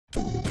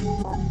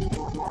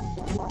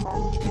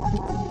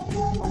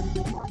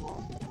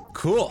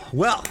Cool.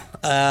 Well,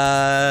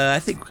 I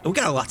think we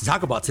got a lot to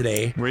talk about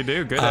today. We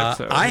do. Good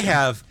episode. I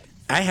have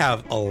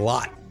a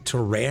lot to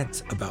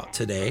rant about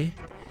today,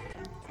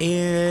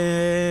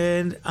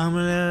 and I'm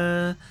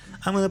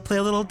gonna play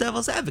a little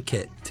devil's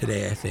advocate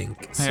today. I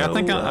think. Hey, So, I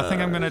think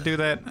I'm gonna do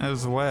that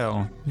as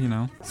well. You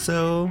know.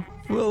 So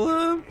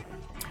well,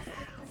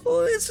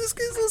 let's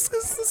get a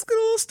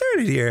little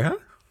started here, huh?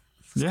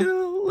 Yeah. Get a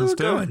little Let's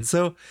do going. it.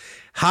 So,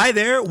 hi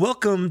there.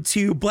 Welcome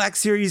to Black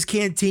Series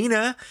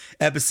Cantina,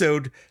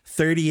 episode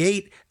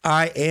 38.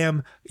 I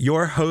am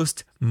your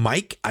host,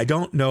 Mike. I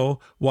don't know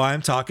why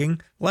I'm talking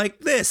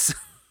like this.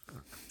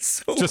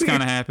 So Just kind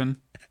weird. of happened.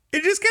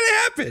 It just kind of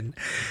happened.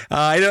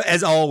 I know,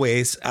 as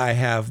always, I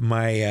have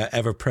my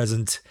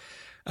ever-present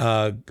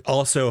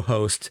also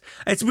host.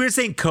 It's weird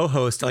saying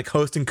co-host, like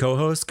host and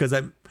co-host, because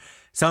that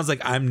sounds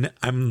like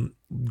I'm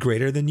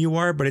greater than you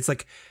are, but it's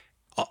like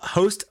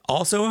host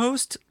also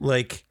host,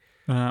 like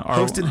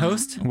host and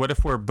host. What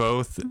if we're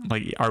both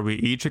like? Are we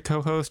each a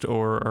co-host,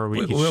 or are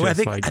we each Well,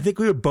 just like? I think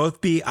we would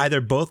both be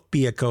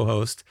a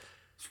co-host,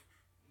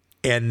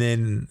 and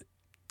then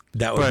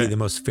that would be the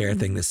most fair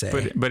thing to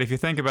say. But if you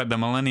think about the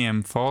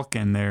Millennium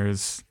Falcon,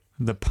 there's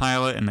the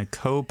pilot and the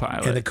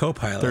co-pilot. And the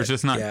co-pilot. There's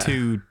just not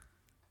two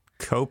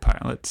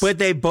co-pilots. But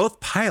they both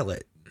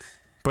pilot.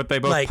 But they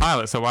both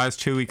pilot. So why is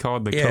Chewie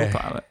called the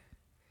co-pilot?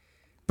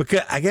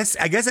 Because I guess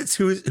it's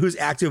who's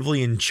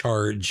actively in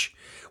charge.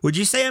 Would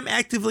you say I'm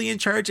actively in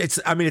charge? It's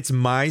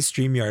my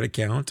StreamYard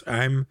account.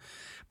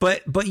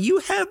 But you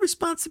have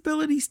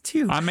responsibilities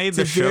too. I made it's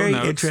the a show very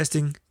notes.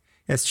 interesting.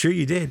 That's true,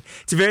 you did.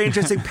 It's a very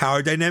interesting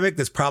power dynamic.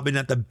 That's probably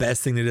not the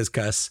best thing to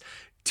discuss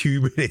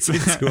 2 minutes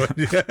into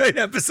an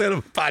episode of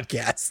a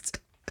podcast.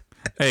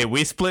 Hey,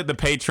 we split the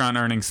Patreon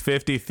earnings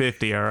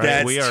 50-50, all right?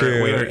 That's we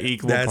true. are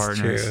equal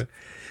partners. True.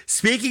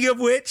 Speaking of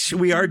which,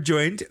 we are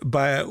joined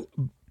by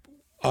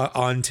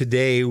on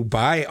today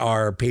by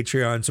our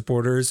Patreon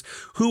supporters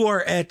who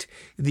are at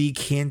the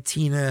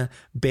Cantina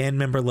band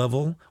member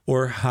level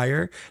or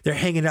higher. They're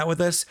hanging out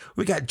with us.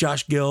 We got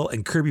Josh Gill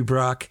and Kirby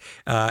Brock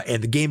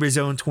and the Gamer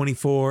Zone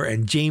 24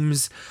 and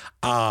James.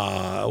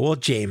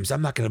 James.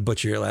 I'm not going to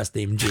butcher your last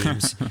name,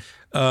 James.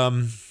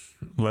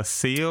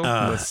 LaSalle,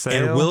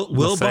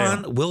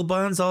 And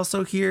Wilbon's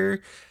also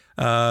here.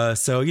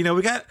 So we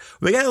got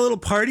a little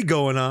party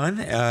going on,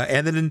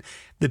 and then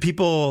the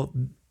people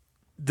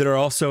that are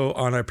also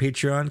on our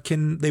Patreon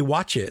can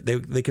watch it.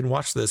 They can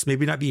watch this.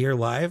 Maybe not be here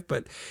live,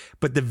 but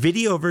the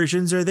video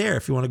versions are there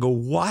if you want to go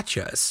watch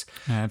us.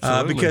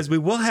 Absolutely. Because we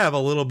will have a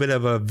little bit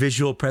of a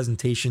visual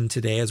presentation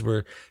today as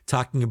we're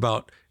talking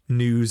about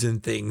news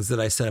and things that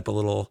I set up a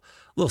little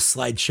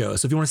slideshow.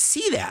 So if you want to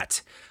see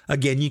that,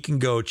 again, you can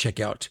go check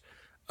out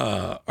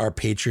our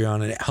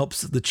Patreon, and it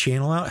helps the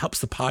channel out, helps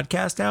the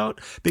podcast out,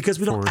 because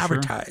we don't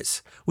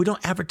advertise. We don't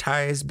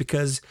advertise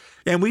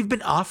and we've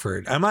been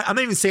offered. I'm not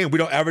even saying we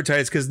don't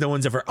advertise because no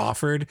one's ever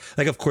offered.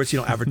 Like, of course you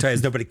don't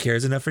advertise. Nobody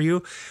cares enough for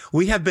you.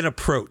 We have been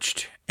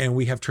approached and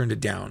we have turned it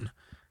down.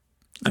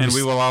 And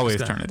we will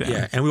always turn it down.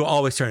 Yeah, and we will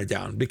always turn it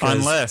down because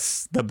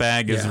unless the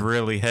bag is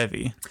really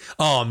heavy.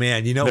 Oh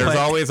man, you know there's what?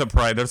 always a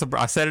price.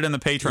 I said it in the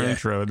Patreon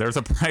intro. There's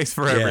a price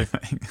for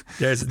everything.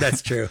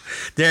 That's true.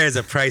 There is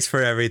a price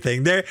for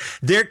everything.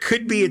 There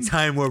could be a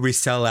time where we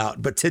sell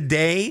out, but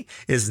today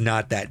is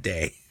not that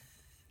day.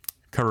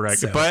 Correct.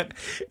 So, but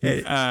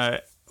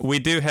we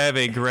do have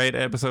a great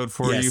episode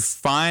for you.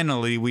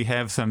 Finally, we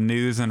have some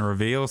news and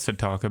reveals to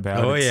talk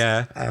about. Oh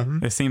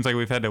It seems like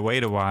we've had to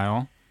wait a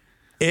while.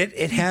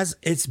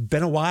 It's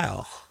been a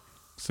while.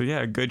 So yeah,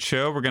 a good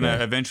show. We're gonna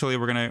eventually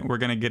we're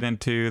gonna get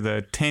into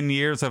the 10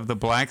 years of the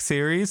Black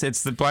Series.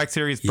 It's the Black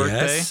Series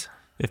birthday. Yes,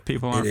 if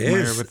people aren't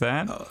familiar with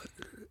that,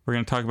 we're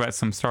gonna talk about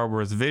some Star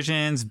Wars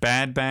Visions,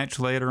 Bad Batch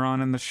later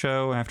on in the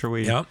show after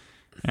we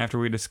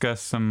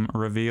discuss some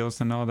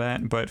reveals and all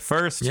that. But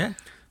first, do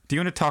you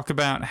want to talk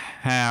about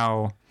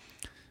how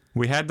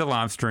we had the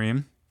live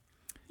stream?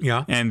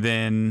 Yeah, and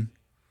then,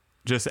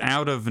 just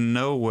out of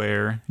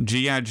nowhere,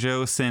 G.I.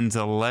 Joe sends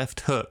a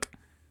left hook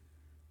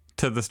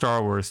to the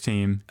Star Wars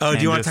team. Oh,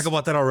 do you want to talk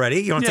about that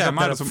already? You want to talk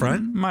about that up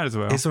front? Might as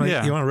well.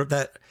 You want to rip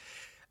that?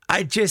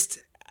 I just,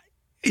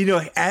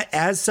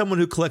 as someone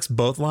who collects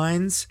both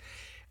lines,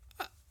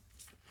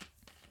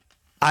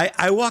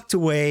 I walked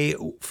away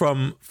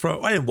from.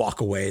 I didn't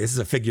walk away. This is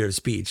a figure of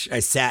speech.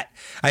 I sat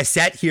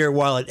here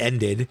while it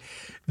ended.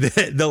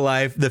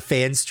 The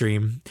fan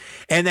stream,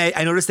 and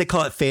I noticed they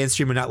call it fan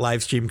stream and not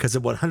live stream because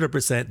at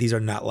 100% these are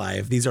not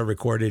live. These are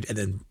recorded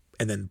and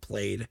then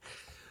played.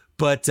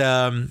 But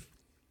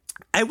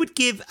I would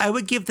give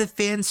the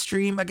fan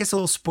stream, I guess, a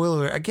little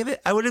spoiler.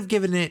 I would have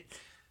given it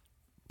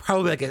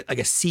probably like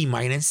a C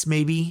minus,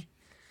 maybe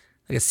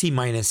like a C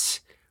minus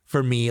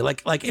for me.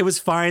 Like it was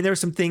fine. There were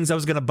some things I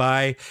was gonna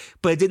buy,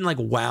 but it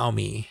didn't wow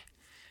me.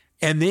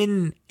 And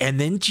then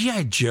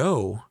G.I.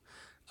 Joe,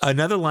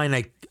 another line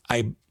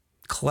I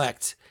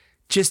collect,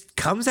 just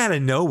comes out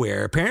of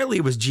nowhere. Apparently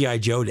it was G.I.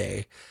 Joe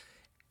Day.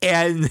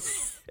 And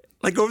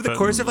Like over the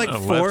course of like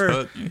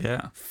 4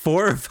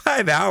 or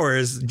 5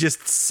 hours,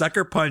 just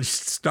sucker punched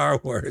Star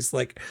Wars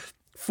like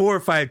 4 or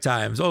 5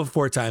 times. Oh,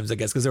 4 times, I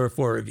guess, because there were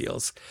 4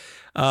 reveals.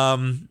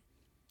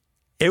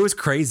 It was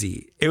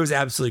crazy. It was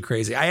absolutely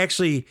crazy. I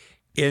actually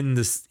in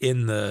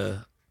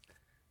the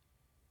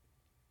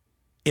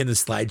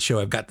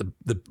slideshow, I've got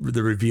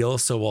the reveal,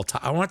 so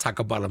I want to talk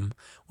about them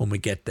when we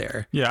get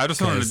there. Yeah, I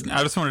just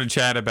wanted to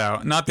chat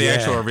about not the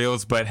actual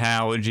reveals, but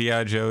how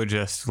G.I. Joe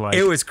just like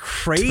it was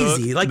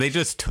crazy. They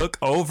just took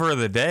over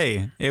the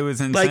day. It was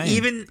insane. Like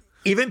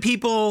even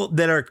people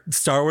that are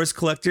Star Wars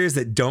collectors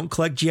that don't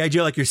collect G.I.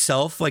 Joe, like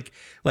yourself, like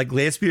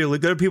Lance Peter,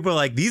 other people are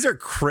like, these are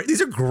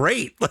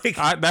great. Like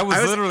that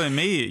was literally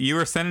me. You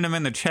were sending them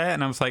in the chat,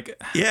 and I was like,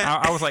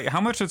 I was like,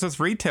 how much does this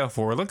retail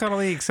for? Look at all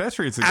the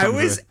accessories. I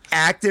was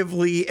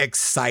actively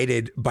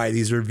excited by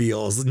these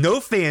reveals. No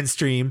fan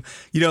stream.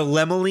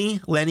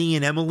 Lenny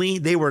and Emily,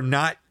 they were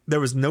not. There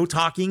was no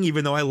talking,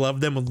 even though I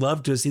love them, would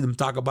love to see them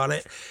talk about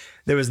it.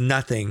 There was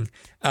nothing.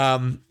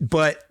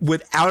 But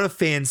without a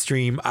fan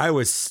stream, I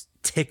was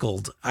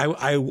tickled.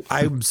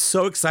 I'm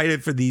so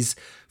excited for these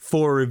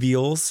 4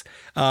 reveals.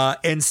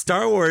 And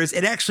Star Wars,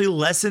 it actually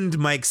lessened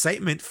my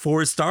excitement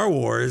for Star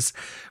Wars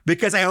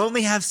because I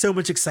only have so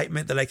much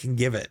excitement that I can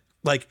give it.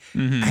 Like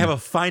I have a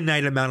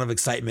finite amount of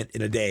excitement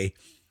in a day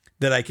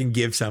that I can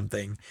give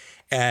something.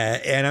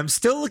 And I'm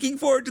still looking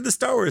forward to the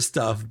Star Wars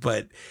stuff,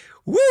 but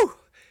woo,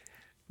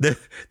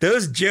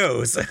 those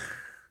Joes.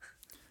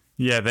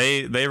 Yeah,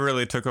 they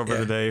really took over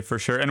the day for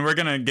sure. And we're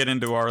going to get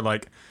into our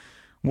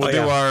we'll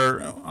do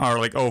our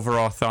like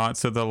overall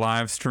thoughts of the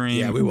live stream.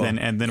 Yeah, we will.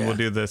 And then we'll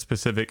do the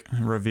specific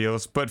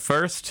reveals. But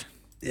first,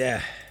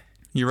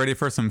 you ready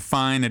for some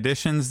fine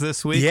additions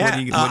this week? Yeah. What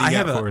do you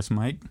got for us,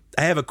 Mike?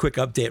 I have a quick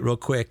update real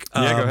quick.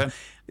 Yeah, go ahead.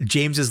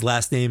 James's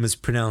last name is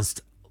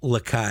pronounced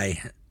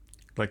Lakai.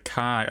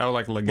 Lakai. Oh,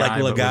 like Lagai.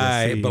 Like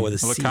Lagai, but with a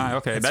C. Lakai.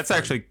 Okay. That's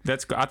actually,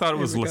 I thought it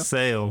was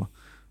LaSalle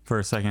for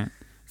a second.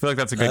 I feel like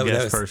that's a good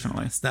guess,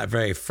 personally. It's not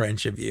very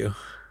French of you.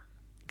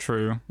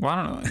 True. Well,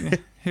 I don't know.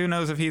 Who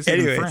knows if he's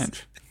even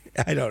French?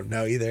 I don't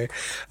know either.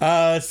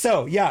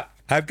 So, yeah,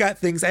 I've got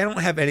things. I don't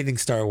have anything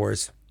Star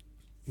Wars.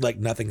 Like,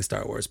 nothing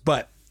Star Wars.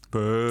 But,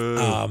 boo.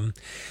 Well,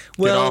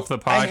 get off the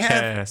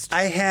podcast.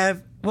 I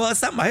have, well,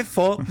 it's not my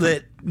fault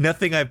that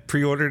nothing I've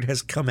pre-ordered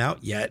has come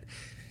out yet.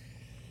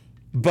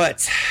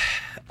 But,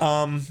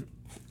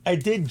 I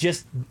did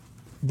just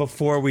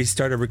before we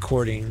started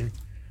recording,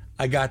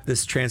 I got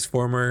this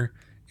Transformer.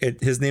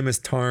 His name is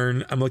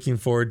Tarn. I'm looking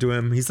forward to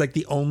him. He's like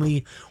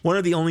one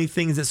of the only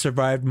things that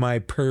survived my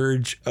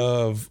purge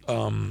of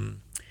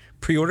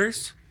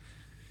pre-orders.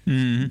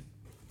 Mm-hmm.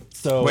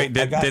 So wait,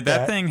 did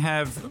that thing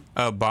have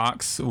a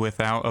box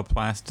without a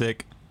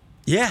plastic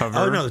cover?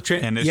 Oh no,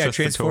 and it's just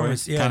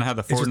Transformers. The toy? Kind of how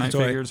the Fortnite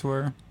figures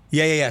were.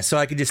 Yeah. So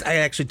I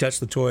actually touched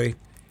the toy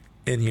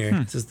in here.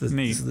 This is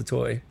the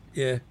toy.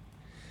 Yeah.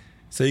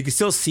 So you can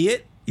still see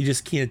it. You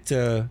just can't.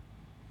 I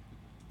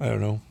don't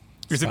know.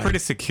 Is it pretty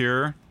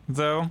secure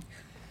though?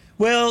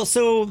 Well,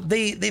 so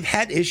they've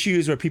had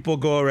issues where people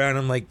go around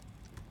and like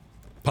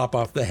pop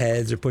off the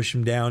heads or push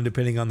them down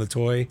depending on the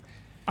toy.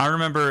 I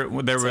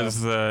remember there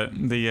was the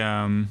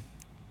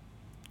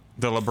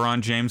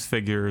LeBron James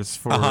figures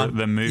for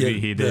the movie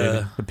he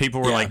did. The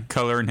people were like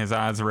coloring his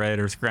eyes red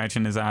or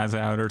scratching his eyes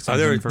out or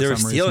something. They were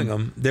stealing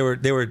them. They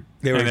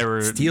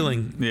were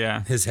stealing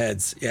his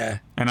heads. Yeah.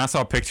 And I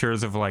saw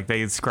pictures of like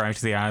they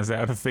scratched the eyes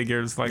out of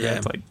figures like that.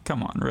 It's like,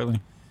 come on,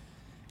 really?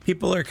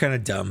 People are kind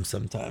of dumb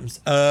sometimes.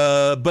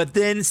 But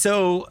then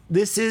so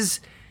this is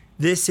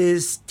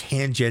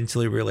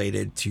tangentially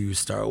related to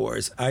Star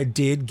Wars. I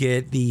did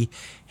get the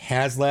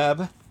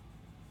HasLab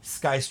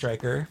Sky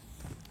Striker.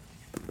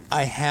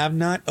 I have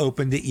not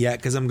opened it yet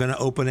because I'm going to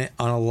open it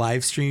on a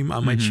live stream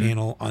on my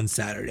channel on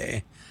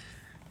Saturday.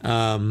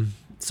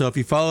 So if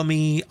you follow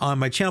me on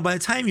my channel, by the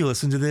time you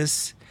listen to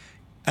this,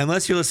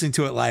 unless you're listening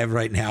to it live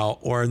right now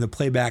or in the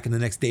playback in the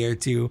next day or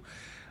two,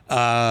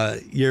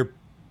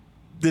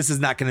 this is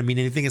not going to mean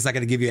anything. It's not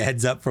going to give you a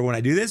heads up for when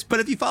I do this. But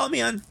if you follow me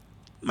on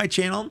my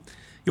channel,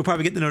 you'll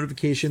probably get the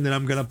notification that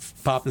I'm going to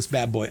pop this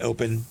bad boy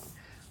open.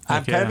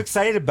 I'm kind of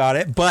excited about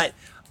it, but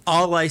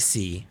all I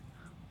see,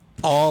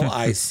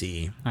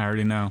 I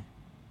already know,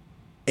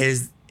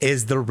 is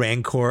the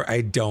Rancor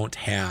I don't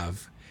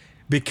have.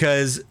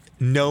 Because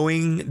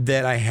knowing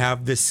that I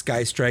have this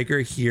Sky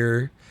Striker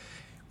here,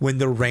 when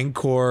the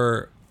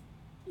Rancor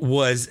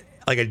was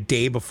like a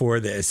day before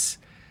this,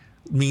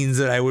 means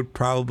that I would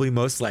probably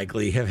most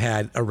likely have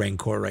had a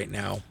Rancor right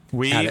now.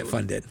 Had it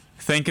funded.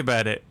 Think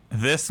about it.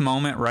 This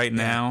moment right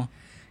now,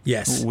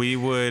 yes, we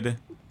would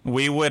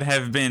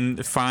have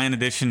been fine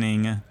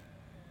editioning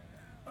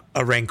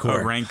a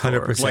Rancor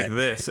 100%. Like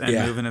this and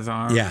moving his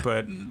arm. Yeah.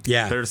 But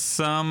there's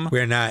some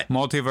we're not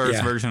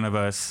multiverse version of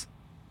us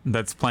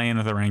that's playing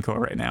with a Rancor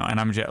right now, and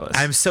I'm jealous.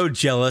 I'm so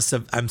jealous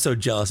of that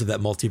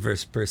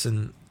multiverse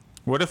person.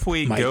 What if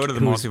we go to the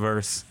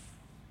multiverse,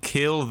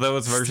 kill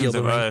those versions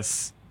of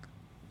us,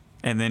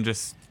 and then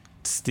just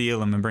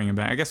steal them and bring them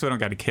back? I guess we don't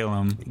got to kill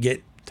them.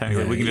 We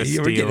can just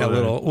steal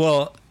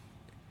them.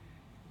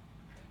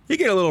 You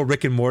get a little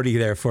Rick and Morty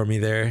there for me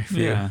there.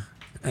 Yeah.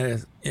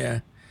 Yeah.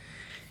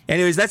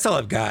 Anyways, that's all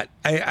I've got.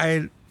 All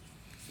right.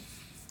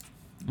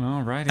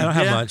 I don't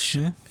have much.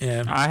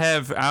 Yeah.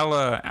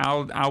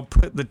 I'll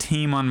put the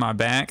team on my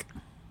back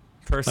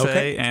per se,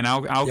 Okay. and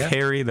I'll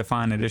carry the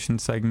Fine Edition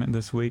segment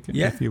this week,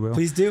 if you will.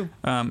 Please do.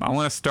 I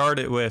want to start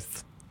it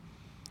with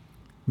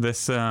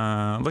this.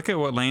 Look at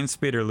what Lane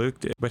Speeder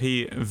Luke did, but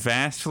he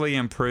vastly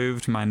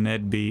improved my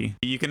Ned B.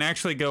 You can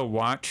actually go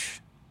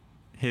watch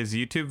his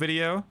YouTube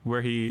video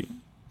where he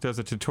does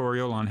a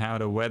tutorial on how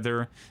to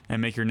weather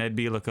and make your Ned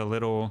B look a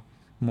little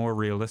more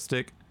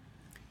realistic.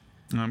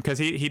 Because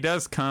he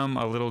does come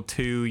a little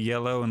too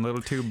yellow and a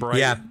little too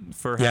bright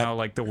for how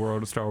like the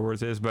world of Star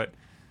Wars is, but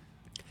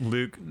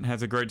Luke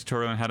has a great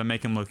tutorial on how to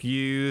make him look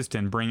used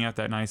and bring out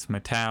that nice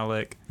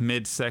metallic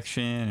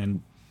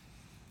midsection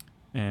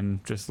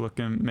and just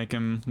make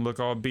him look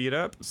all beat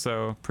up.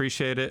 So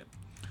appreciate it,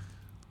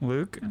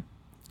 Luke.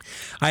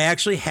 I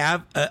actually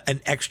have an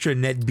extra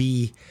Ned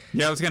B.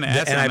 Yeah, I was going to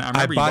ask. And I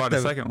remember you bought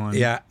a second one.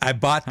 Yeah, I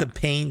bought the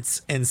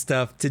paints and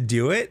stuff to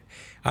do it.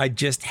 I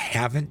just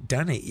haven't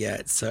done it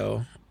yet.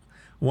 So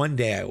one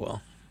day I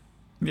will.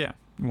 Yeah,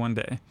 one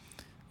day.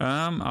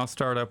 I'll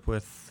start up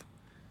with.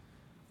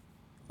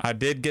 I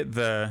did get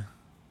the.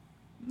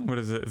 What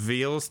is it?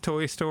 Veal's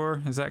Toy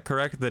Store. Is that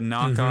correct? The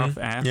knockoff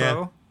Apo.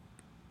 Yeah.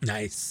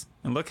 Nice.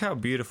 And look how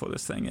beautiful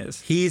this thing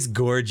is. He's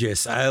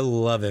gorgeous. I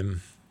love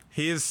him.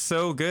 He is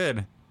so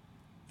good.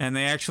 And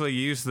they actually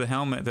used the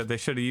helmet that they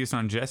should have used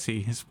on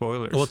Jesse.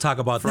 Spoilers. We'll talk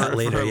about that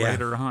later.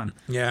 Later on.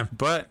 Yeah.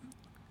 But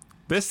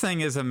this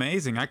thing is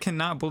amazing. I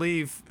cannot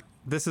believe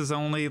this is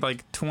only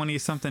like 20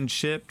 something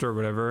shipped or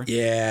whatever.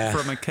 Yeah.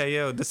 From a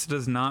KO. This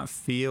does not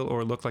feel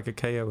or look like a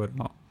KO at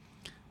all.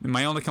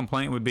 My only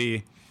complaint would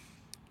be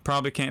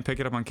probably can't pick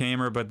it up on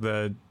camera, but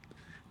the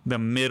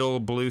middle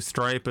blue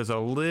stripe is a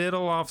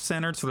little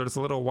off-centered, so there's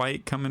a little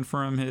white coming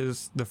from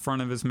the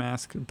front of his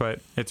mask,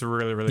 but it's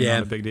really, really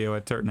not a big deal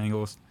at certain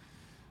angles.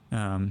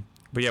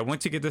 But yeah,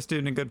 once you get this dude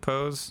in a good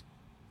pose,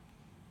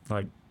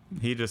 like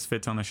he just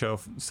fits on the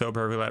shelf so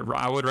perfectly.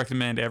 I would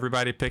recommend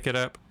everybody pick it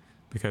up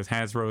because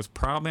Hasbro's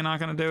probably not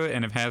going to do it,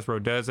 and if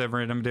Hasbro does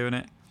ever end up doing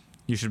it,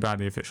 you should buy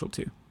the official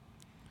too.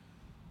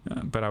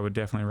 But I would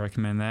definitely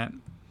recommend that.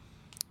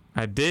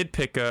 I did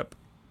pick up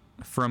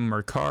from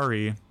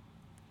Mercari.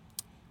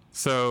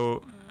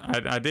 So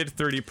I did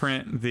 3D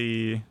print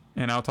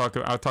and I'll talk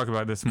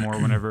about this more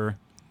whenever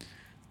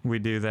we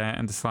do that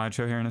in the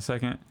slideshow here in a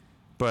second.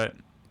 But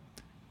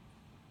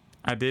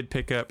I did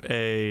pick up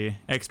a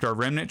extra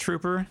Remnant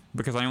Trooper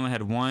because I only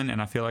had one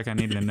and I feel like I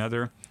needed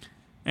another.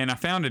 And I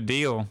found a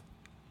deal.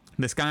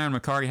 This guy on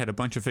Mercari had a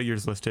bunch of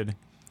figures listed.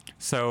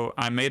 So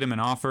I made him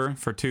an offer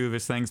for two of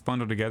his things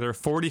bundled together.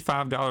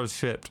 $45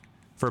 shipped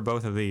for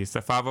both of these.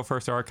 The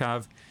 501st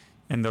Archive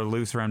and the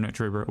loose Remnant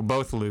Trooper.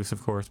 Both loose,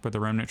 of course, but the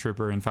Remnant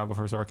Trooper and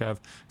 501st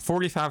Archive.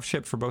 $45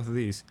 shipped for both of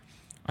these.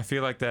 I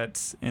feel like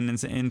that's an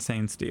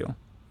insane steal.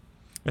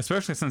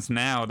 Especially since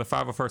now, the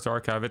 501st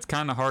Archive, it's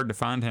kind of hard to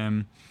find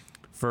him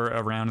for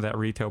around that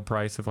retail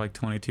price of like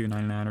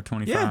 $22.99 or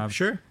 $25. Yeah,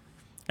 sure.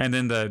 And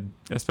then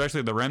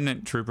especially the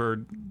Remnant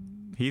Trooper,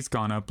 he's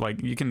gone up.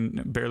 Like, you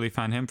can barely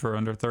find him for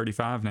under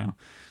 $35 now.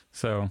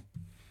 So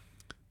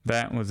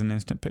that was an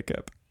instant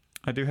pickup.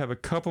 I do have a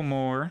couple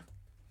more.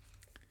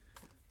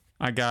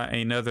 I got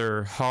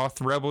another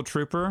Hoth Rebel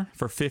Trooper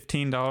for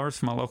 $15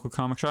 from my local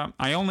comic shop.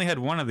 I only had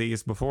one of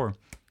these before,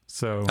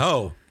 so.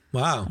 Oh,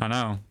 wow! I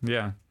know,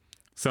 yeah.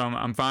 So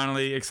I'm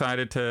finally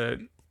excited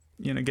to,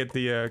 get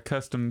the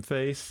custom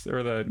face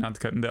or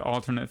the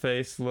alternate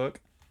face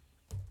look.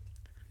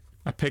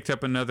 I picked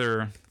up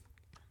another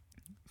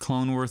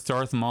Clone Wars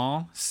Darth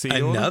Maul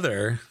sealed.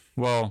 Another?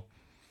 Well,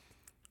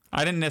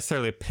 I didn't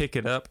necessarily pick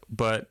it up,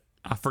 but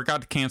I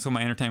forgot to cancel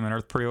my Entertainment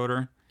Earth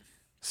pre-order,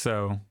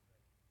 so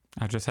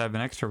I just have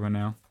an extra one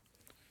now.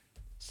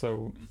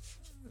 So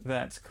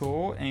that's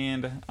cool.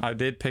 And I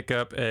did pick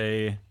up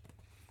a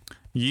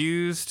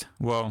used,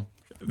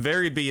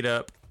 very beat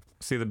up,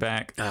 see the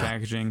back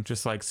packaging,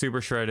 just like super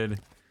shredded,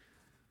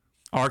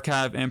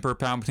 Archive Emperor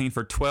Palpatine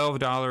for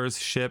 $12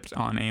 shipped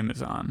on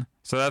Amazon.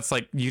 So that's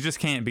like, you just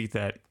can't beat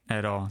that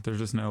at all. There's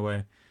just no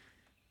way.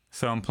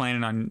 So I'm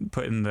planning on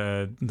putting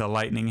the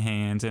lightning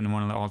hands in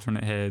one of the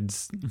alternate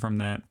heads from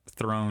that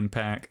throne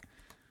pack.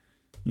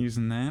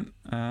 Using that.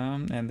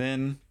 And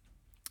then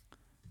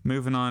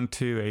moving on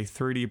to a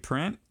 3D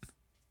print.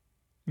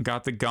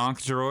 Got the Gonk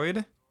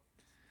droid.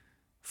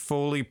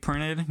 Fully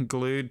printed,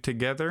 glued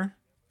together.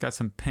 Got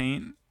some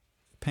paint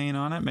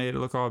on it. Made it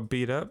look all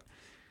beat up.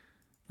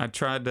 I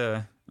tried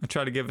to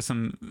give it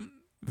some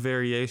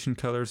variation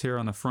colors here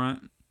on the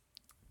front.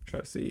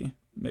 Try to see.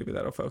 Maybe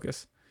that'll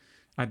focus.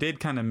 I did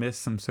kind of miss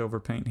some silver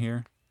paint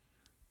here.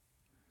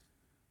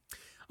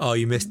 Oh,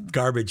 you missed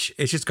garbage.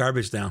 It's just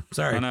garbage now.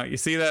 Sorry. I know. You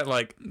see that,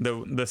 like,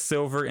 the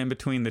silver in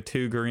between the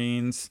two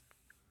greens?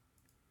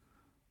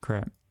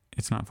 Crap.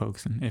 It's not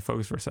focusing. It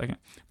focused for a second.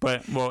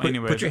 But,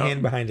 anyway. Put your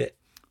hand behind it.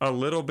 A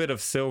little bit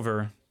of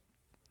silver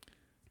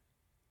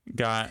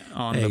got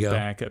on the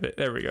back of it.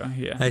 There we go.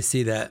 Yeah. I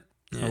see that.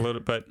 A Yeah.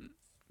 little, but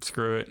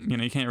screw it.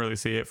 You can't really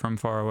see it from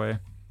far away.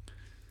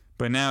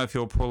 But now if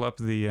you'll pull up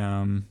the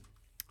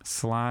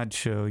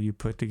slideshow you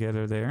put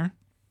together there.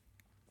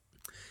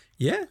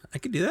 Yeah, I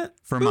could do that.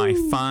 For my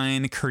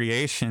Fine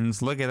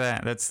Creations. Look at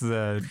that. That's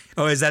the...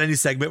 Oh, is that a new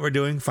segment we're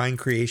doing? Fine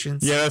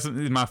Creations? Yeah, that's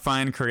my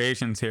Fine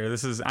Creations here.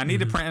 This is... I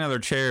need to print another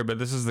chair, but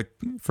this is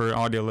for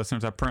audio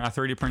listeners. I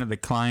 3D printed the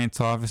client's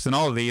office. And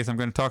all of these I'm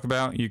going to talk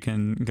about, you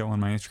can go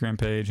on my Instagram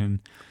page and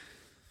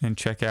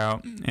check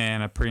out.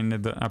 And I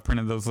printed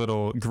those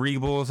little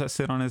greebles that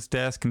sit on his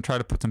desk and try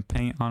to put some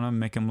paint on them,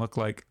 make them look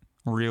like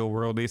real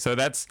worldy. So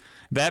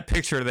that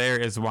picture there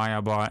is why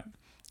I bought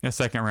a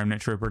second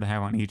Remnant Trooper to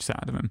have on each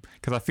side of him,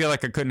 because I feel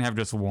like I couldn't have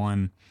just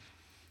one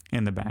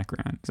in the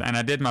background. And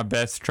I did my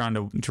best trying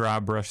to dry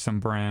brush some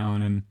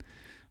brown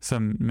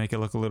and make it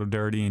look a little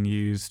dirty and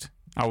used.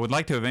 I would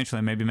like to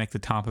eventually maybe make the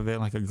top of it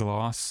like a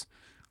gloss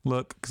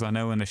look, because I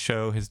know in the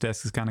show his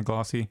desk is kind of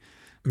glossy.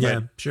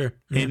 Yeah, sure.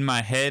 Yeah. In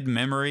my head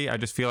memory, I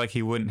just feel like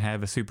he wouldn't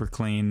have a super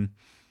clean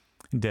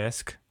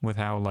desk with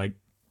how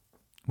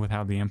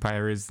the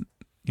Empire is,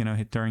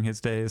 during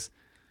his days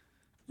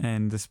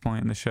and this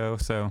point in the show.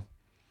 So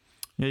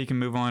yeah, you can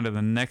move on to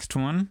the next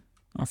one.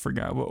 I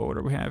forgot what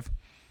order we have.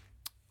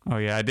 Oh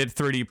yeah, I did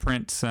 3D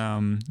print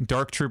some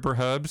Dark Trooper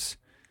hubs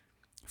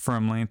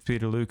from Lance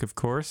Peter Luke, of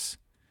course.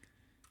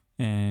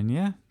 And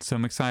yeah, so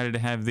I'm excited to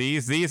have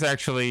these. These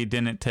actually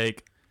didn't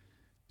take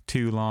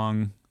too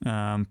long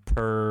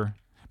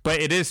but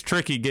it is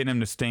tricky getting them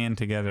to stand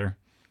together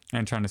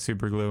and trying to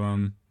super glue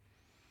them,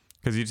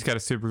 because you just got to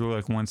super glue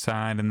like one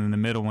side, and then the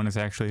middle one is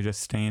actually just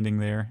standing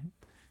there.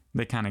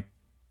 They kind of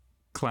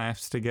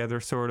clasp together,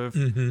 sort of.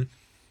 Mm-hmm.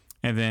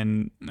 And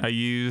then I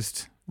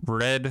used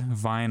red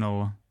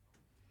vinyl,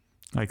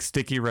 like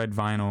sticky red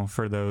vinyl,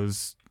 for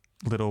those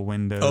little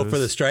windows. Oh, for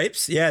the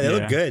stripes? Yeah, they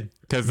look good.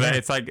 Because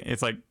it's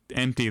like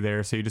empty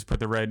there, so you just put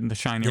the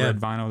shiny red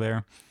vinyl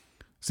there.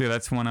 So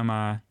that's one of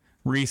my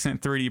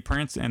recent 3D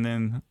prints. And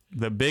then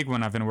the big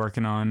one I've been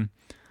working on,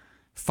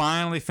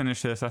 finally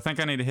finished this. I think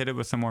I need to hit it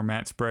with some more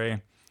matte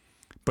spray.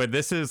 But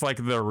this is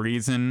like the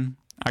reason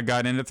I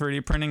got into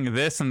 3D printing.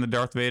 This and the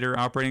Darth Vader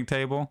operating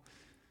table.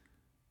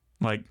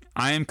 Like,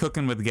 I am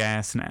cooking with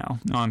gas now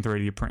on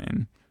 3D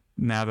printing.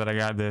 Now that I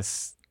got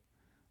this,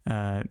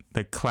 the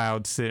the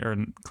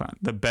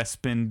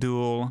Bespin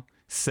Dual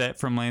set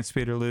from Lance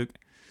Peter Luke.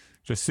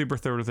 Just super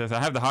thrilled with this.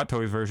 I have the Hot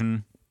Toys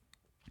version,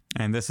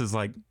 and this is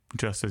like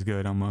just as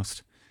good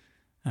almost.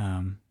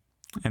 And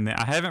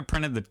I haven't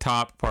printed the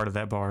top part of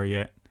that bar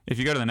yet. If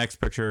you go to the next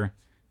picture,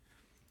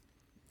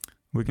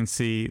 we can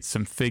see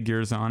some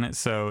figures on it.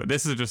 So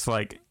this is just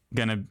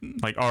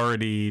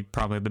already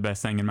probably the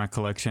best thing in my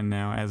collection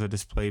now as a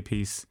display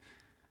piece.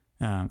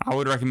 I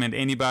would recommend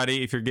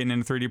anybody, if you're getting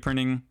into 3D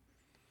printing,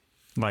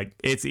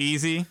 it's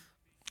easy.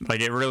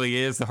 It really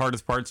is. The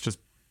hardest part's just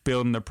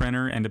building the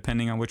printer, and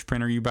depending on which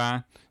printer you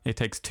buy, it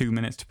takes 2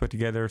 minutes to put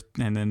together,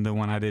 and then the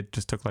one I did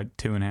just took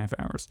 2.5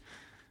 hours.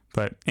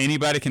 But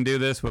anybody can do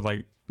this with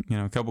a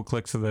couple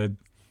clicks of their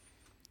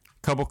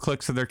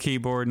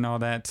keyboard and all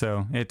that.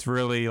 So it's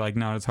really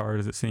not as hard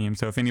as it seems.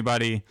 So if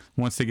anybody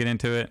wants to get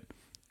into it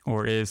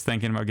or is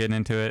thinking about getting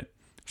into it,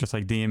 just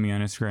DM me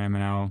on Instagram,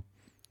 and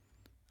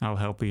I'll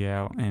help you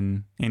out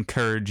and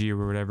encourage you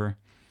or whatever.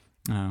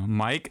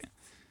 Mike,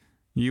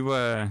 you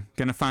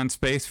gonna find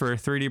space for a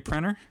 3D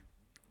printer?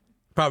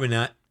 Probably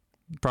not.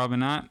 Probably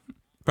not.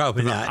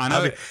 Probably not.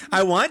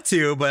 I want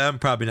to, but I'm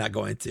probably not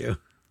going to.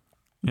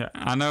 Yeah,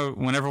 I know.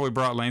 Whenever we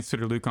brought Lance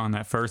Peter Luke on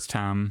that first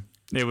time,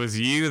 it was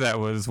you that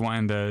was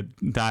wanting to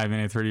dive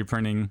into 3D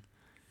printing,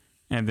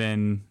 and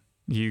then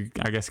you,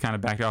 I guess, kind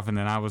of backed off, and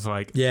then I was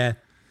like, yeah,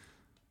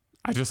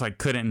 I just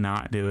couldn't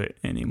not do it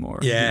anymore.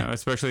 Yeah,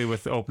 especially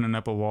with opening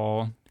up a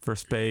wall for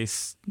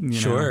space.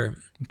 Sure.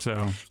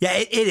 So yeah,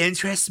 it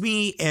interests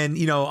me, and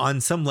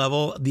on some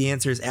level, the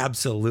answer is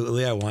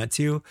absolutely. I want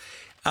to.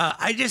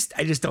 I just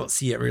don't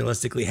see it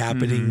realistically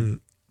happening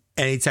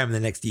anytime in the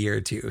next year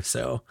or two.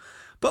 So.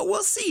 But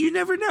we'll see. You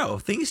never know.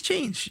 Things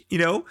change.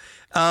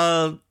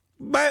 My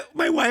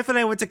wife and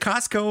I went to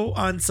Costco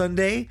on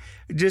Sunday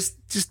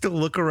just to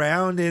look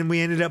around, and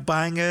we ended up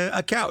buying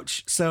a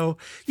couch. So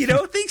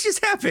things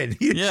just happen.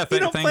 You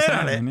don't plan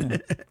on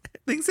it. Yeah.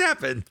 Things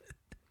happen.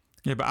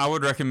 Yeah, but I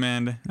would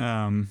recommend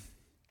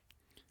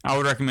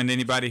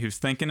anybody who's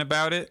thinking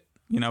about it.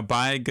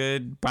 Buy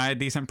a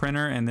decent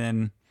printer, and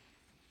then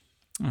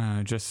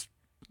just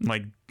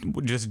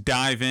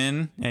dive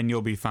in and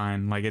you'll be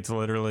fine. It's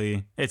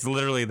literally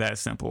that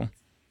simple.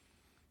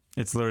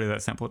 It's literally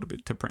that simple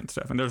to print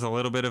stuff. And there's a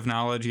little bit of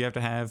knowledge you have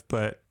to have,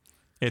 but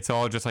it's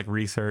all just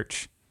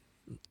research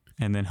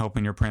and then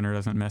hoping your printer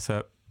doesn't mess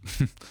up.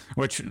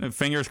 Which,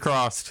 fingers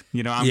crossed.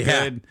 I'm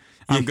good.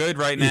 I'm good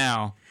right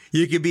now.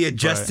 You could be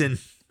adjusting.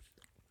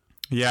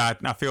 Yeah,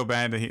 I feel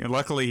bad.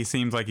 Luckily, he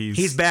seems like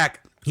he's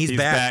back. He's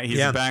back. He's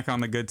back on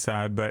the good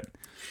side, but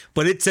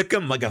it took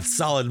him a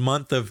solid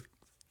month of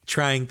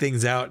trying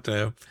things out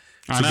to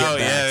I know,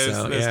 get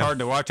back. It's hard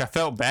to watch. I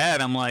felt bad.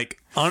 I'm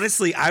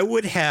honestly, I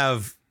would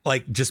have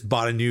just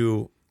bought a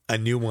new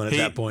one at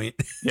that point.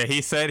 Yeah,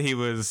 he said he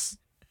was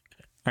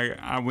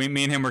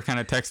me and him were kind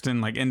of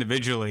texting like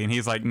individually, and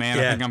he's like, "Man,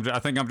 I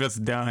think I'm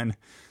just done."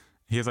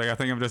 He's like, "I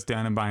think I'm just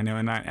done and buying new."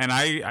 And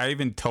I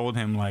even told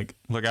him like,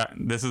 "Look,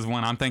 this is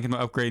one I'm thinking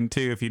of upgrading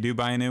too. If you do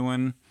buy a new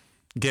one,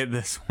 get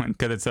this one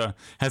because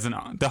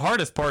the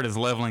hardest part is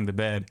leveling the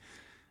bed.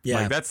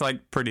 Yeah, like that's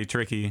like pretty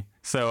tricky.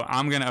 So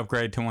I'm gonna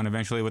upgrade to one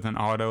eventually with an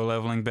auto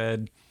leveling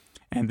bed,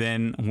 and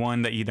then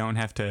one that you don't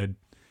have to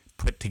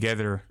put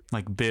together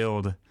like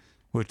build."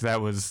 Which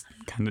that was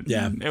kind of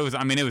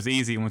it was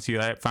easy once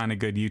you find a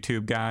good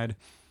YouTube guide,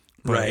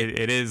 but right.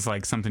 it is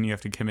like something you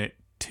have to commit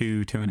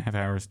 2.5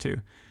 hours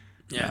to.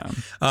 Yeah.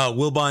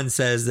 Will Bond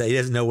says that he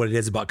doesn't know what it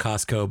is about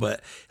Costco,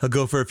 but he'll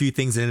go for a few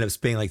things and end up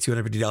spending like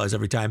 $250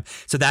 every time.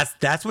 So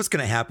that's what's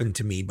going to happen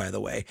to me, by the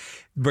way.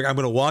 I'm going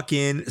to walk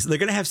in. So they're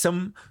going to have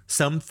some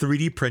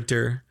 3D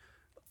printer,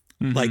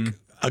 like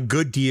a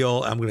good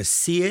deal. I'm going to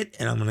see it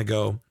and I'm going to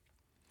go,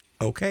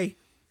 okay,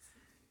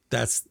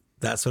 that's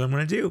what I'm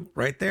going to do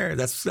right there.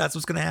 That's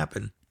what's going to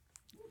happen.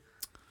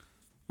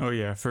 Oh,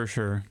 yeah, for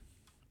sure.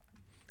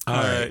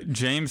 Right.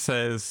 James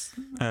says,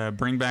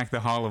 bring back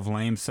the Hall of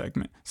Lame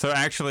segment. So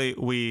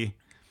actually,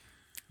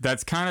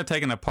 that's kind of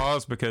taking a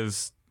pause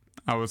because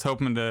I was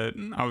going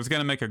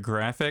to make a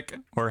graphic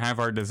or have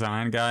our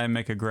design guy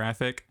make a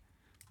graphic.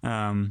 But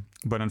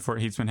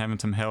unfortunately, he's been having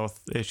some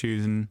health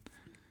issues and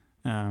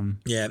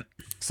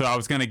so I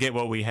was going to get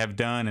what we have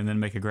done and then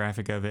make a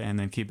graphic of it and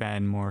then keep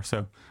adding more.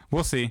 So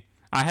we'll see.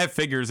 I have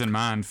figures in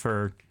mind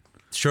for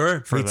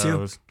me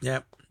those. Too.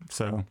 Yep.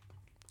 So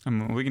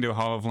we can do a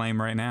Hall of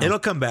Lame right now. It'll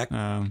come back.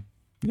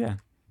 Yeah,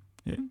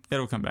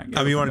 it'll come back.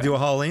 You want to do a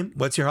Hall of Lame?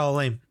 What's your Hall of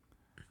Lame?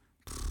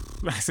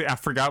 See, I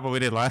forgot what we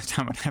did last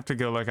time. I'd have to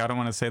go look. I don't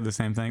want to say the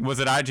same thing. Was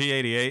it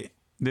IG-88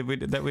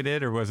 that we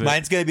did, or was it?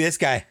 Mine's gonna be this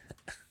guy.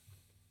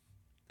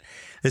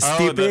 The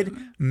stupid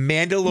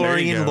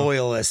Mandalorian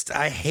loyalist.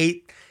 I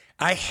hate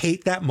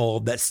that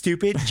mold. That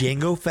stupid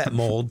Jango Fett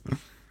mold.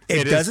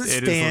 It doesn't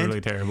stand. It is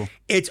literally terrible.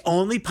 It's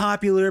only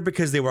popular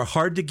because they were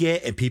hard to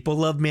get and people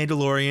love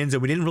Mandalorians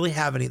and we didn't really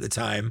have any at the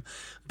time.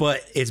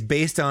 But it's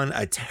based on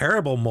a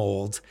terrible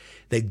mold.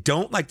 They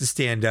don't like to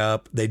stand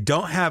up. They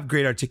don't have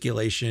great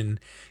articulation.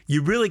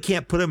 You really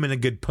can't put them in a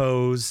good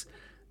pose.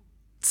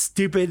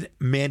 Stupid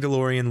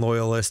Mandalorian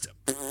loyalist.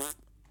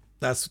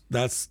 That's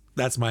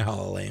my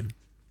Hall of Lame.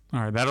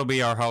 All right, that'll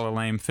be our Hall of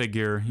Lame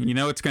figure. You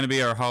know it's going to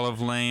be our Hall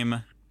of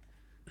Lame,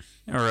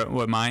 or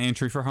what my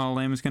entry for Hall of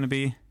Lame is going to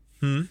be?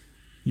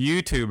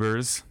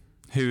 YouTubers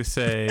who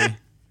say...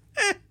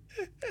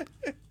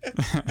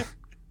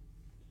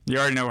 You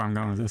already know where I'm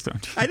going with this,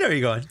 don't you? I know where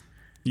you're going.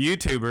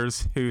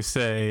 YouTubers who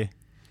say,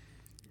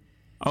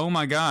 "Oh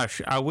my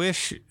gosh, I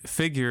wish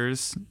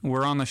figures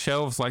were on the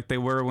shelves like they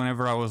were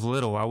whenever I was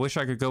little. I wish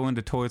I could go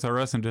into Toys R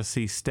Us and just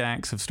see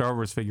stacks of Star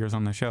Wars figures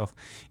on the shelf."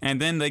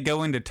 And then they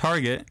go into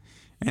Target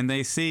and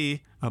they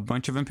see a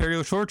bunch of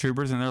Imperial Shore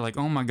Troopers and they're like,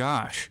 "Oh my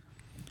gosh,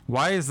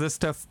 why is this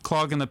stuff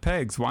clogging the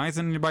pegs? Why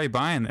isn't anybody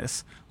buying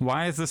this?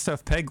 Why is this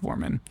stuff peg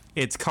warming?"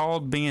 It's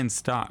called being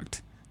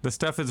stocked. The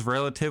stuff is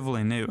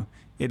relatively new.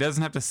 It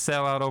doesn't have to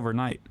sell out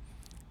overnight.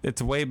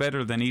 It's way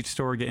better than each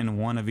store getting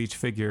one of each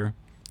figure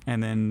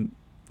and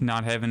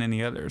not having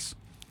any others.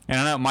 And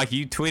I know, Mike,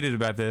 you tweeted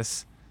about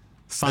this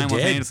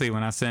simultaneously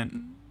when I sent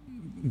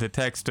the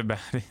text about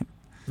it.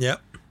 Yep.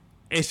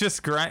 It's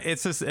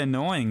just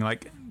annoying.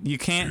 Like, you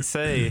can't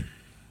say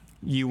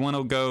you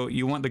want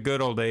the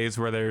good old days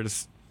where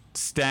there's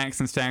stacks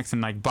and stacks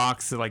and like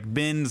boxes, like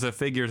bins of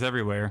figures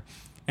everywhere,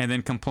 and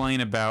then complain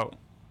about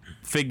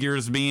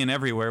figures being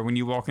everywhere when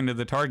you walk into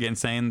the Target and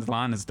saying the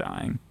line is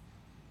dying.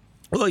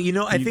 Well,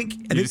 I think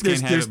you just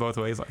can't have it both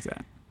ways like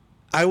that.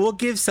 I will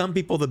give some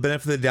people the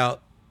benefit of the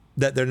doubt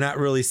that they're not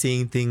really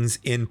seeing things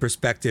in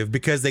perspective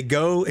because they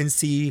go and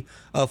see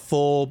a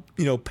full,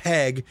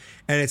 peg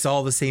and it's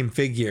all the same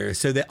figure.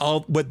 So that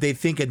all what they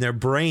think in their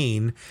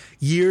brain,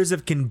 years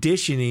of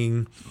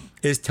conditioning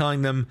is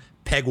telling them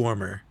peg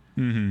warmer.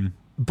 Mm-hmm.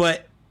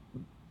 But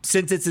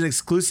since it's an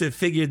exclusive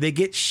figure, they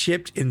get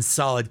shipped in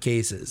solid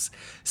cases.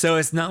 So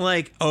it's not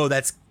like, oh,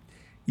 that's,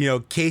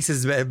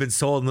 cases that have been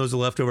sold and those are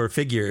leftover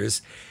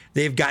figures.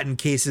 They've gotten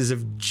cases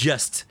of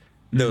just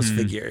those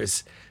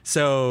figures.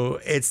 So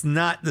it's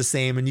not the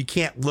same. And you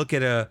can't look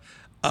at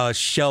a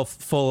shelf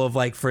full of,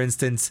 like, for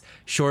instance,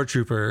 Shore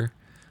Trooper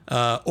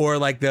or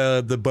like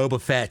the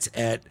Boba Fett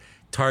at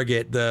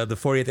Target, the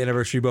 40th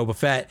anniversary Boba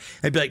Fett,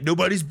 and be like,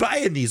 nobody's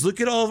buying these. Look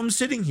at all of them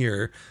sitting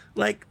here.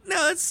 Like,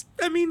 no,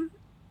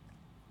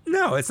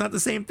 no, it's not the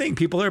same thing.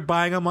 People are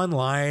buying them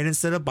online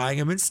instead of buying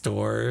them in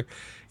store.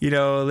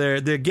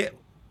 They get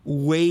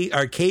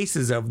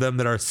cases of them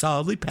that are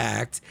solidly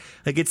packed.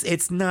 Like,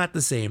 it's not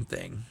the same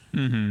thing.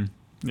 Mm-hmm.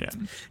 Yeah.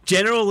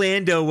 General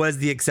Lando was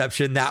the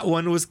exception. That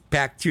one was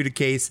packed to the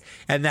case,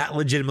 and that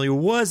legitimately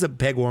was a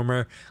peg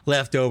warmer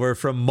left over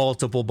from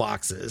multiple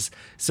boxes.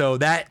 So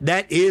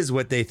that is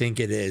what they think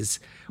it is.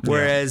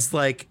 Whereas,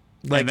 like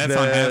and that's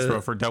on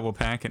Hasbro for double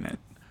packing it.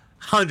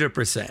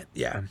 100%,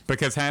 yeah.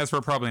 Because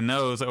Hasbro probably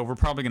knows, we're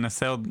probably going to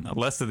sell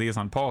less of these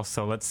on Pulse,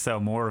 so let's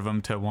sell more of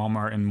them to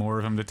Walmart and more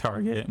of them to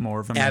Target, more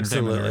of them.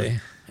 Absolutely,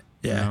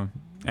 yeah.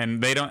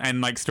 and they don't,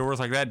 and like stores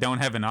like that don't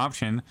have an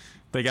option.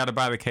 They got to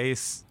buy the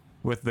case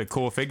with the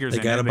cool figures.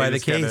 They got to buy the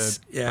case.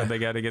 They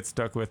got to get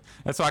stuck with.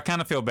 That's why I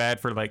kind of feel bad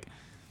for like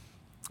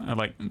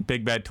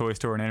Big Bad Toy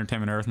Store and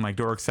Entertainment Earth and like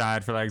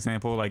Dorkside, for that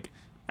example. Like,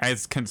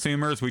 as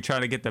consumers, we try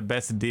to get the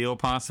best deal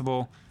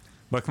possible.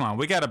 But come on,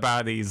 we got to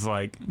buy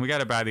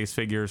these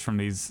figures from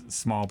these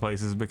small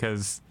places,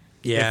 because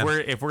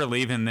if we're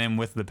leaving them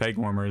with the peg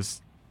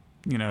warmers,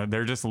 you know,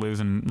 they're just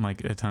losing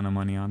like a ton of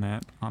money on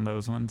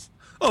those ones.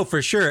 Oh,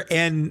 for sure.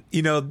 And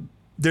you know,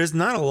 there's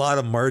not a lot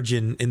of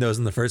margin in those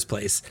in the first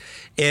place.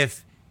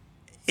 If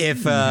you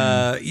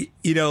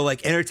know,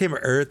 like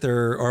Entertainment Earth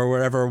or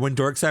whatever, when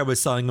Dorkside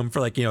was selling them for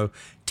like, you know,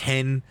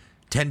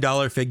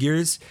 $10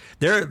 figures,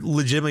 they're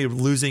legitimately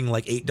losing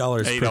like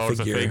 $8 per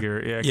figure. A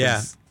figure.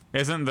 Yeah.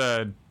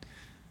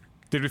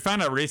 Did we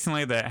find out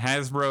recently that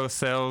Hasbro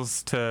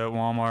sells to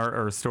Walmart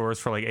or stores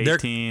for like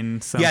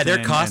 $18 something? Yeah,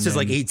 their cost is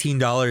like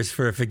 $18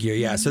 for a figure.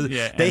 Yeah, so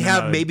they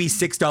have maybe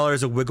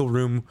 $6 of wiggle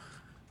room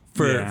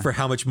for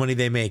how much money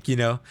they make, you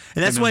know?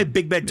 And that's why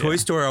Big Bad Toy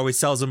Store always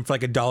sells them for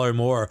like $1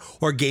 more,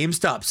 or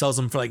GameStop sells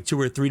them for like $2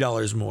 or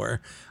 $3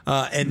 more.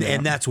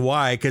 And that's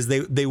why, because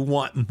they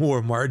want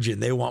more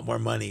margin. They want more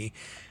money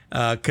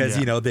because,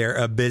 you know, they're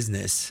a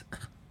business.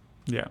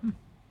 Yeah.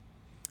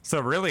 So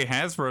really,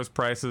 Hasbro's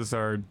prices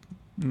are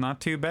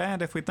not too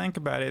bad if we think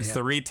about it. It's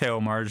the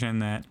retail margin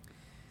that,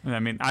 I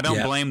mean, I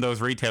don't blame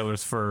those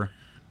retailers for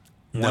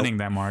winning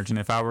that margin.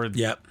 If I were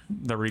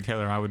the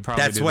retailer, I would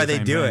probably. That's why they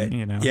do it.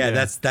 You know?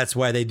 That's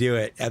why they do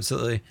it.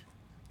 Absolutely.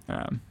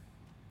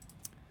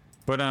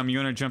 But you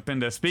want to jump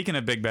into, speaking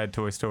of Big Bad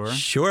Toy Store?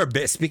 Sure.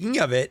 Speaking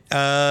of it,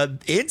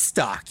 in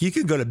stock, you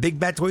can go to Big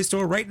Bad Toy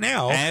Store right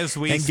now as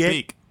we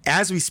speak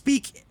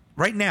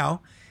right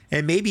now,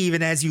 and maybe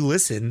even as you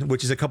listen,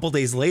 which is a couple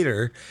days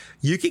later,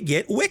 you could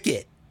get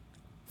Wicket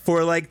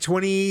for like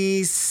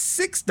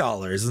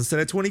 $26 instead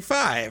of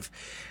 $25,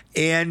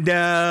 and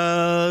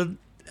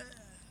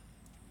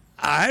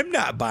I'm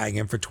not buying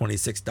him for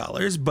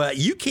 $26, but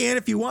you can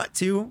if you want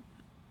to.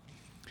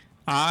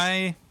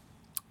 I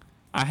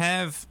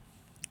have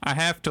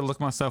to look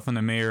myself in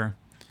the mirror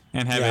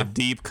and have a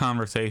deep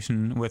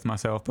conversation with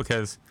myself,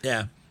 because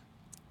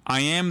I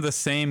am the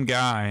same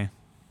guy,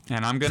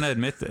 and I'm gonna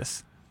admit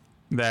this.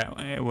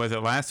 That was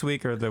it last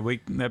week or the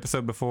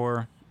episode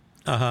before.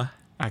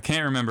 I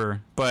can't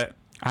remember, but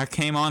I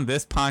came on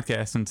this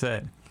podcast and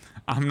said,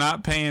 I'm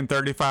not paying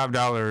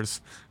 $35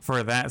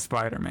 for that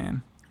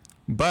Spider-Man.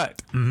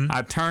 But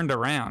I turned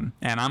around,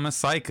 and I'm a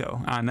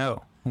psycho. I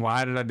know.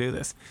 Why did I do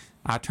this?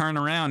 I turned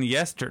around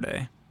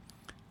yesterday.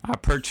 I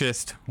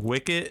purchased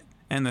Wicket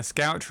and the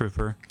Scout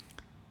Trooper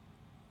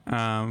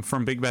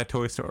from Big Bad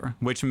Toy Store,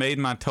 which made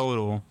my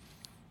total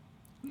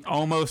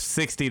almost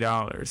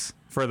 $60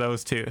 for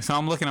those two. So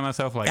I'm looking at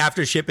myself like,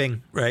 after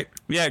shipping, right?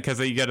 Yeah, because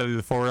you got to do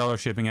the $4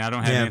 shipping, and I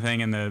don't have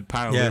anything in the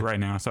pile right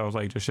now, so I was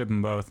like, just ship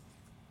them both.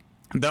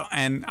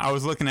 And I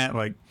was looking at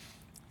like,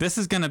 this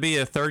is going to be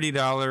a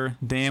 $30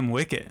 damn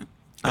Wicket,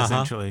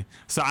 essentially.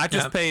 So I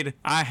just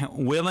I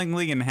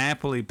willingly and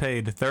happily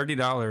paid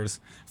 $30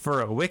 for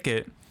a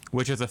Wicket,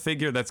 which is a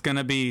figure that's going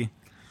to be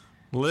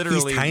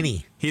literally... He's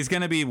tiny. He's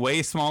going to be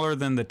way smaller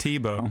than the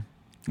Tebow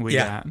we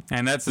got.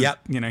 And that's,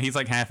 you know, he's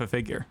like half a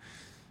figure.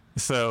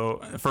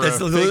 So for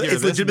it's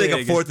legitimately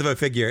like a fourth of a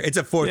figure. It's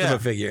a fourth of a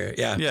figure.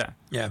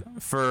 Yeah.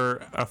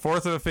 For a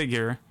fourth of a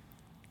figure...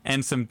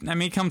 And some, I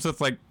mean, he comes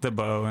with like the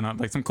bow and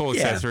like some cool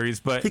accessories,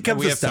 but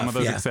we have some of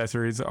those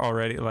accessories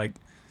already. Like,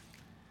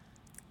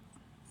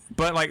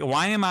 but like,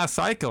 why am I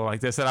psycho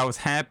like this? That I was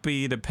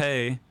happy to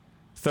pay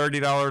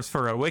 $30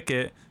 for a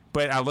Wicket,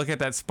 but I look at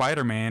that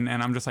Spider-Man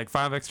and I'm just like,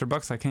 $5 extra.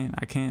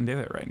 I can't do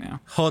it right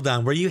now. Hold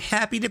on, were you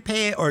happy to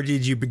pay it, or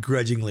did you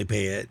begrudgingly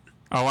pay it?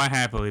 Oh, I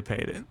happily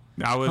paid it.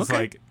 I was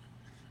like,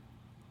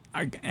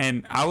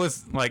 I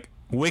was like,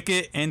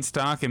 Wicket in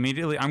stock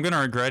immediately. I'm gonna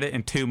regret it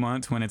in 2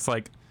 months when it's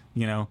like,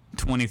 you know,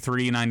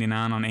 $23.99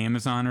 on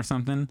Amazon or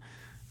something.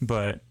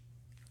 But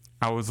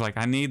I was like,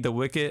 I need the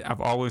Wicket.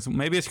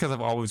 Maybe it's because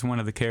I've always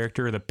wanted the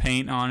character, the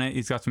paint on it.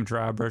 He's got some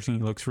dry brushing. He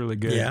looks really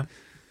good. Yeah.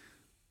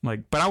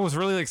 Like, but I was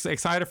really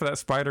excited for that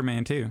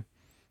Spider-Man too.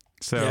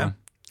 So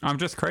I'm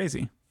just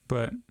crazy.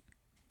 But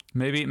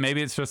maybe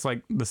it's just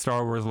like the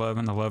Star Wars love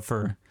and the love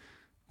for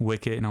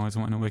Wicket and always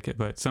wanting a Wicket.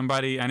 But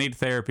I need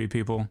therapy,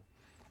 people.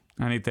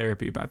 I need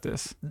therapy about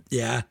this.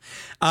 Yeah.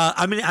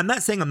 I mean, I'm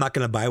not saying I'm not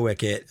going to buy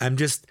Wicket. I'm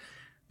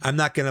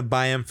not going to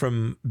buy him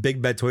from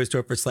Big Bad Toy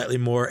Store for slightly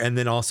more and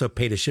then also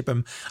pay to ship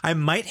him. I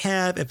might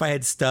have if I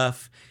had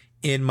stuff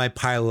in my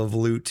pile of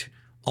loot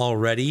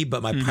already,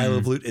 but my pile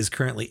of loot is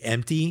currently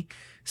empty.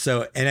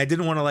 So, and I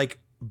didn't want to like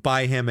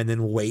buy him and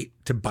then wait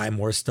to buy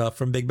more stuff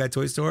from Big Bad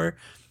Toy Store.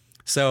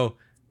 So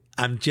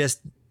I'm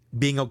just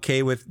being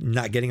okay with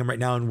not getting him right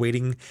now and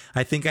waiting.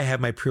 I think I have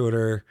my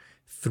pre-order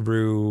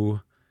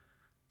through...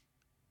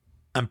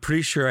 I'm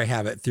pretty sure I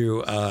have it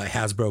through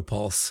Hasbro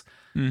Pulse.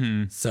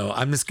 So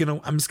I'm just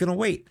gonna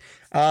wait.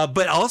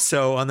 But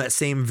also on that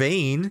same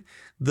vein,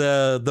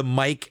 the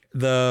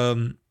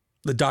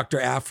the Dr.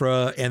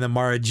 Aphra and the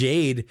Mara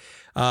Jade.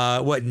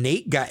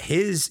 Nate got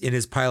his in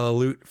his pile of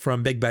loot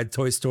from Big Bad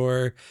Toy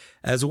Store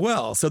as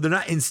well. So they're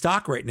not in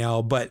stock right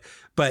now, but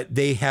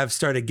they have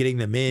started getting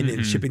them in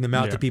and shipping them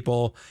out to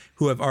people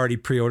who have already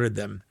pre-ordered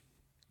them.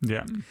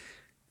 Yeah.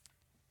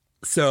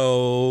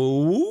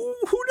 So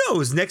who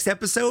knows? Next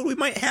episode, we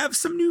might have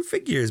some new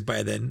figures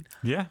by then.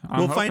 Yeah.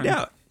 We'll find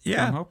out.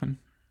 Yeah. I'm hoping.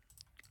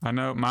 I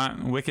know my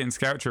Wicket and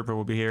Scout Trooper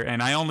will be here,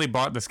 and I only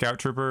bought the Scout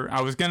Trooper.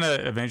 I was gonna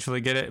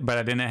eventually get it, but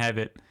I didn't have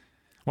it.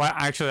 Well,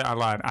 actually, I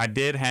lied. I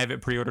did have it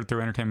pre-ordered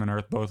through Entertainment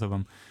Earth, both of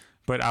them.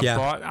 But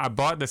I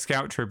bought the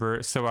Scout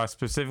Trooper, so I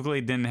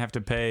specifically didn't have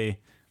to pay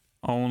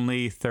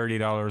only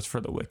 $30 for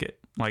the Wicket.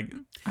 Like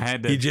I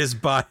had to. You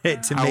just bought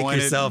it to make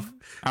yourself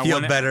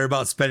feel better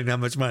about spending that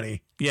much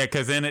money. Yeah,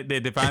 because then it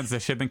divides the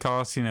shipping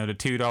costs, to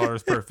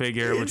 $2 per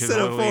figure, which is a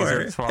little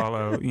easier to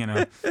swallow.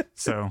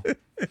 So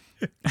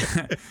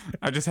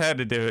I just had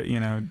to do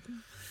it.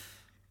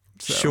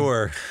 So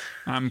sure.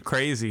 I'm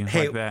crazy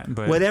like that,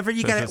 but whatever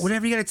you got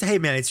to. Hey,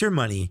 man, it's your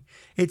money.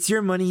 It's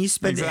your money. You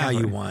spend it how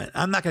you want.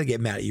 I'm not gonna get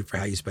mad at you for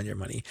how you spend your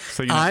money.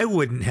 So I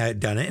wouldn't have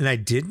done it, and I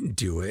didn't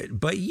do it,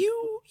 but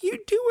you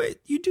do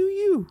it. You do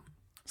you.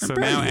 So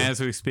now,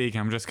 as we speak,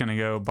 I'm just gonna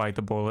go bite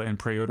the bullet and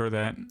pre-order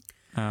that.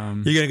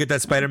 You're gonna get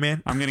that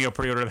Spider-Man? I'm gonna go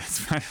pre-order that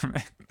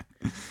Spider-Man.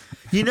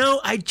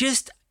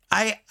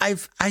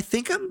 I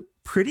think I'm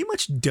pretty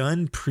much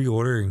done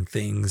pre-ordering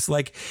things.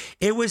 Like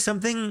it was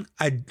something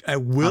I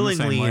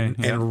willingly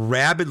and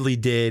rabidly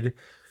did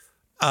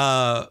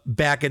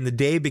back in the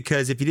day,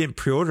 because if you didn't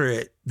pre-order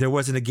it, there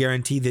wasn't a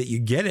guarantee that you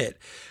get it.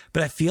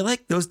 But I feel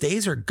like those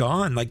days are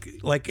gone.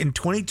 Like in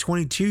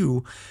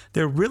 2022,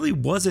 there really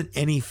wasn't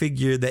any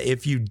figure that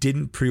if you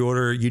didn't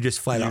pre-order, you just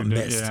flat out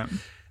missed. Yeah.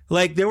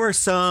 Like there were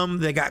some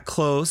that got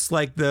close,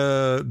 like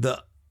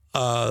the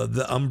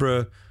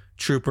Umbra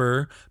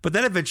Trooper, but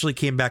that eventually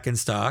came back in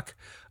stock.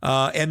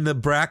 And the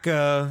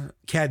Braca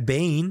Cad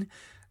Bane,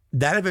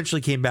 that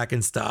eventually came back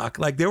in stock.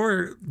 Like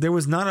there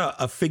was not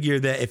a figure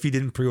that if you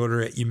didn't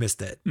pre-order it, you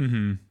missed it.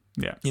 Mm-hmm.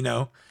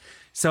 Yeah.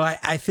 So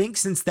I think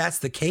since that's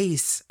the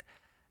case,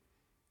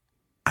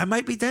 I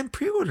might be done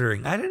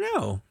pre-ordering. I don't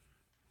know.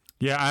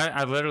 Yeah,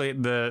 I literally,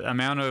 the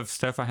amount of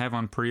stuff I have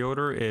on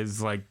pre-order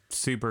is like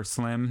super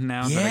slim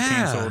now that I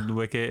canceled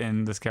Wicket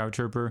and the Scout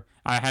Trooper.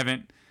 I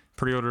haven't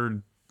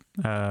pre-ordered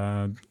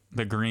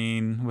the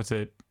green,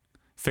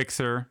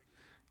 Fixer.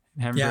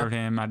 Haven't pre-ordered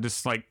him. I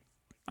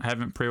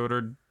haven't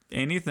pre-ordered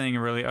anything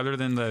really other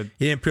than the...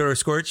 You didn't pre-order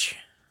Scorch?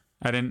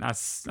 I didn't.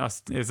 Is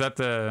that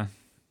the...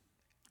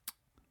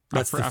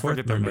 That's the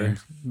fourth member.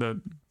 The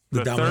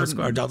Domino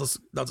Squad, or Delta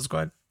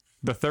Squad?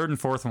 The third and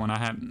fourth one I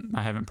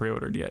haven't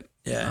pre-ordered yet.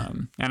 Yeah.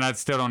 And I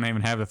still don't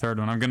even have the third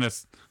one. I'm going to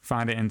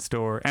find it in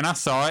store. And I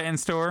saw it in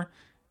store,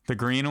 the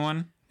green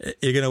one.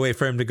 You're going to wait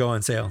for him to go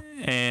on sale.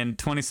 And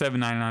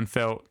 $27.99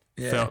 felt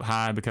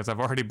high because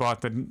I've already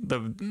bought the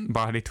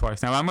body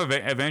twice. Now I'm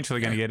eventually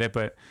going to get it,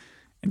 but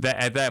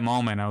at that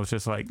moment I was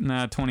just like,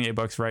 nah,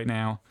 $28 right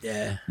now.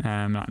 Yeah.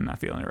 I'm not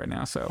feeling it right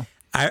now. So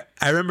I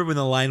remember when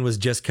the line was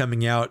just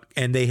coming out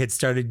and they had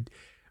started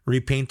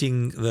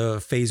repainting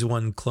the Phase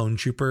 1 Clone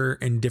Trooper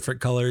in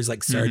different colors,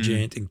 like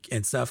Sergeant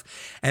and stuff.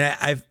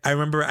 And I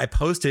remember I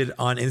posted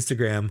on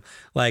Instagram,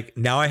 like,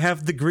 now I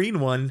have the green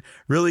one,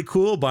 really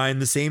cool, buying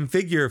the same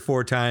figure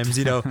 4 times,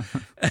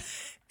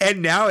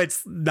 And now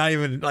it's not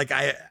even like,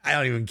 I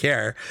don't even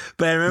care.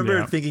 But I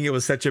remember thinking it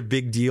was such a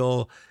big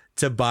deal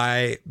to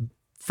buying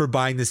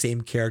the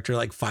same character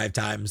like 5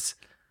 times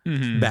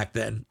back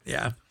then.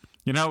 Yeah.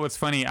 What's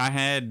funny?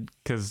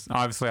 because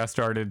obviously I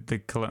started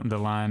the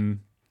line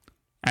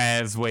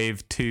as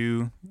Wave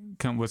 2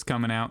 was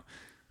coming out.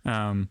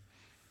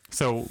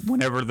 So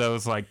whenever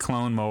those like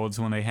clone molds,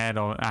 when I had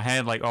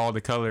like all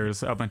the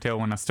colors up until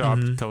when I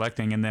stopped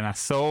collecting, and then I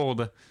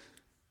sold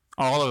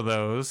all of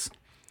those.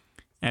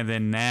 And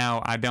then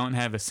now I don't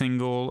have a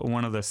single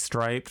one of the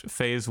striped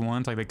Phase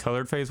 1s, like the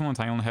colored Phase 1s.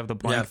 I only have the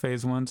blank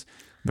Phase 1s,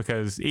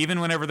 because even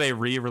whenever they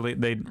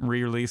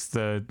re-released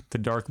the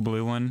dark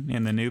blue one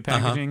in the new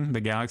packaging,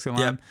 the Galaxy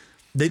line.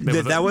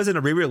 That wasn't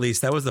a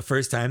re-release. That was the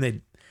first time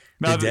they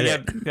did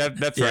it. Yeah,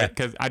 that's right.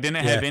 Because I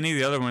didn't have any of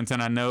the other ones,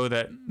 and I know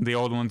that the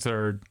old ones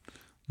are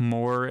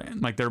more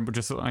like they're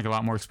just like a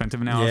lot more expensive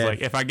now. I was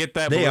like, if I get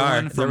that blue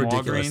one from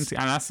Walgreens,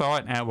 and I saw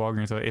it at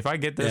Walgreens, so if I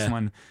get this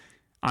one,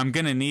 I'm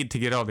gonna need to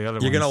get all the other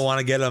ones. You're gonna want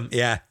to get them,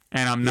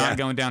 And I'm not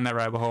going down that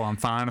rabbit hole. I'm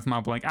fine with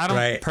my blank. I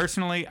don't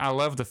personally. I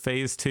love the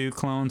Phase 2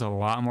 clones a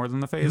lot more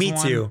than the Phase 1. Me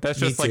too. That's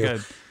just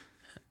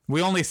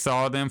we only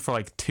saw them for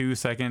like 2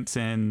 seconds,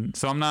 and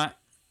so I'm not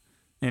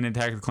in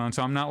Attack of the Clones.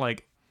 So I'm not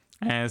like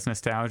as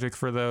nostalgic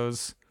for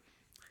those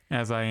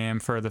as I am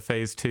for the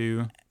Phase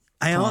 2.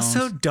 I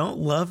also don't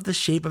love the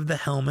shape of the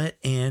helmet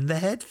and the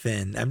head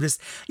fin. I'm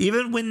just,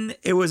 even when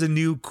it was a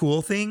new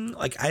cool thing,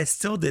 like I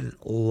still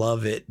didn't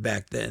love it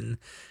back then.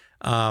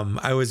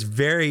 I was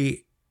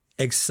very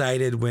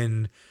excited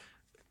when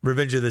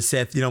Revenge of the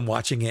Sith, I'm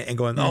watching it and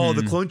going, oh,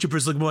 the clone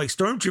troopers look more like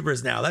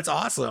stormtroopers now. That's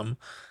awesome.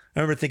 I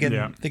remember thinking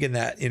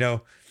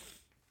that,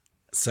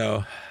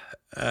 So,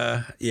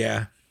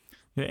 yeah.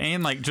 Yeah,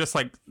 and like just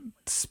like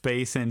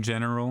space in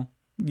general,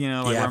 like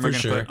where am I going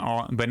to put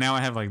all? But now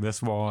I have like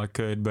this wall I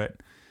could, but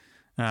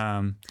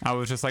I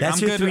was just like,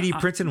 that's your 3D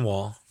printing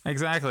wall.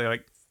 Exactly.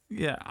 Like,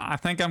 yeah, I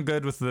think I'm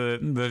good with the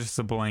just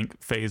the blank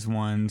phase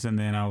ones, and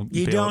then I'll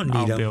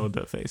build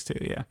the phase 2.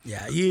 Yeah.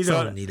 Yeah, you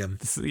don't need them.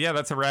 Yeah,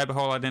 that's a rabbit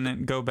hole I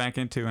didn't go back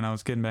into, and I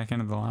was getting back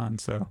into the line.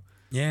 So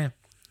yeah.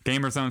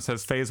 Gamerzone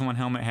says phase 1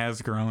 helmet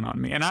has grown on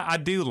me, and I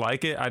do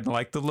like it. I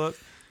like the look,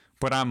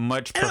 but I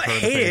much prefer the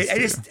phase 2.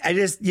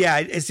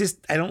 It's just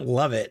I don't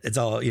love it. It's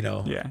all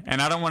Yeah,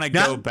 and I don't want to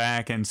go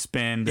back and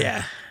spend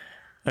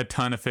a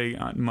ton of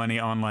money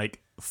on like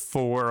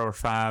 4 or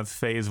 5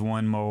 phase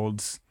 1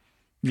 molds.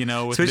 With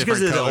especially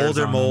because of the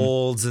older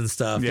molds and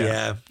stuff.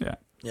 Yeah.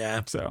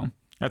 So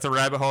that's a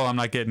rabbit hole I'm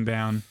not getting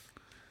down.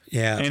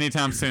 Yeah.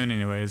 Anytime soon,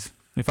 anyways.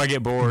 If I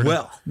get bored,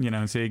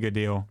 and see a good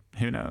deal,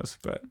 who knows?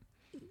 But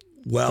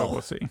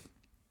we'll see.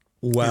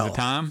 Well, is it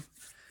time?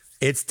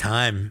 It's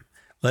time.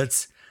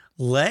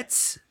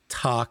 Let's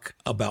talk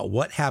about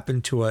what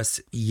happened to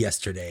us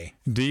yesterday.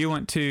 Do you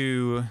want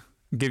to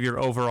give your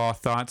overall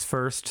thoughts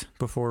first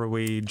before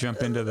we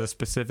jump into the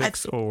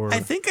specifics? I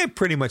think I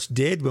pretty much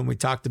did when we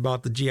talked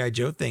about the G.I.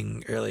 Joe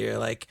thing earlier.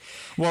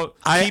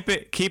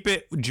 Keep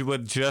it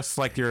with just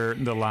like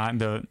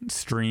the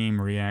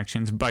stream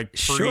reactions, like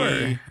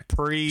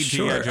pre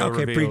G.I. Joe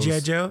reveals. Pre G.I.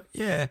 Joe,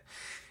 yeah.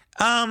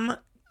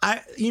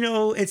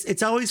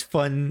 It's always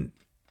fun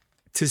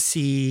to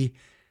see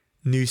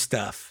new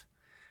stuff.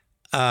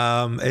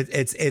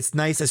 It's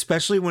nice,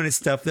 especially when it's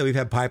stuff that we've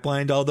had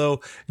pipelined,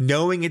 although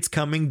knowing it's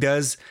coming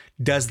does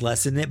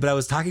lessen it. But I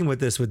was talking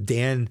with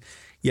Dan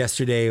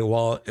yesterday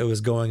while it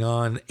was going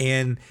on,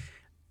 and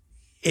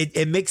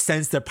it makes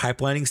sense they're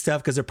pipelining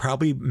stuff because they're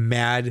probably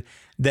mad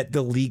that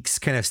the leaks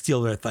kind of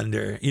steal their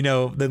thunder.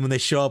 Then when they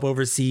show up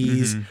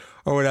overseas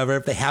or whatever,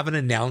 if they haven't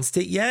announced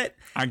it yet,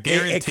 I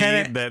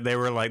guarantee that they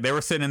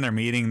were sitting in their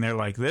meeting. They're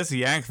like, this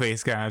Yak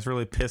Face guy is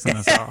really pissing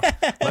us off.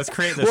 Let's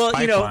create this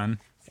pipeline.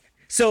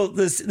 So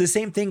the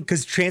same thing,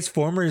 because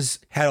Transformers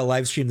had a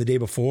live stream the day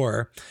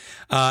before,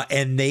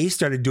 and they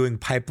started doing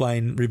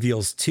pipeline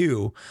reveals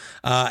too.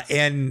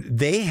 And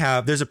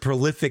there's a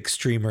prolific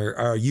streamer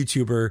or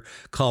YouTuber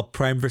called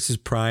Prime vs.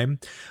 Prime,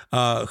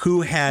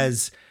 who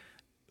has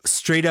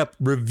straight up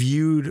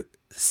reviewed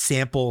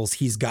samples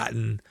he's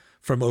gotten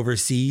from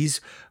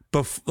overseas,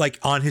 like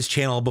on his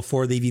channel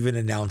before they've even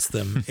announced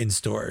them in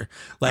store.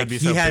 Like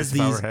he has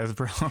these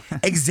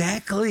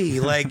exactly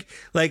like.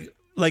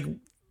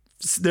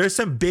 There's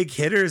some big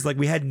hitters like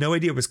we had no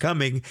idea was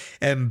coming,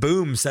 and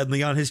boom,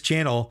 suddenly on his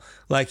channel,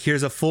 like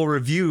here's a full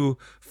review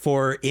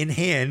for In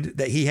Hand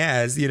that he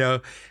has,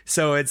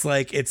 so it's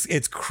like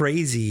it's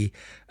crazy.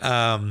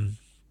 So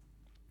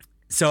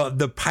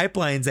the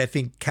pipelines, I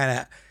think, kind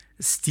of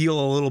steal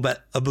a little bit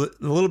of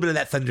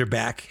that thunder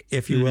back,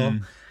 if you will.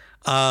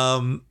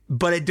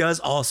 But it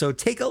does also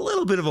take a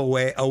little bit of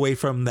away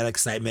from that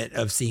excitement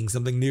of seeing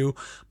something new,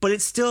 but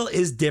it still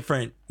is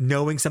different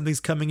knowing something's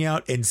coming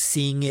out and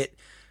seeing it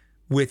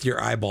with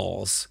your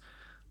eyeballs.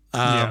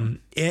 And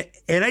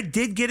I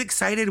did get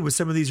excited with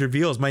some of these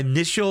reveals. My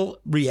initial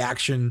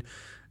reaction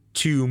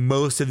to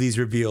most of these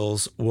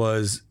reveals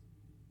was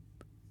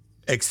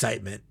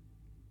excitement.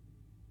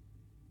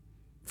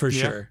 For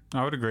sure.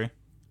 I would agree.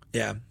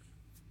 Yeah.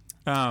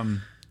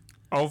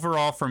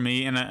 Overall for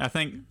me, and I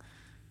think,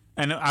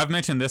 and I've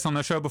mentioned this on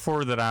the show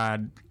before, that I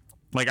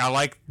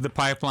like the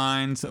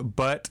pipelines,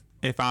 but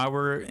if I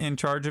were in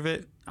charge of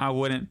it, I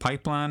wouldn't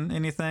pipeline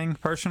anything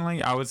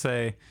personally. I would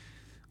say,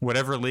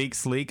 whatever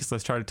leaks,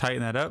 let's try to tighten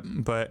that up.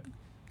 But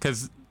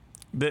because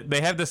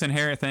they have this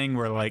inherent thing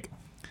where like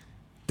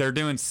they're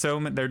doing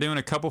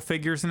a couple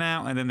figures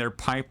now, and then they're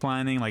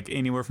pipelining like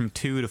anywhere from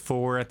 2 to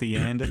 4 at the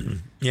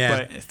end. Yeah.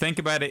 But think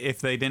about it, if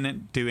they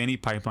didn't do any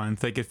pipelines,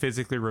 they could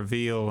physically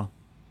reveal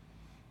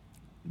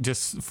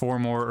just 4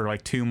 more or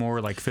like 2 more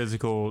like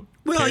physical.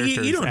 Well,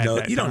 you don't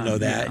know. You don't know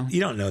that. You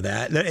don't know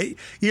that.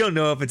 You don't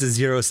know if it's a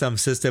zero-sum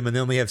system and they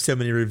only have so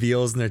many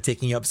reveals and they're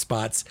taking up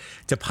spots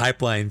to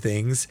pipeline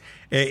things.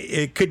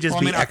 It could just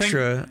be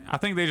extra. I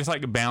think they just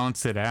like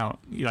balance it out,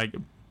 like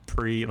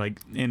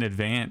in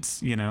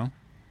advance. And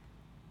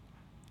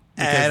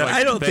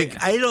I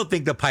don't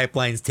think the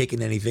pipeline's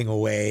taken anything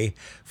away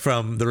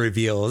from the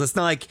reveals. It's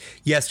not like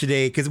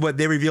yesterday, because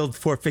they revealed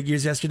 4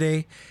 figures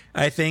yesterday.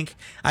 I think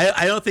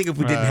I don't think if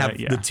we didn't have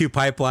the 2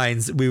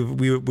 pipelines,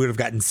 we would have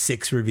gotten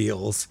 6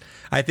 reveals.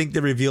 I think they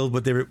revealed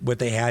what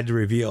they had to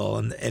reveal,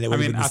 and it would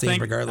have been the same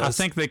regardless. I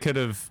think they could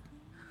have.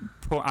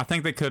 I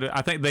think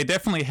they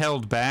definitely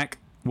held back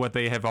what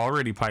they have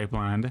already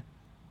pipelined.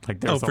 Like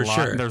there's a lot.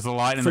 Sure. There's a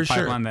lot in the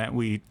pipeline that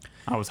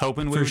I was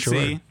hoping we would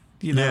see.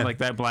 Like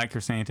that Black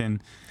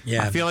Chrysanthemum.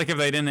 Yeah. I feel like if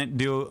they didn't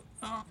do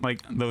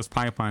like those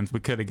pipelines, we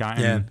could have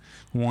gotten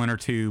 1 or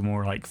 2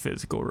 more like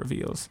physical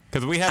reveals.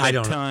 Because we have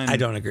a ton. I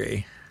don't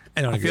agree.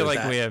 I feel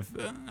like we have.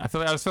 I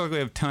feel like we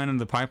have a ton in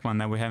the pipeline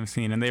that we haven't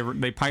seen, and they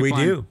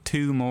pipelined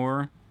 2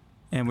 more,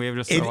 and we have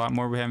just a lot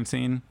more we haven't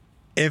seen.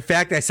 In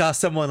fact, I saw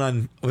someone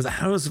on if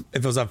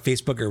it was on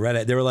Facebook or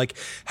Reddit. They were like,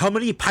 "How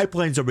many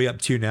pipelines are we up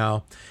to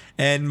now?"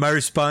 And my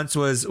response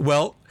was,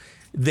 "Well,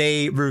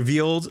 they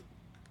revealed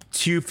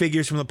 2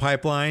 figures from the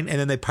pipeline, and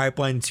then they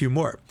pipelined 2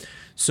 more.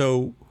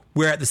 So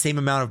we're at the same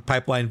amount of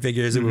pipeline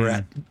figures that we were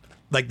at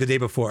like the day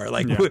before.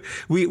 Like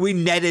we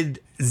netted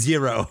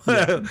 0.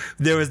 Yeah.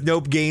 There was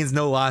no gains,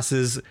 no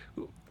losses.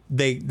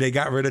 They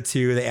got rid of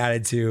 2. They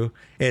added 2.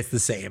 It's the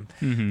same.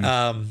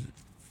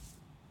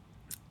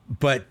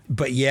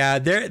 But yeah,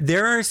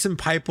 there are some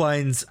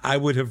pipelines I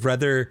would have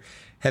rather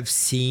have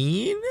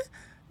seen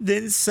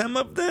than some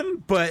of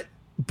them, but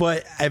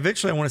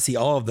eventually I want to see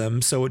all of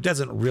them, so it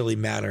doesn't really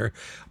matter.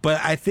 But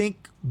I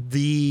think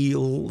the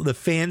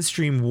fan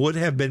stream would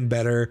have been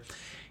better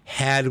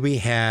had we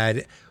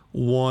had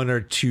 1 or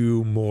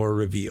 2 more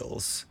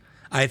reveals.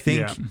 I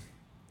think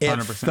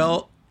it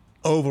felt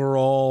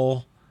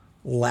overall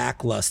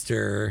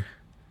lackluster.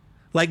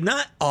 Like,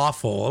 not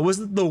awful. It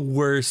wasn't the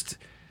worst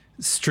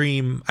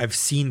stream I've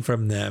seen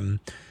from them,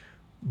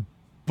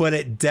 but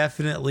it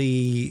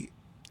definitely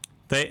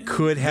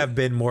could have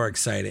been more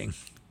exciting.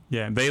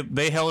 Yeah,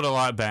 they held a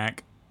lot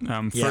back,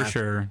 for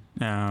sure.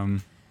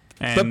 And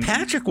but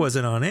Patrick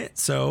wasn't on it,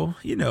 so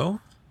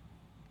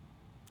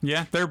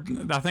Yeah,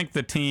 I think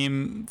the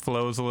team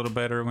flows a little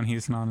better when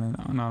he's not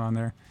on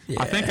there.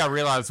 Yeah. I think I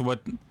realized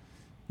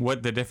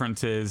what the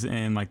difference is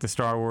in like the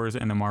Star Wars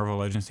and the Marvel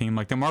Legends team.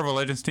 Like the Marvel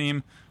Legends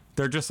team,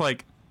 they're just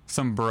like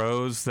some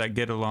bros that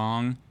get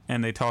along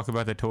and they talk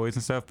about the toys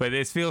and stuff, but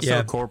it feels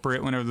so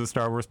corporate whenever the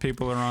Star Wars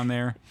people are on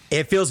there.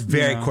 It feels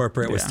very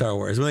corporate with Star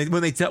Wars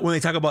when they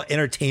talk about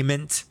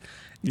entertainment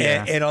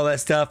and all that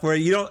stuff. Where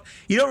you don't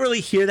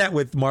really hear that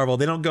with Marvel.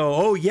 They don't go,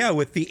 oh yeah,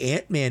 with the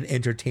Ant-Man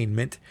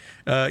entertainment.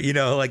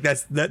 Like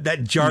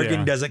that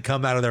jargon doesn't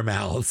come out of their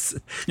mouths.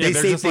 They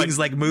say things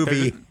like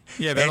movie.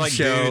 They're like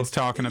show. Dudes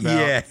talking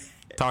about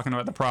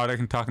the product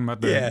and talking about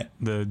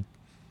the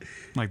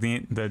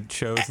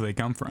shows they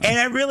come from. And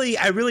I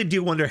really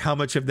do wonder how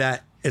much of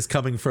that is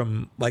coming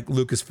from like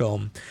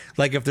Lucasfilm.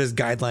 Like if there's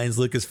guidelines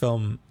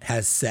Lucasfilm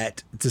has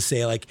set to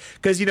say, like,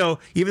 because even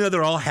though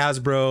they're all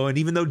Hasbro and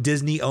even though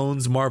Disney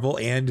owns Marvel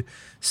and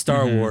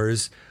Star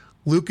Wars,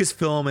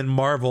 Lucasfilm and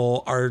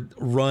Marvel are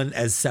run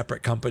as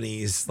separate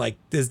companies. Like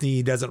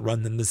Disney doesn't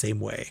run them the same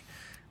way.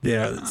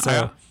 Yeah.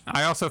 So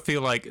I also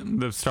feel like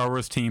the Star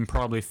Wars team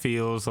probably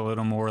feels a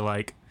little more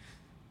like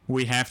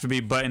we have to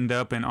be buttoned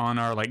up and on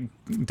our, like,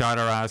 dot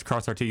our I's,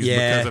 cross our T's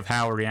because of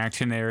how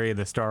reactionary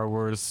the Star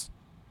Wars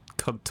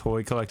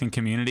toy collecting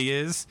community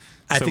is.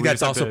 I think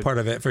that's also part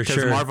of it, for sure.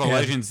 Because Marvel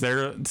Legends,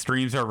 their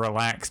streams are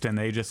relaxed and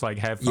they just, like,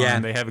 have fun. Yeah.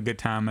 They have a good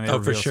time and they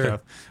reveal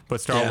stuff.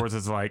 But Star Wars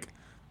is like,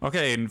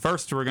 okay, and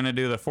first we're going to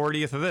do the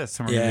 40th of this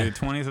and we're going to do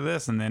the 20th of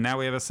this. And then now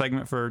we have a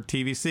segment for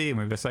TVC and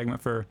we have a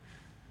segment for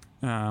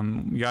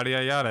yada,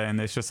 yada, yada.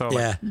 And it's just all,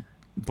 like,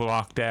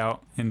 blocked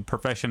out and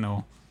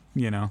professional,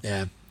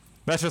 Yeah.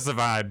 That's just the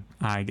vibe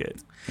I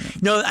get.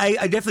 No,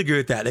 I definitely agree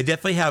with that. They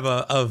definitely have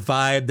a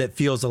vibe that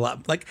feels a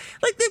lot like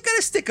they've got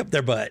a stick up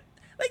their butt.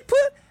 Like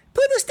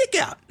put a stick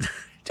out.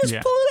 Just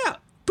pull it out.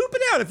 Poop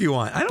it out if you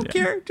want. I don't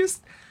care.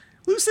 Just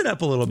loosen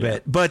up a little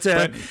bit. But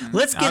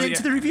let's get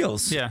into the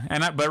reveals.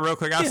 Yeah, but real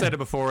quick, I've said it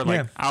before.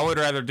 Like I would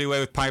rather do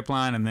away with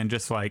pipeline and then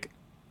just like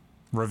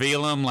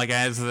reveal them like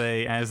as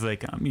they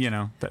come.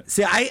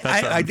 See,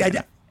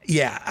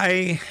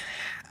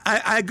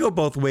 I go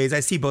both ways. I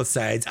see both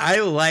sides.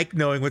 I like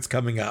knowing what's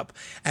coming up,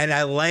 and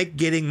I like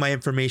getting my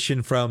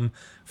information from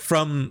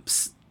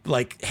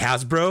like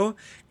Hasbro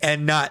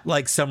and not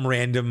like some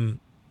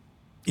random,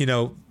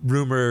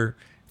 rumor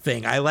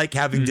thing. I like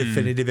having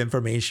definitive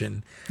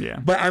information. Yeah.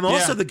 But I'm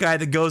also the guy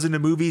that goes into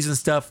movies and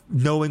stuff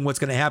knowing what's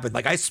going to happen.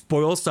 Like I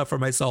spoil stuff for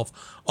myself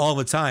all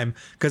the time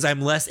because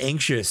I'm less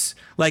anxious.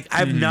 Like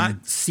I've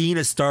not seen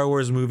a Star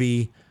Wars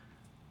movie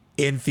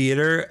in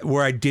theater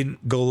where I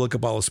didn't go look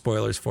up all the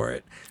spoilers for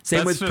it.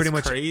 Same with pretty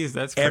much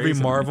every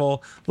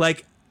Marvel.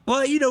 Like,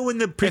 well, when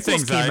the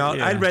prequels came out,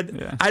 I'd read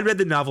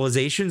the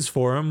novelizations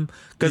for them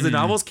because the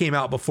novels came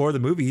out before the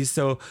movies.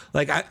 So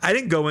like, I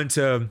didn't go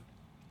into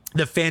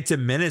the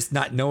Phantom Menace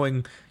not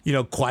knowing,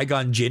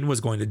 Qui-Gon Jinn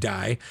was going to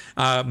die.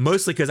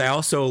 Mostly because I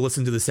also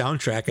listened to the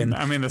soundtrack, and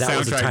I mean the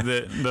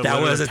soundtrack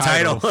that was a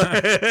title.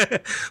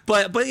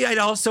 but I'd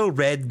also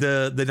read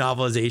the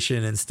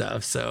novelization and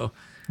stuff. So.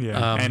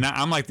 Yeah, and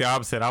I'm like the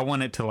opposite. I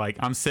want it to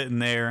I'm sitting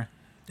there,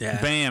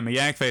 bam, a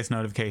Yak Face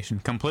notification,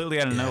 completely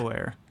out of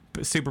nowhere.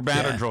 Super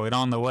Battle Droid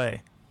on the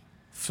way.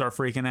 Start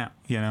freaking out,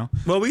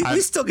 Well,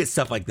 we still get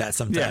stuff like that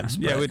sometimes.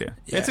 Yeah, we do.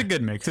 Yeah. It's a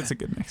good mix. It's a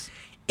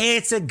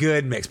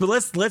good mix. But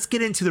let's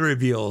get into the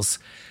reveals.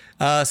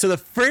 So the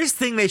first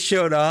thing they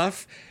showed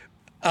off,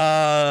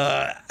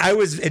 I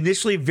was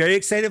initially very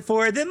excited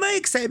for. Then my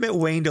excitement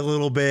waned a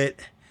little bit.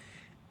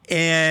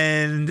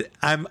 And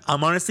I'm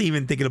honestly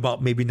even thinking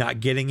about maybe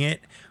not getting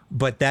it,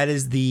 but that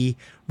is the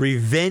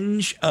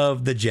Revenge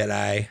of the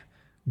Jedi,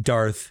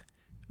 Darth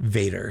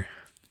Vader.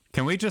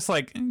 Can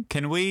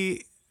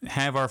we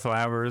have our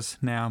flowers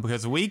now?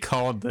 Because we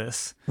called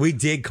this. We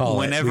did call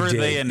whenever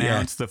they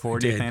announced the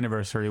 40th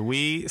anniversary.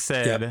 We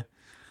said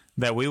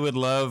that we would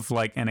love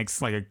like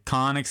a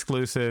con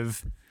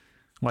exclusive,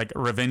 like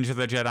Revenge of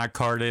the Jedi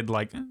carded,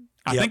 like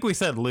I think we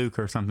said Luke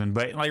or something,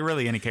 but like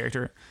really any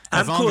character.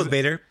 I'm cool with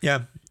Vader.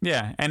 Yeah.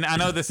 Yeah. And I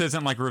know this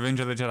isn't like Revenge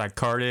of the Jedi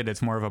carded.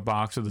 It's more of a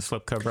box with a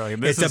slipcover. Like,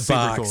 this it's is a super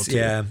box. Cool too.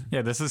 Yeah.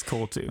 Yeah. This is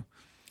cool too.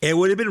 It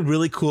would have been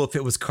really cool if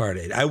it was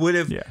carded. It would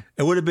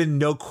have been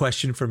no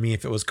question for me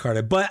if it was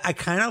carded, but I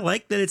kind of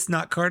like that it's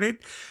not carded,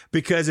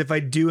 because if I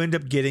do end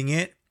up getting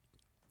it,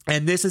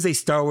 and this is a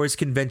Star Wars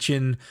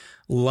Convention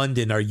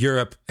London or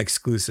Europe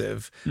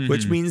exclusive,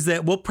 which means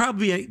that we'll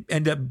probably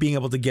end up being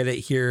able to get it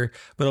here,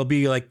 but it'll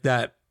be like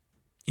that,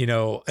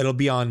 it'll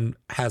be on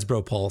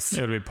Hasbro Pulse.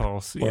 It'll be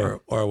Pulse,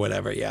 or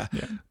whatever, yeah.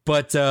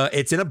 But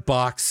it's in a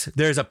box.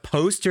 There's a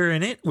poster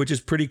in it, which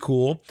is pretty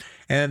cool.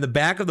 And the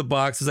back of the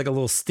box is like a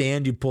little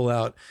stand you pull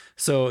out,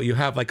 so you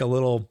have like a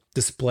little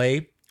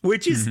display,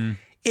 which is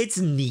it's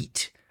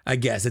neat. I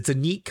guess it's a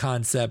neat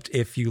concept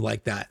if you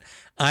like that.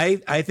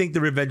 I think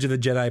the Revenge of the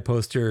Jedi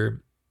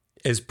poster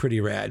is pretty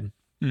rad.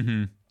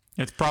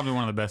 It's probably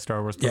one of the best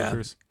Star Wars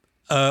posters.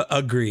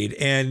 Agreed.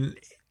 And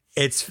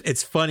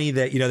it's funny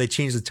that they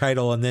changed the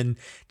title and then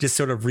just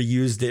sort of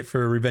reused it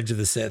for Revenge of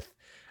the Sith,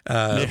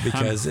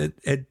 because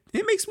it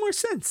makes more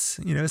sense.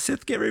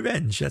 Sith get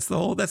revenge. That's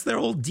their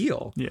whole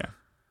deal. Yeah.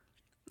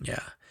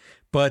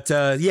 But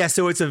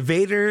so it's a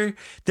Vader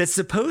that's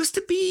supposed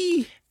to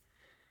be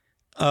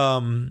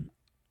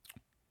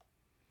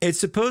it's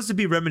supposed to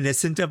be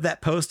reminiscent of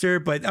that poster,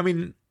 but I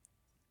mean,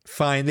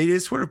 fine. They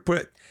just sort of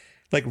put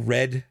like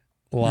red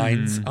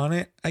lines on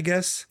it, I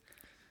guess.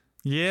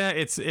 Yeah,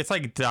 it's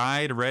like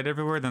dyed red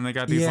everywhere. Then they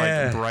got these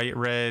like bright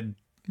red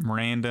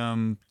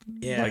random,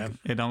 like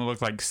it almost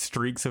looks like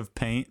streaks of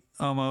paint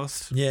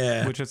almost.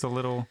 Yeah, which is a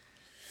little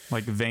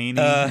like veiny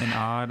and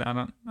odd. I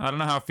don't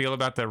know how I feel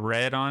about the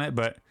red on it,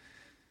 but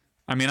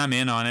I mean, I'm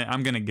in on it.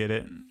 I'm gonna get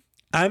it.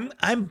 I'm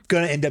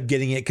gonna end up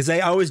getting it because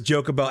I always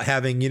joke about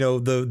having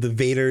the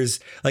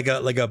Vaders like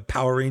a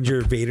Power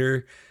Ranger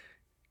Vader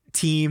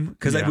team,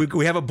 because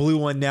we have a blue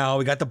one now.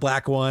 We got the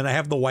black one. I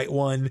have the white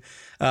one.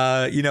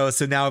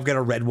 So now I've got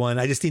a red one.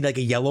 I just need like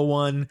a yellow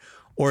one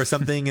or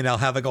something, and I'll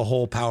have like a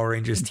whole Power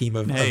Rangers team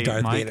of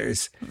Darth Mike,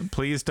 Vaders.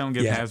 Please don't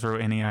give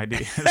Hasbro any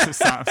ideas.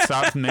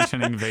 Stop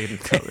mentioning Vader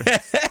colors.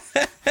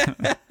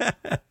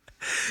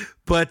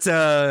 But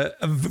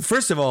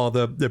first of all,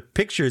 the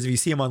pictures, if you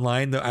see them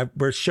online,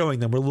 we're showing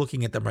them. We're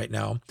looking at them right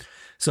now.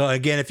 So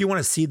again, if you want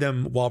to see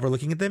them while we're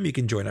looking at them, you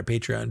can join our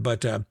Patreon.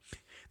 But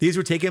these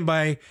were taken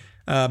by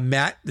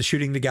Matt, the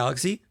Shooting the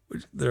Galaxy.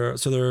 They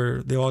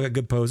all got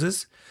good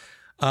poses.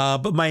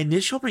 But my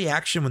initial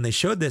reaction when they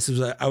showed this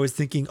was I was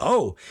thinking,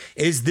 oh,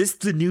 is this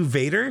the new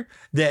Vader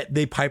that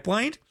they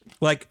pipelined?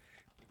 Like,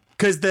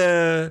 because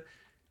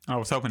I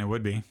was hoping it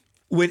would be.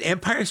 When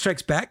Empire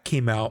Strikes Back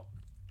came out,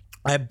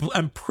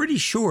 I'm pretty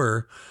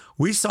sure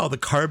we saw the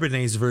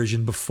Carbonase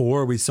version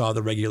before we saw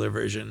the regular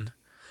version.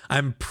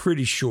 I'm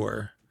pretty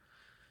sure.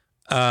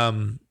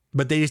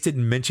 But they just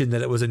didn't mention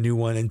that it was a new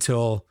one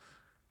until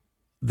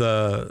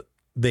they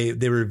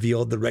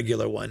revealed the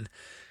regular one.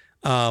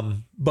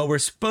 But we're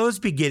supposed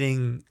to be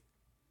getting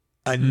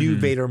a new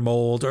Vader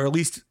mold, or at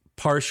least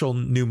partial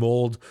new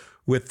mold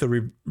with the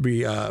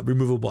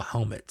removable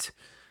helmet.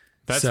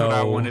 That's what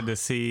I wanted to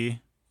see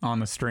on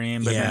the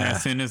stream, but then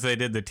as soon as they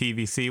did the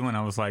TVC one,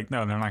 I was like,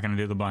 no, they're not going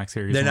to do the Black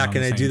Series. They're not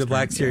going to do the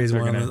Black Series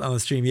one on the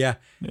stream. Yeah,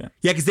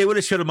 because they would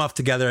have showed them off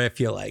together, I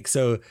feel like.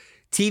 So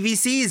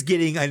TVC is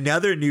getting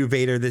another new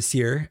Vader this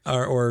year,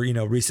 or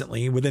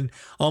recently, within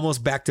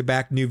almost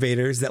back-to-back new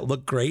Vaders that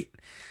look great.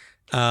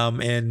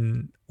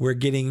 And we're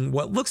getting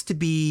what looks to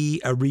be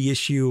a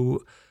reissue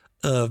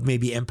of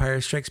maybe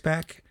Empire Strikes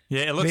Back.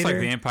 Yeah, it looks Vader.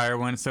 Like the Empire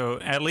one. So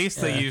at least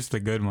they used the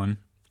good one,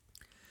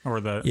 or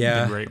the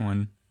great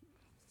one.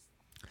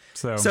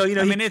 So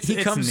I mean, it's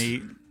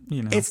neat.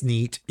 It's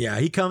neat. Yeah,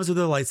 he comes with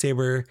a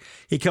lightsaber.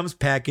 He comes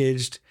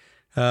packaged.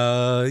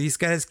 He's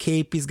got his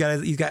cape. He's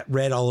got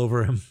red all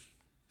over him.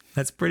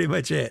 That's pretty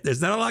much it.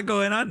 There's not a lot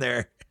going on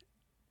there.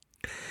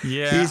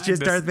 Yeah, he's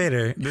just Darth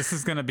Vader. This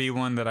is going to be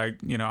one that I,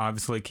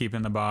 obviously keep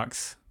in the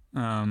box.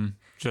 I'm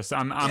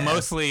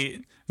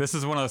mostly. This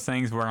is one of those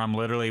things where I'm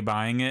literally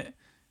buying it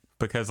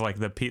because like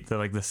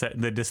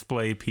the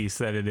display piece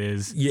that it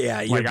is. Yeah,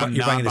 I'm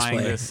not buying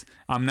this.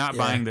 I'm not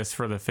buying this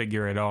for the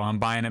figure at all. I'm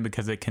buying it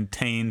because it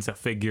contains a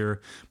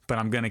figure, but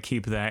I'm going to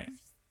keep that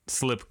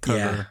slip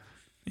cover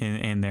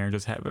in there and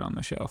just have it on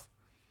the shelf.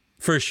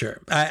 For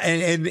sure.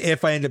 And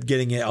if I end up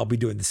getting it, I'll be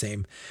doing the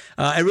same.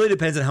 It really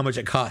depends on how much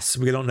it costs.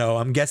 We don't know.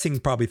 I'm guessing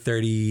probably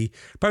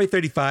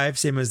 35,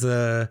 same as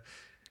the.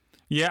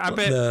 Yeah, I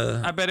bet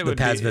it would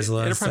be.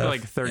 It'll probably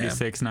like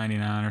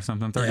 $36.99 or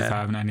something,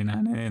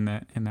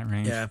 $35.99 in that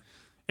range. Yeah.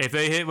 If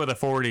they hit with a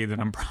 40, then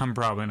I'm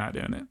probably not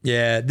doing it.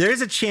 Yeah,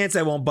 there's a chance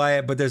I won't buy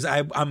it, but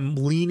I'm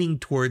leaning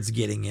towards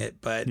getting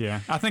it. But yeah,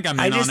 I think I'm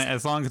in on it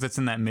as long as it's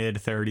in that mid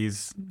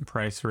 30s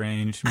price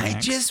range. Max. I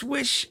just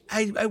wish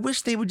I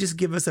wish they would just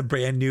give us a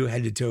brand new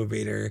head to toe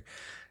Vader.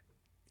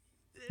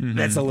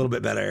 That's a little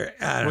bit better.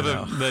 I don't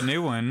know. The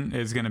new one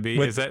is going to be.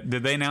 Did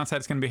they announce that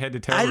it's going to be head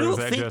to toe? I don't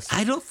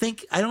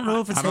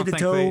know if it's head to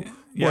toe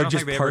or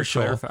just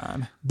partial.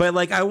 But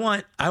like I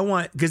want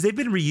because they've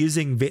been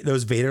reusing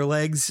those Vader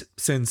legs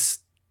since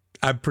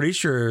I'm pretty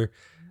sure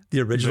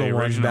the original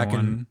one back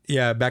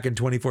in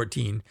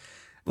 2014.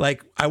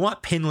 Like, I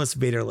want pinless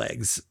Vader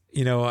legs.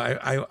 You know,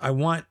 I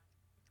want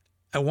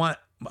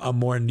a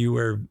more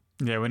newer.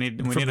 Yeah, we need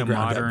a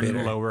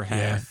modern lower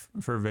half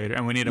for Vader,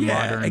 and we need a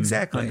modern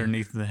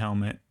underneath the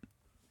helmet.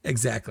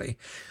 Exactly.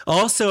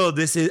 Also,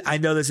 I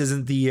know this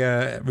isn't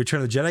the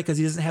Return of the Jedi because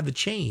he doesn't have the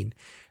chain.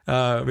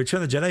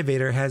 Return of the Jedi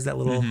Vader has that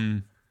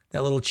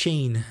little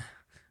chain.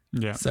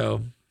 Yeah.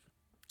 So,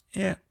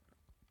 yeah.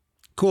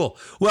 Cool.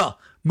 Well,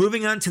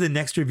 moving on to the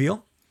next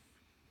reveal.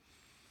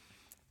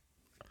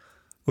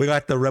 We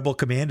got the Rebel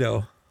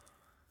Commando.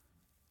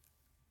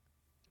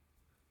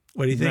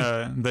 What do you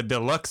think? The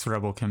deluxe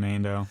Rebel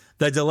Commando.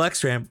 The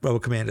deluxe Rebel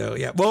Commando,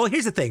 yeah. Well,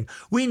 here's the thing.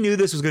 We knew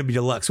this was going to be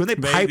deluxe. When they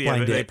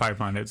pipelined it. They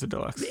pipelined it. It's a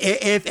deluxe.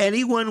 If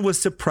anyone was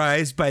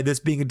surprised by this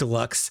being a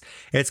deluxe,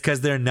 it's because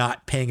they're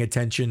not paying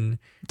attention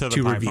to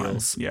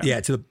reveals.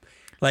 Yeah.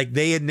 When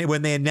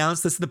they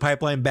announced this in the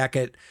pipeline back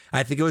at,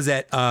 I think it was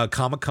at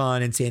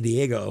Comic-Con in San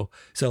Diego.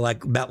 So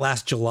like about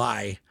last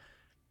July.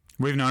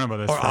 We've known about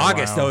this or for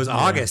August. a while. That was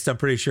August, I'm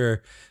pretty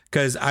sure,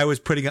 because I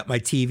was putting up my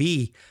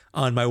TV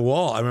on my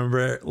wall. I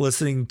remember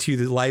listening to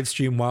the live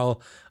stream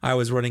while I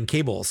was running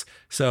cables.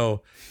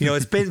 So, you know,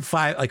 it's been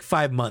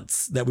 5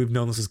 months that we've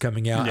known this was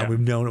coming out, and we've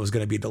known it was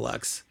going to be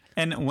deluxe.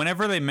 And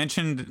whenever they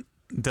mentioned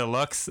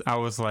deluxe, I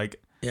was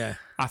like, yeah,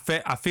 I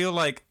feel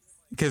like,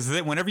 because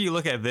whenever you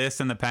look at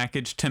this in the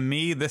package, to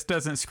me, this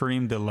doesn't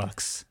scream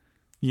deluxe.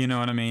 You know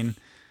what I mean?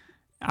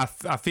 I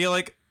feel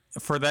like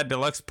for that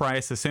deluxe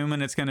price,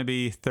 assuming it's going to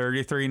be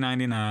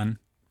 $33.99,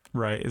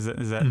 right? Is that?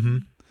 Mm-hmm.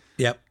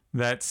 Yep.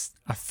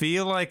 I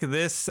feel like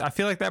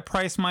that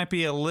price might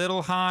be a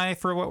little high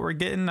for what we're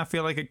getting. I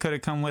feel like it could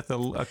have come with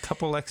a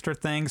couple extra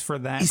things for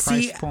that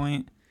price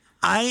point.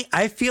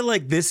 I feel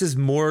like this is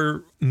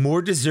more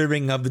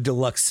deserving of the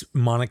deluxe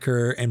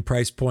moniker and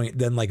price point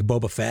than like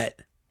Boba Fett.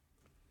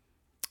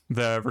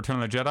 The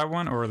Return of the Jedi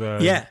one, or the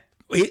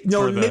maybe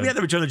not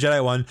the Return of the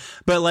Jedi one,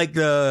 but like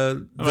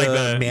the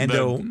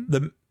Mando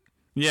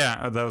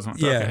those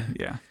ones. Yeah. Okay,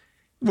 yeah.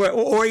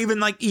 Or even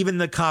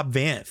the Cobb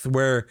Vanth,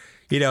 where,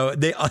 you know,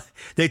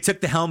 they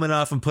took the helmet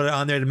off and put it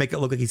on there to make it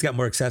look like he's got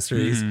more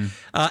accessories.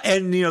 Mm-hmm.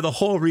 And, you know, the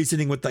whole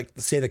reasoning with, like,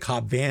 say, the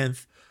Cobb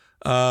Vanth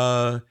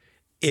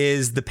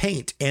is the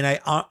paint. And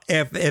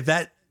if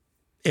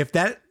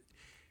that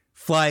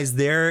flies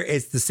there,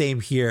 it's the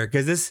same here,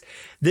 because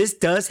this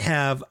does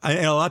have,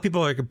 and a lot of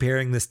people are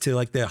comparing this to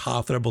like the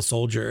Hoth Rebel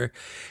Soldier.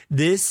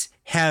 This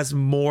has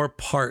more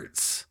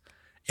parts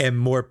and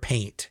more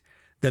paint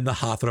than the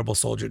Hoth Rebel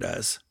Soldier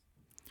does.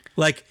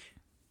 Like,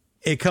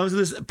 it comes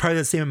with probably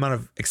the same amount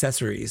of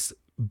accessories,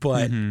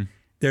 but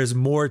there's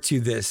more to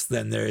this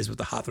than there is with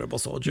the Hoth Rebel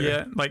Soldier.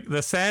 Yeah, like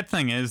the sad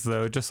thing is,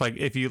 though, just like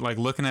if you like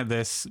looking at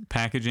this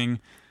packaging,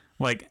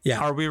 like,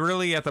 are we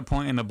really at the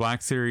point in the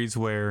Black Series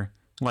where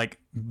like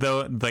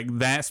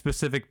that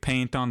specific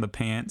paint on the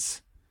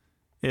pants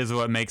is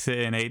what makes it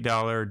an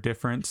 $8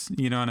 difference?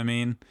 You know what I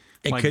mean?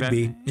 It could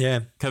be, yeah.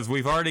 Because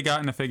we've already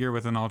gotten a figure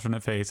with an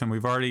alternate face, and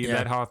we've already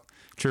that Hoth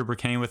Trooper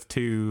came with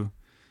two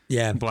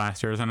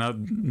blasters. I know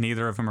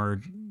neither of them are,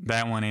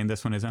 that one and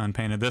this one is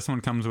unpainted. This one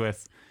comes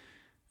with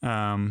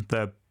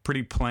the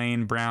pretty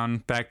plain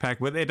brown backpack.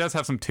 With it does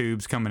have some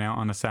tubes coming out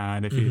on the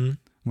side. If you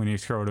when you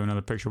scroll to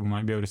another picture, we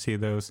might be able to see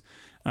those.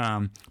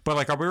 But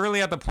like, are we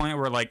really at the point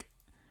where like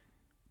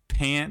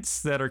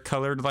pants that are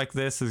colored like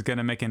this is going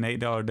to make an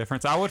 $8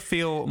 difference? I would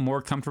feel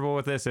more comfortable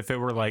with this if it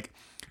were like,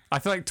 I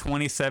feel like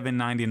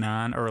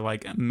 $27.99 or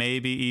like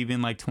maybe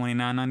even like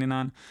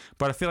 $29.99,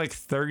 but I feel like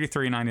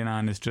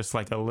 $33.99 is just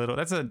like a little.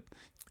 That's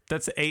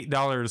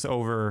 $8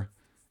 over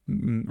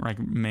like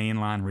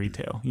mainline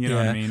retail. You know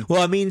what I mean?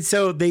 Well, I mean,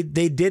 so they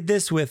did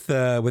this with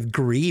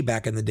Gree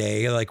back in the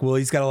day. Like, well,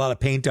 he's got a lot of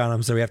paint on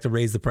him, so we have to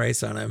raise the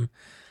price on him.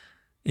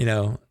 You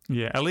know.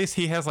 Yeah, at least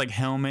he has like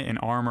helmet and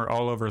armor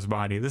all over his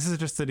body. This is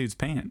just the dude's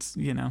pants,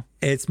 you know.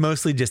 It's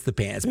mostly just the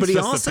pants, but he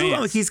also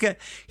like, he's got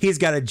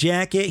a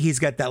jacket. He's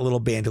got that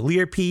little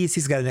bandolier piece.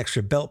 He's got an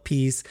extra belt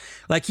piece.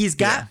 Like, he's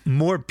got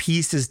more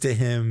pieces to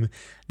him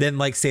than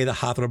like, say, the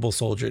Hoth Rebel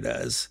Soldier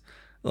does.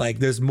 Like,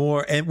 there's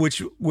more, and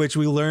which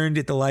we learned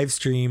at the live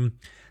stream.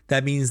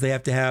 That means they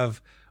have to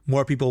have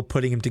more people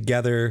putting him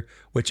together,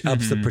 which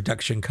ups the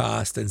production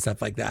cost and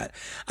stuff like that.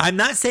 I'm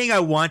not saying I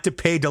want to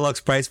pay deluxe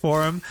price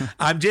for him.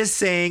 I'm just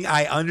saying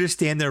I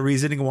understand their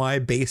reasoning why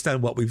based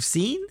on what we've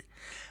seen.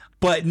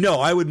 But no,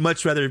 I would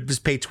much rather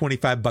just pay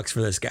 $25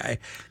 for this guy.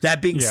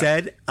 That being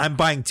said, I'm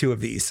buying 2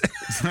 of these.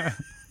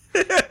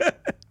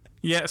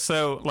 Yeah,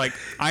 so like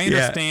I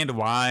understand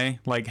why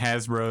like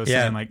Hasbro is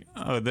saying like,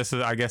 oh, this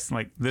is, I guess,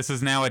 like this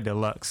is now a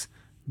deluxe.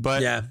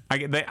 But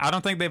I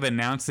don't think they've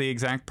announced the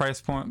exact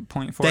price point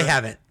for it. They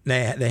haven't.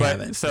 They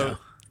haven't. So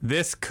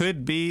this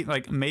could be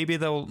like, maybe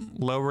they'll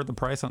lower the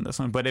price on this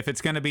one. But if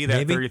it's going to be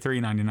that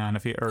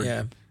 $33.99,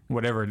 or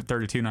whatever,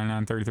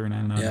 $32.99,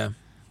 $33.99. Yeah.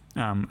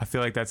 I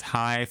feel like that's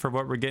high for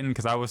what we're getting,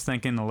 because I was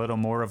thinking a little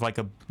more of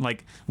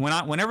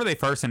whenever they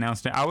first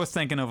announced it, I was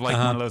thinking of one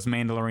of those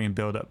Mandalorian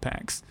build-up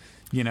packs,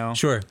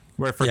 Sure.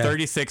 Where for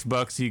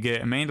 $36 you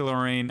get a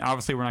Mandalorian.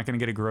 Obviously, we're not going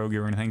to get a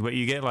Grogu or anything, but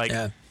you get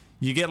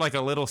you get like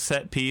a little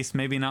set piece,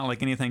 maybe not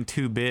like anything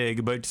too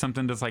big, but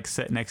something just like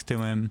sit next to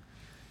him.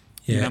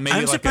 Yeah, maybe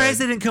I'm surprised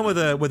they didn't come with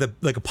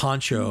a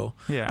poncho.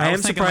 Yeah, I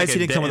am surprised he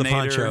didn't come with a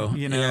poncho.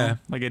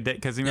 Like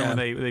because when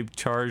they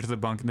charge the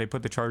bunker, they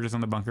put the charges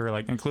on the bunker,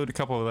 like include a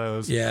couple of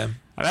those. Yeah,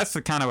 that's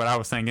kind of what I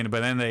was thinking.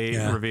 But then they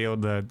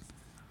revealed that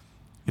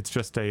it's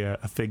just a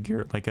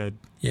figure, like a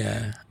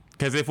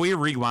Because if we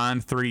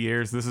rewind 3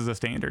 years, this is a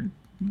standard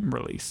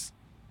release.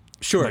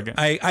 Sure,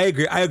 I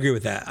agree. I agree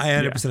with that. I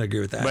 100% agree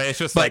with that. But it's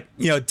just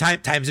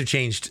times have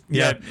changed.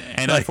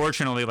 And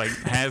unfortunately,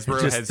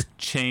 Hasbro has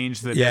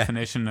changed the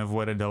definition of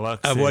what a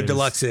deluxe is. Of what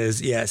deluxe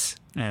is, yes.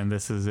 And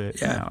this is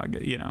it.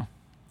 Yeah.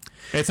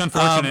 It's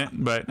unfortunate,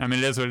 but I mean,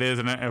 it is what it is.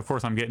 And of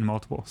course, I'm getting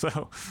multiple.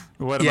 So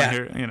what am I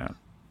here?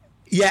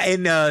 Yeah,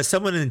 and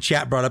someone in the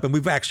chat brought up, and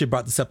we've actually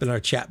brought this up in our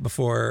chat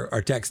before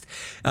our text.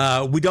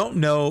 We don't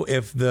know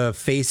if the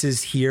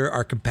faces here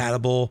are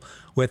compatible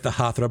with the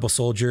Hoth Rebel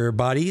Soldier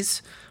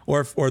bodies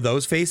or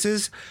those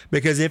faces,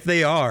 because if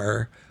they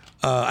are,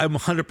 I'm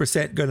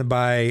 100% going to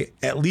buy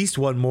at least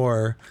one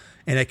more,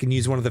 and I can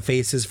use one of the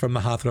faces from the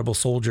Hoth Rebel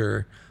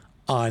Soldier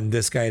on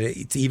this guy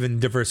to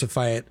even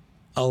diversify it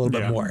a little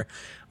bit more.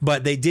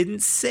 But they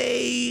didn't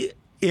say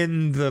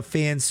in the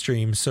fan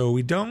stream, so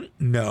we don't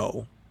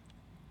know.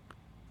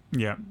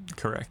 Yeah,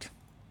 correct.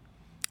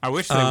 I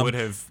wish they would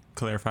have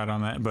clarified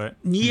on that, but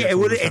it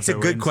would. It's a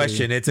good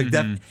question. It's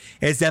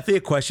it's definitely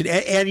a question.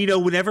 And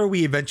whenever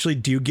we eventually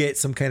do get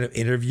some kind of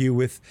interview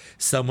with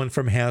someone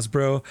from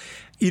Hasbro,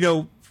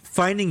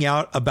 finding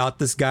out about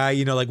this guy,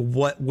 like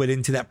what went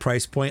into that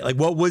price point, like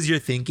what was your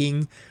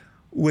thinking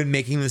when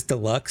making this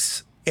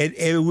deluxe?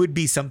 It would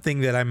be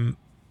something that I'm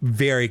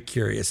very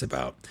curious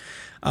about.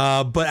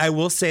 But I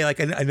will say, like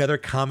another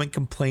common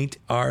complaint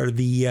are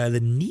the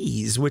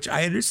knees, which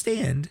I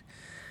understand.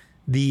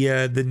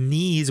 The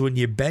knees, when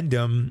you bend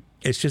them,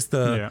 it's just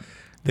the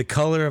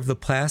color of the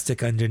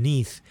plastic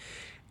underneath,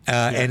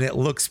 and it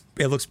looks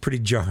pretty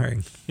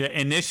jarring. Yeah,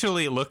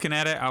 initially looking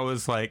at it, I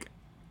was like,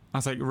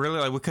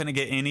 really? Like we couldn't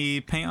get any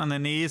paint on the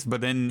knees,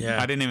 but then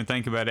I didn't even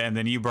think about it, and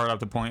then you brought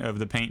up the point of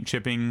the paint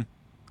chipping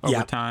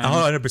over time.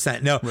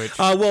 100%.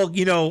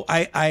 No.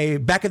 I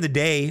back in the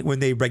day when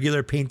they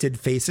regular painted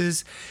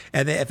faces,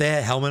 and if they had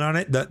a helmet on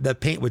it, the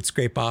paint would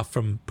scrape off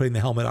from putting the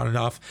helmet on and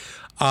off.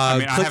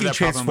 I have that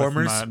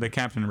Transformers, problem with the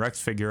Captain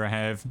Rex figure I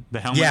have. The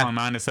helmet on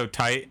mine is so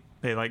tight.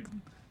 I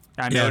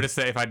noticed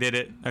that if I did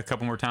it a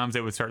couple more times,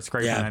 it would start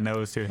scraping my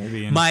nose too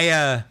heavy. And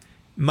my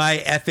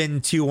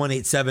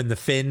FN2187, the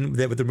Finn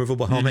with the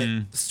removable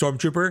helmet,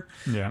 Stormtrooper.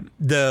 Yeah,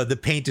 the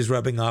paint is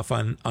rubbing off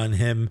on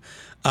him.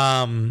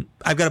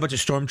 I've got a bunch of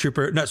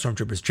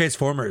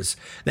Transformers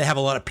that have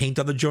a lot of paint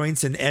on the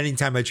joints, and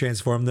anytime I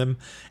transform them,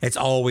 it's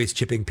always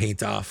chipping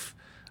paint off.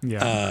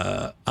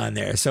 On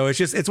there. So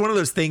it's one of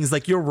those things,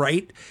 like you're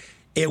right,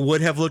 it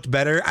would have looked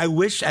better. I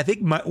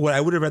think what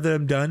I would have rather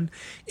them done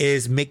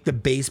is make the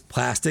base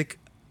plastic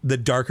the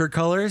darker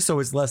color so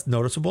it's less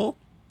noticeable.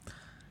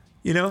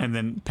 And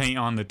then paint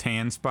on the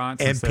tan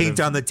spots. And paint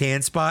on the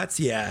tan spots,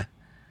 yeah.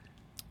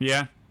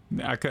 Yeah,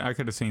 I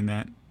could have seen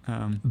that.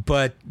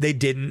 But they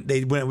didn't.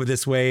 They went with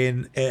this way,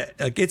 and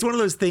it's one of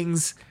those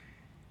things.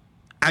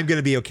 I'm going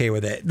to be okay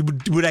with it.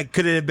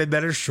 Could it have been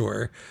better?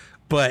 Sure.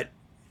 But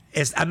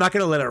I'm not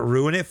going to let it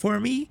ruin it for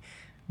me,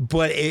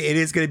 but it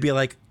is going to be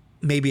like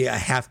maybe a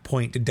 0.5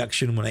 point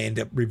deduction when I end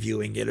up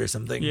reviewing it or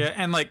something. Yeah,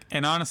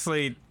 and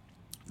honestly,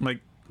 like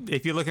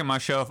if you look at my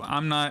shelf,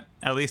 I'm not,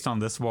 at least on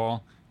this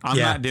wall, I'm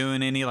not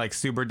doing any like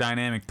super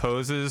dynamic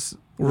poses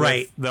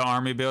with the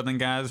army building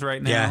guys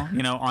right now.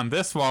 On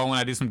this wall, when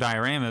I do some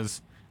dioramas,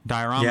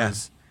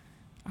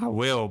 I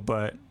will,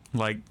 but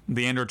like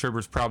the Andor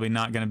Trooper's probably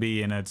not going to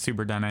be in a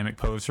super dynamic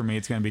pose for me.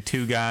 It's going to be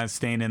two guys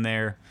standing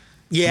there.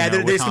 Yeah,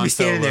 they're just going to be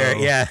standing there.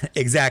 Yeah,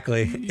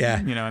 exactly. Yeah.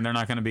 And they're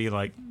not going to be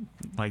like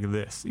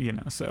this,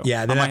 so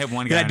yeah, I might have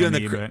one guy in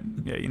me, but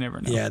you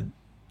never know.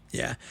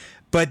 Yeah.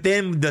 But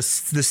then the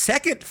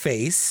second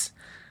face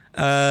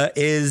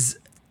is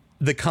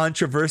the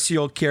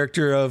controversial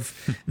character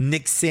of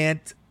Nick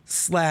Sant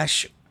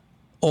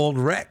 / Old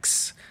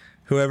Rex.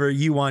 Whoever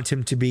you want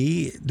him to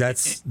be,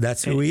 that's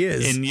who he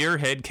is. In your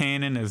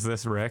headcanon, is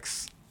this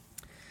Rex?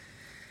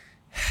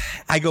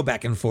 I go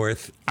back and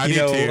forth. I do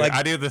too.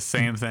 I do the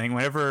same thing.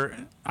 Whenever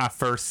I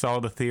first saw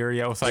the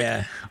theory, I was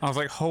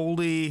like,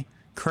 holy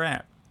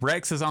crap.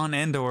 Rex is on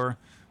Endor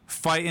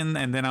fighting,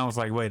 and then I was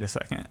like, wait a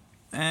second.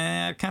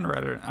 I kind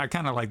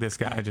of like this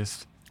guy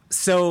just.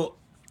 So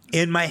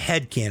in my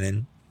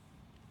headcanon,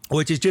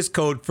 which is just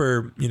code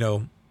for,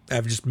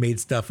 I've just made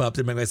stuff up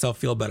to make myself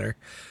feel better.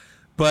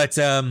 But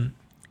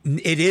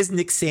it is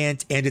Nick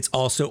Sant, and it's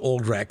also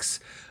Old Rex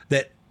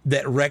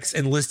that Rex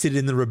enlisted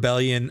in the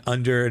rebellion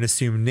under an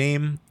assumed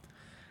name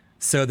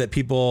so that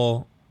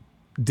people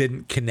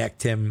didn't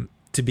connect him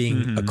to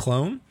being a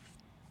clone.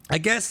 I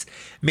guess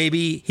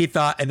maybe he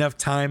thought enough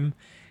time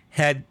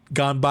had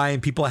gone by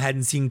and people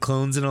hadn't seen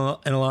clones in a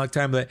long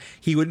time, but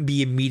he wouldn't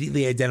be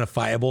immediately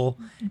identifiable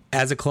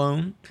as a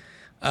clone.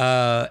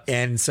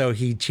 And so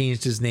he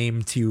changed his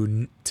name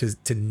to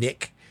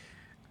Nick.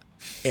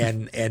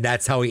 And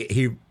that's how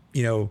he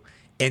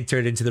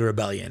entered into the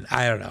rebellion.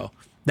 I don't know.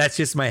 That's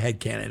just my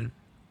headcanon.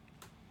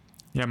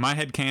 Yeah, my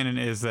headcanon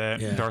is that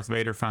Darth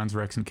Vader finds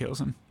Rex and kills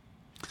him.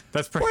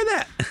 That's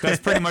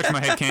pretty much my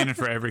headcanon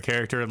for every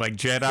character. Like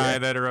Jedi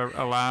that are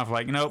alive,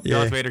 like, nope,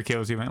 Darth Vader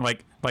kills you.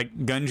 Like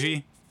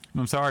Gunji,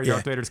 I'm sorry,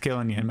 Darth Vader's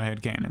killing you in my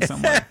headcanon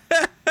somewhere.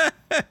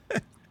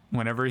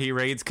 Whenever he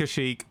raids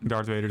Kashyyyk,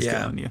 Darth Vader's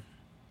killing you.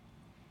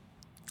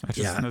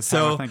 That's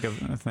how I think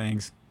of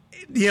things.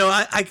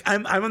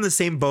 I'm on the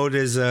same boat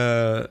as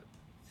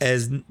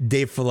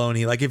Dave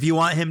Filoni. Like, if you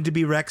want him to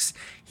be Rex,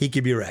 he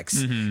could be Rex.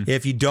 Mm-hmm.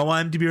 If you don't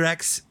want him to be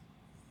Rex,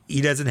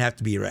 he doesn't have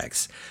to be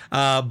Rex.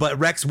 But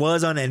Rex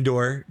was on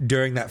Endor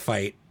during that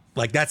fight.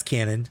 Like, that's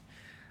canon.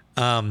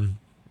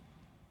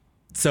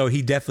 So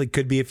he definitely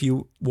could be if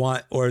you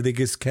want, or they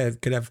just could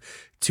have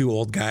two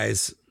old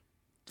guys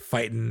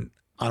fighting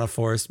on a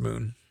forest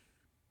moon.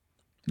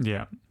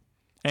 Yeah.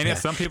 And if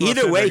some people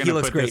either way, he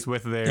looks great.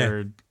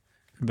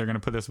 They're going to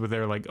put this with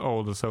their like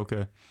old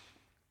Ahsoka.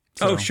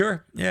 So,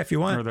 sure. Yeah, if you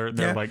want. Or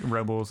they're like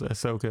Rebels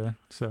Ahsoka.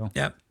 So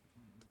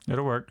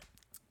it'll work.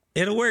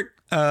 It'll work.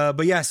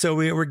 But yeah, so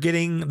we're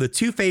getting the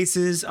two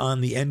faces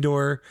on the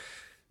Endor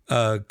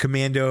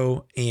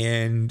commando,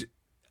 and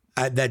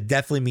that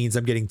definitely means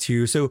I'm getting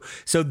two.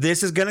 So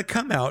this is going to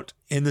come out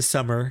in the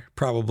summer,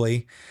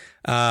 probably.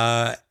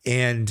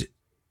 And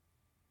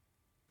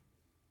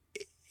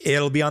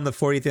it'll be on the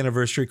 40th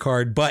anniversary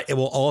card, but it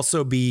will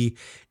also be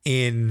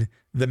in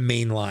the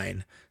main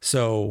line.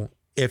 So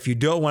if you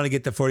don't want to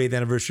get the 40th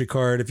anniversary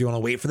card, if you want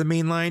to wait for the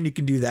main line, you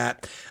can do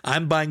that.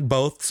 I'm buying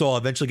both, so I'll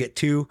eventually get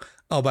two.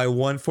 I'll buy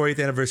one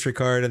 40th anniversary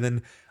card, and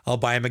then I'll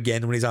buy him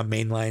again when he's on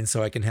main line,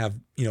 so I can have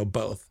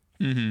both.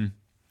 Mm-hmm.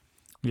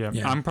 Yeah,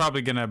 I'm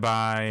probably gonna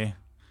buy.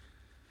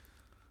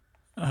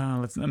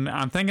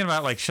 I'm thinking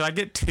about, like, should I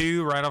get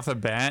two right off the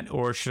bat,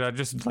 or should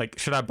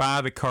I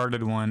buy the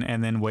carded one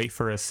and then wait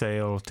for a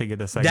sale to get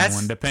the second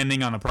one,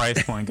 depending on the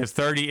price point? Because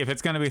if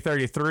it's going to be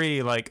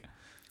 33, like,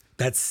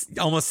 that's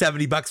almost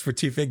 $70 for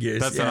two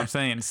figures. That's what I'm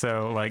saying.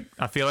 So, like,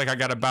 I feel like I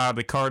got to buy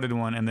the carded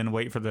one and then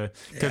wait for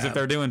because if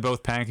they're doing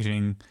both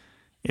packaging,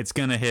 it's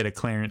going to hit a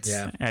clearance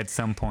at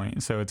some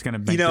point. So it's going to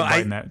make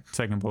biting that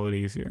second bullet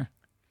easier.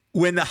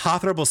 When the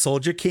Hoth Rebel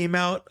Soldier came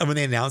out, when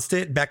they announced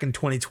it back in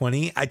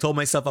 2020, I told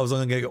myself I was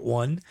only going to get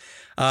one.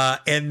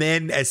 And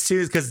then as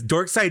soon as, because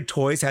Dorkside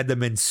Toys had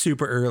them in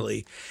super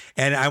early,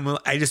 and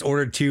I just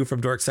ordered two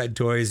from Dorkside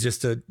Toys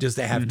just to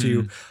have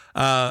two.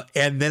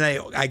 And then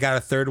I got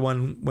a third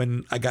one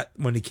when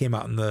it came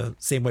out in the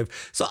same wave.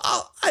 So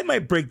I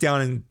might break down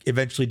and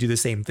eventually do the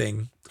same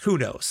thing. Who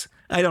knows?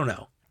 I don't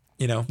know.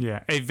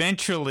 Yeah.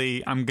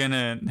 Eventually, I'm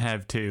gonna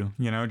have two.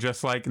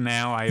 Just like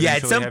now, I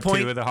eventually have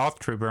two of the Hoth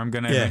Trooper. I'm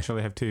gonna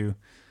eventually have two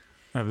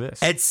of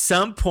this. At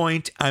some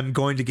point, I'm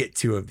going to get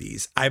two of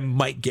these. I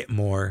might get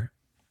more,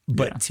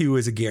 but two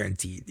is a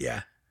guaranteed.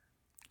 Yeah,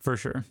 for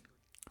sure.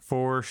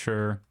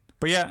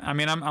 But yeah, I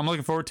mean, I'm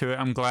looking forward to it.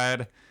 I'm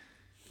glad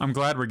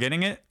we're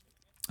getting it.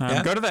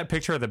 Go to that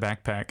picture of the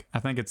backpack.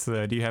 I think it's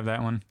do you have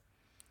that one?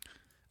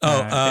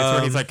 It's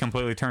where he's like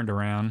completely turned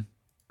around.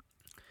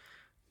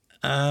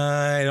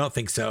 I don't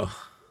think so.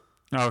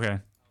 Oh, okay.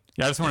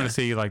 Yeah, I just wanted to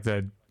see like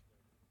I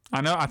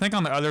think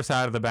on the other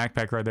side of the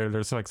backpack right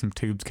there's like some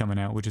tubes coming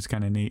out, which is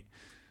kind of neat.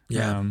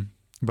 Yeah.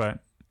 But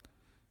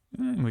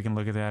we can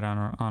look at that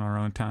on our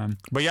own time.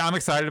 But yeah, I'm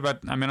excited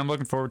I'm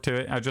looking forward to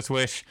it. I just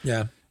wish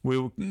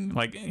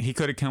he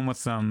could have come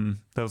with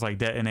those like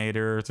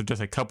detonators or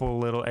just a couple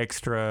little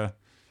extra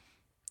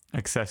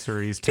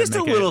accessories. Just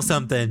a little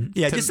something.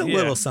 Yeah, just a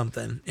little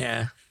something.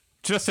 Yeah.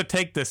 Just to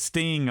take the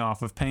sting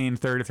off of paying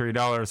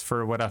 $33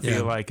 for what I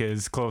feel like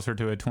is closer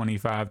to a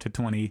 $25 to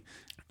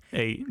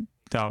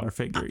 $28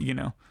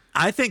 figure,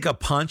 I think a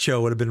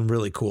poncho would have been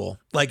really cool.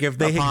 Like if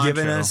they had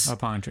given us a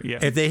poncho,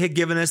 if they had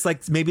given us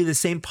like maybe the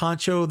same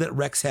poncho that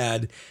Rex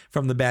had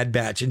from the Bad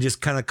Batch and just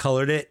kind of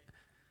colored it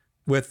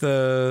with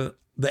the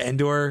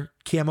Endor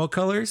camo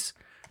colors,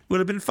 would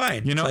have been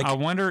fine. I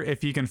wonder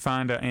if you can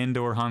find an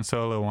Endor Han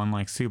Solo on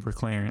like super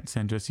clearance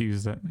and just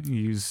use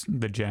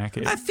the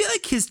jacket. I feel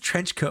like his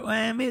trench coat.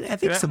 I mean, I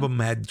think some of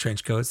them had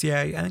trench coats. Yeah,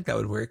 I think that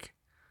would work.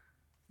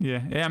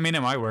 Yeah. I mean,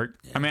 it might work.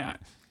 Yeah. I mean,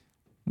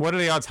 what are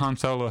the odds Han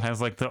Solo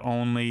has like the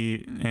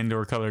only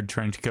Endor colored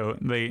trench coat?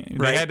 They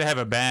had to have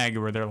a bag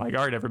where they're like,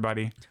 all right,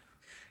 everybody.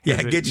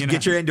 Yeah,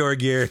 get your Endor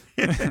gear.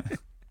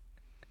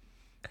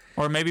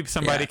 Or maybe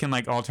somebody can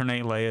like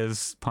alternate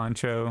Leia's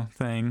poncho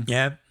thing.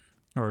 Yeah.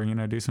 Or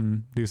do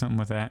something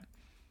with that,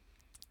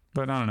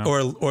 but I don't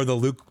know. Or the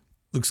Luke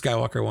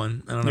Skywalker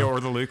one. I don't know. Yeah,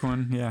 or the Luke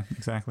one. Yeah,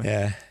 exactly.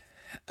 Yeah.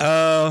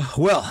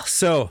 Well,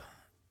 so.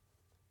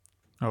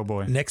 Oh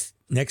boy.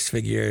 Next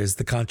figure is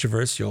the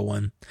controversial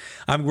one.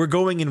 We're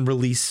going in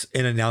release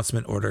and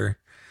announcement order.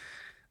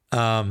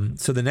 So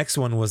the next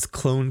one was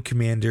Clone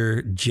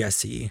Commander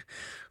Jesse,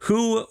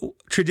 who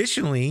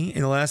traditionally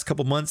in the last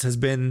couple months has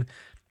been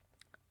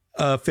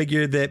a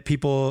figure that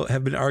people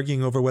have been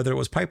arguing over whether it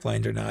was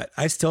pipelined or not.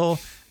 I still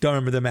don't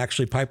remember them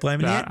actually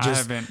pipelining it.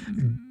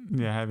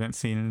 I haven't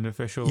seen an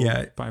official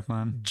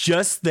pipeline.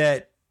 Just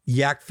that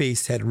Yak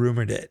Face had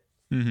rumored it,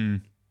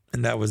 and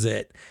that was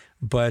it.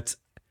 But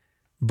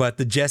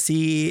the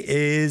Jesse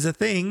is a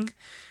thing,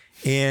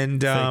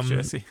 and fake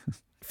Jesse.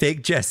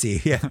 Fake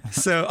Jesse, yeah.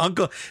 So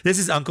this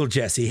is Uncle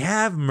Jesse.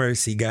 Have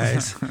mercy,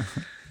 guys.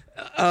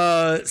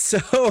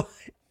 So.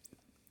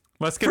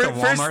 Let's get the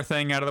Walmart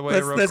thing out of the way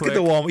real quick. Let's get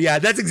the Walmart. Yeah,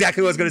 that's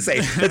exactly what I was going to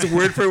say. That's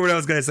word for what I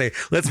was going to say.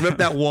 Let's rip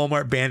that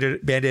Walmart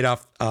Band-Aid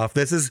off.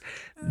 This is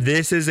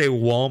a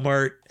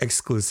Walmart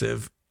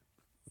exclusive.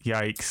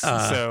 Yikes.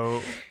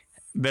 So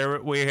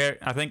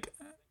I think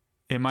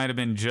it might have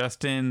been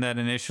Justin that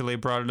initially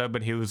brought it up,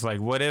 but he was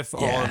like, what if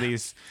all of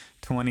these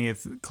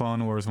 20th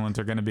Clone Wars ones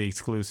are going to be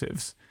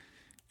exclusives?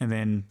 And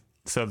then,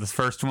 so the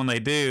first one they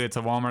do, it's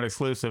a Walmart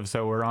exclusive.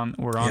 So we're on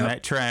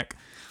that track.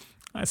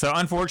 So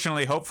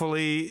unfortunately,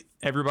 hopefully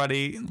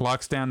everybody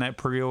locks down that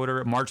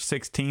pre-order March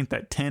 16th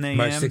at 10 a.m.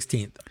 March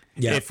 16th.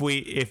 Yeah. If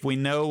we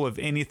know of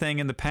anything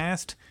in the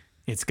past,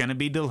 it's going to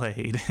be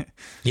delayed.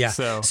 Yeah.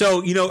 So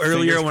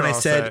earlier when I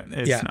said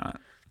it's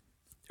not.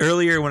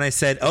 Earlier when I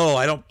said,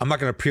 I'm not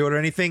going to pre-order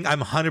anything,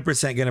 I'm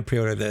 100% going to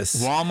pre-order this.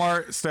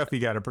 Walmart stuff you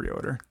got to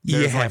pre-order.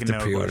 You have to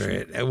pre-order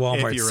it.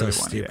 Walmart's so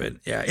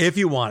stupid. Yeah, if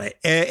you want it.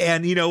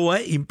 And you know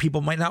what?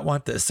 People might not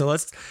want this. So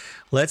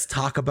let's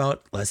talk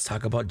about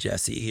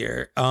Jesse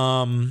here.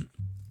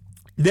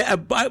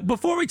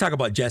 Before we talk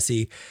about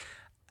Jesse,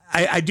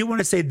 I do want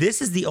to say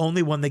this is the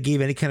only one that gave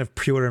any kind of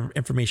pre-order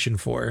information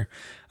for.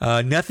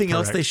 Nothing Correct.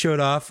 Else they showed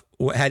off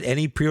had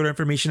any pre-order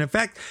information. In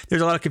fact,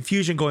 there's a lot of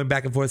confusion going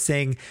back and forth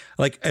saying,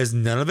 like, is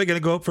none of it going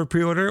to go up for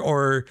pre-order,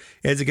 or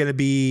is it going to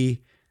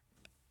be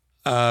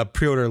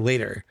pre-order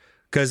later?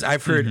 Because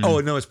I've heard, no,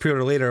 it's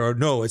pre-order later, or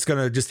no, it's going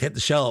to just hit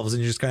the shelves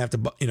and you're just going to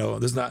have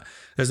to,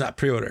 there's not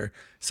pre-order.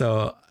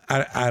 So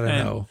I don't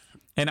know.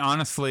 And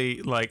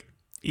honestly, like,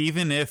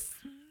 even if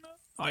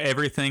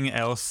everything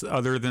else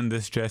other than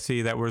this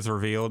Jesse that was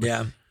revealed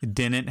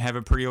didn't have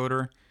a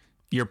pre-order,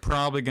 you're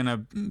probably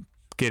gonna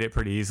get it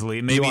pretty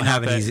easily. Maybe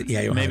not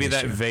that. Maybe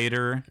that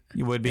Vader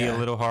would be a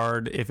little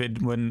hard if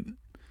it wouldn't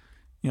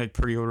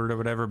pre-ordered or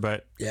whatever.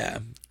 But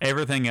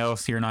everything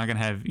else you're not gonna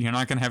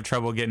have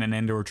trouble getting an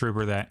Endor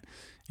trooper that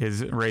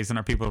is raising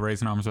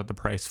arms with the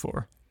price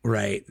for.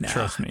 Right. No,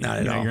 trust me. Not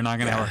at all. You're not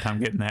gonna have a hard time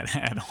getting that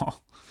at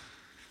all.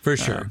 For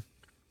sure.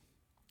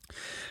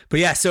 But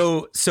yeah,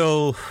 so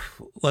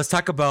let's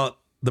talk about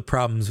the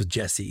problems with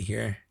Jesse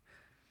here.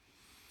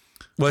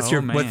 What's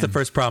the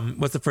first problem?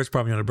 What's the first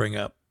problem you want to bring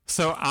up?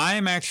 So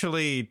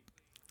the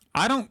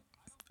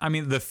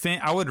fin,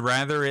 I would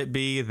rather it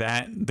be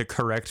the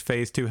correct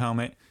Phase 2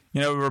 helmet.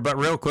 But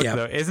real quick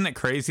though, isn't it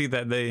crazy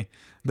that the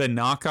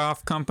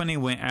knockoff company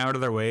went out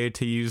of their way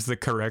to use the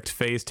correct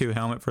Phase 2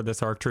 helmet for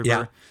this ARC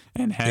Trooper,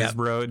 and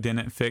Hasbro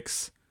didn't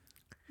fix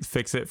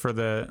it for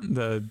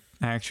the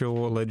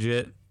actual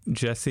legit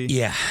Jesse?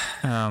 Yeah.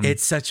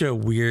 It's such a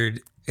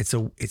weird, it's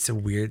a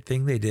weird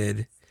thing they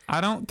did.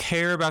 I don't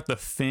care about the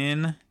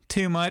fin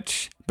too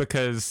much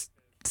because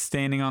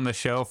standing on the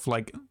shelf,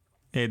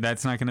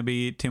 that's not going to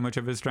be too much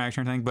of a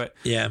distraction or anything. But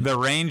the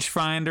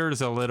rangefinder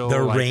is a little. The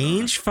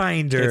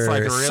rangefinder. It's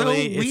like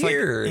really so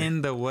weird. It's like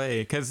in the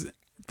way. Because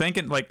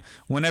thinking,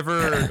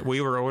 whenever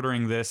we were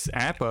ordering this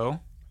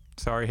Apo,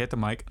 sorry, hit the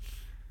mic,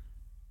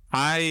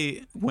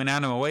 I went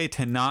out of my way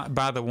to not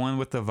buy the one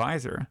with the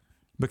visor.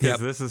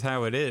 Because this is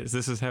how it is.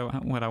 This is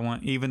what I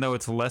want, even though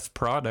it's less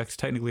products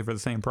technically for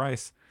the same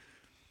price.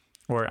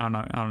 Or I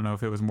don't know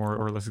if it was more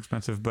or less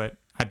expensive, but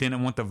I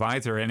didn't want the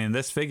visor, and in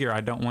this figure,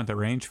 I don't want the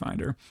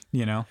rangefinder.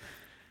 Yeah.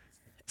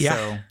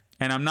 So,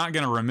 and I'm not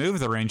going to remove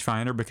the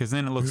rangefinder because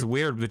then it looks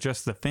weird with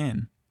just the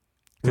fin.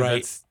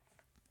 Right.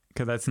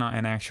 Because that's not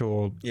an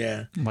actual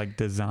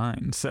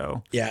design.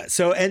 So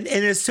So and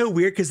it's so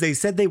weird because they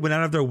said they went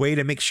out of their way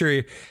to make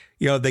sure.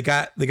 They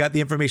got the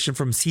information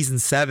from season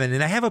 7,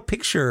 and I have a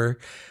picture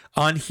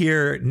on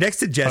here next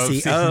to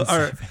Jesse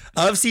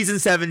of season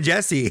 7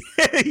 Jesse.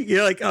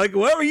 You're like, what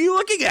were you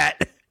looking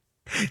at?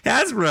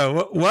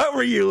 Hasbro, what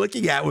were you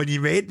looking at when you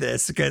made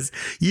this? Because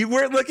you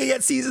weren't looking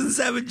at season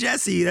 7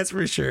 Jesse, that's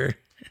for sure.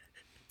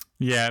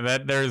 Yeah,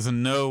 there's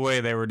no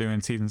way they were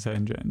doing season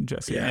 7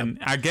 Jesse. Yeah. And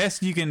I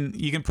guess you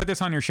can put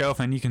this on your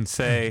shelf and you can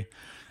say,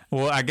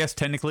 well, I guess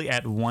technically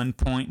at one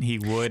point he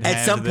would have.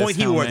 At some point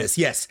he wore this,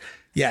 yes.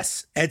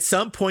 Yes. At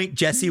some point,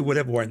 Jesse would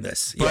have worn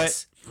this. But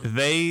yes.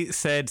 They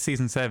said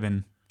season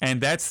 7, and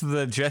that's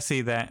the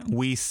Jesse that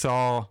we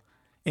saw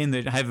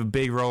have a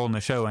big role in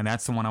the show, and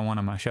that's the one I want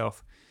on my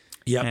shelf.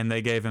 Yeah. And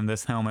they gave him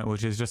this helmet,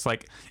 which is just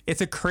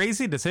it's a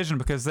crazy decision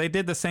because they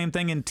did the same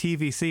thing in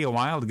TVC a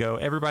while ago.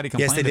 Everybody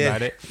complained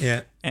about it.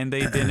 Yeah. And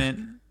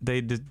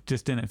they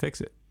just didn't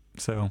fix it.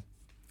 So.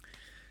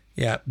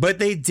 Yeah, but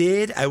they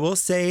did. I will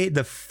say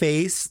the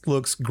face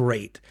looks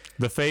great.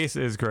 The face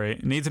is great.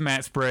 It needs a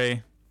matte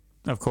spray.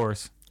 Of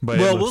course. But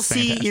we'll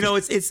see.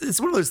 Fantastic. It's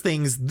one of those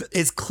things.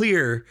 It's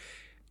clear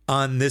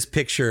on this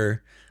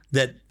picture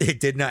that it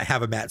did not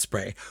have a matte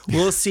spray.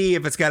 We'll see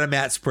if it's got a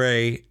matte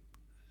spray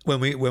when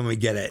we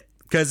get it,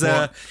 because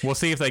we'll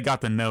see if they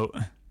got the note.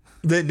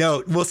 The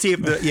note. We'll see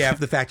if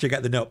the factory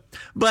got the note.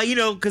 But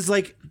because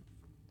like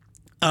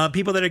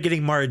people that are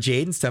getting Mara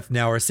Jade and stuff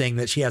now are saying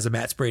that she has a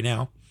matte spray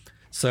now.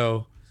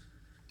 So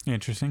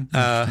interesting.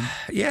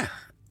 Yeah.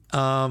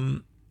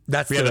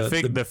 That's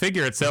the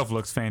figure itself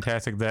looks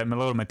fantastic. That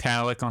little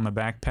metallic on the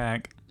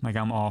backpack, like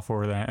I'm all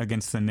for that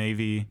against the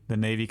navy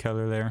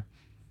color there.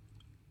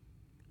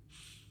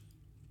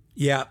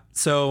 Yeah.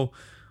 So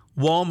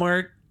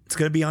Walmart, it's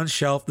going to be on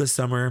shelf this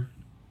summer.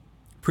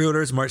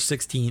 Pre-orders March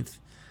 16th.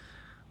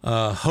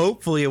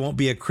 Hopefully it won't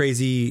be a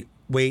crazy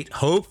wait.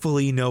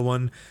 Hopefully no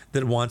one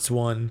that wants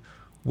one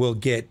will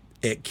get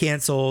it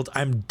canceled.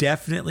 I'm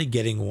definitely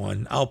getting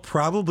one. I'll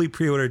probably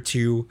pre-order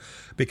 2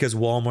 because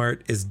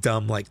Walmart is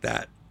dumb like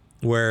that,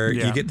 where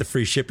you get the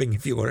free shipping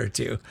if you order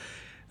 2.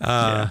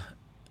 For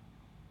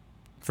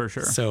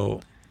sure.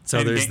 So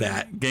there's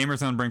that.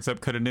 GamerZone brings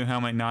up, could a new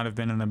helmet not have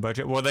been in the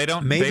budget? Well, they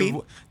don't. Maybe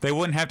they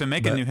wouldn't have to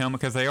make a new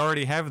helmet because they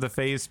already have the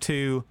Phase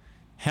 2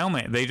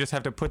 helmet. They just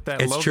have to put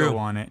that logo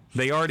on it.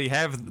 They already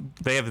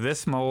have. They have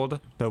this mold,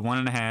 the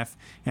 1.5,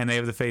 and they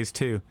have the Phase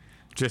 2.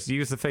 Just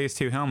use the Phase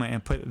 2 helmet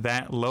and put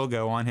that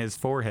logo on his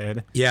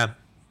forehead. Yeah.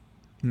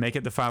 Make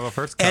it the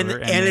 501st color,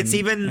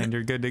 and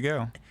you're good to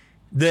go.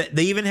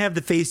 They even have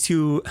the Phase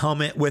 2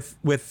 helmet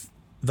with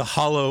the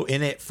hollow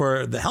in it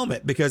for the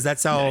helmet, because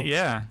that's how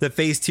the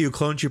Phase 2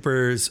 clone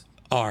troopers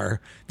are.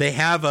 They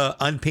have a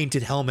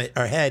unpainted helmet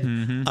or head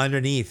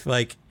underneath.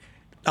 Like,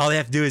 all they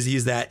have to do is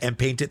use that and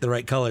paint it the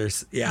right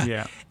colors.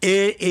 Yeah.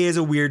 It is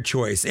a weird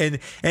choice. And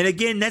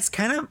again, that's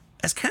kind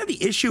of the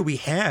issue we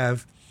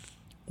have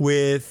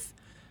with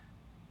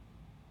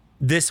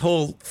this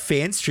whole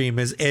fan stream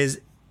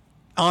is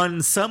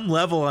on some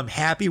level I'm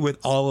happy with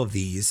all of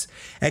these,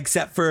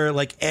 except for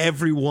like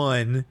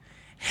everyone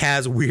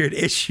has weird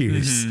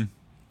issues.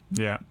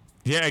 Yeah,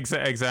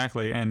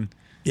 exactly. And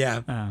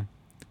I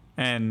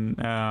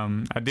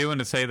do want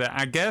to say that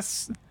I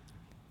guess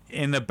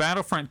in the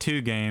Battlefront 2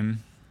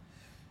 game,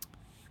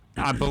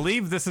 I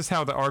believe this is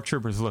how the ARC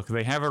troopers look.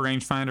 They have a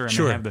rangefinder and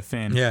they have the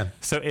fin. Yeah.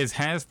 So is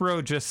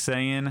Hasbro just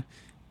saying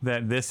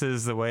that this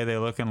is the way they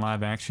look in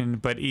live action?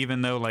 But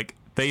even though like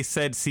they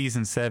said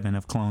Season 7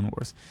 of Clone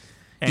Wars,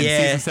 and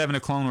Season 7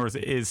 of Clone Wars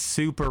is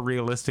super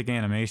realistic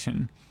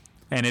animation,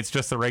 and it's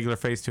just a regular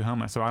Phase 2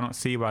 helmet, so I don't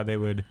see why they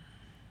would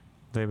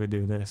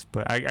do this.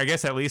 But I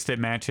guess at least it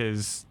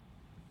matches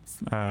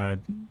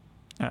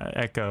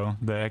Echo,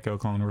 the Echo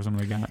Clone Wars one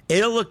we got.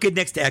 It'll look good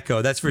next to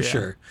Echo, that's for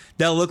sure.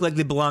 They'll look like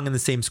they belong in the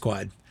same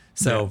squad.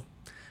 So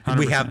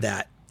we have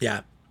that.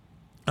 Yeah.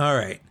 All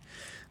right.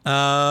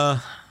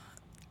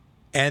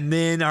 And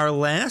then our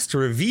last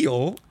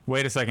reveal.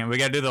 Wait a second. We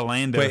got to do the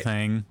Lando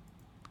thing.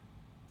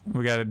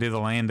 We got to do the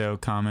Lando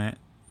comment.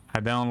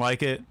 I don't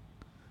like it.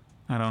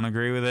 I don't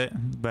agree with it,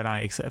 but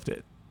I accept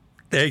it.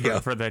 There you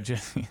go. For that.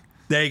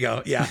 There you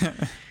go. Yeah.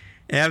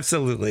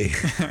 Absolutely.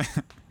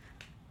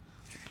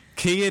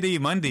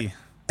 Ki-Adi-Mundi.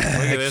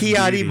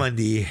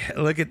 Ki-Adi-Mundi.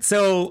 Look at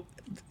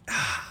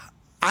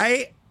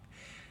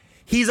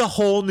he's a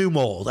whole new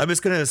mold. I'm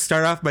just gonna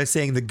start off by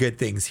saying the good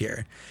things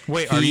here.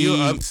 Wait, are you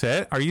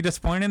upset? Are you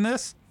disappointed in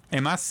this?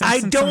 Am I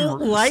sensing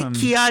like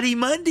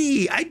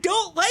Ki-Adi-Mundi. I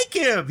don't like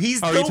him. He's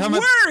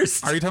the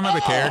worst. Are you talking about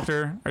the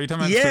character? Are you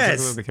talking about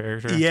specifically the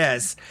character?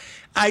 Yes.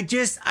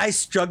 I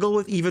struggle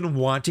with even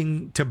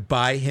wanting to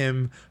buy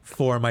him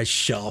for my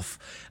shelf.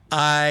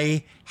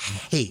 I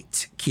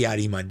hate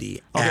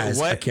Ki-Adi-Mundi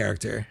as a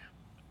character.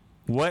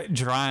 What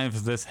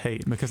drives this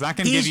hate? Because I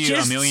can give you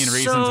a million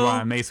reasons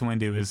why Mace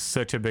Windu is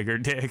such a bigger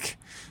dick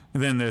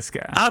than this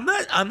guy. I'm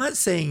not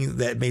saying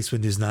that Mace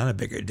Windu is not a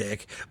bigger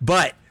dick,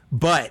 but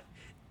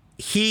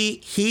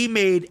he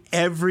made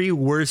every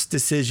worst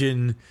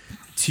decision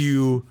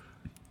to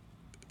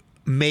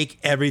make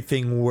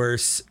everything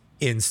worse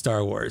in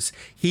Star Wars.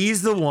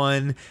 He's the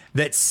one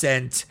that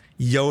sent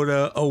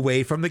Yoda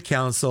away from the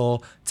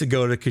council to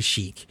go to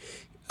Kashyyyk.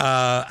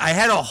 I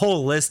had a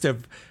whole list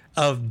of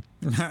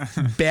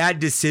bad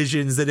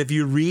decisions that if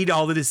you read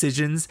all the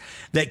decisions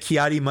that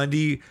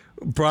Ki-Adi-Mundi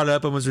brought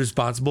up and was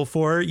responsible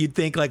for, you'd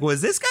think like,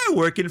 was this guy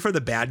working for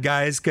the bad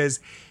guys?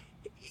 Because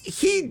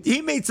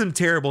he made some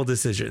terrible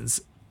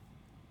decisions.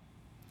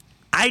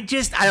 I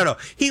don't know.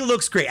 He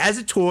looks great as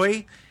a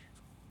toy.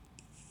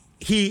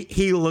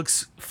 He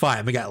looks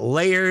fine. We got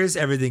layers.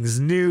 Everything's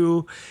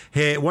new.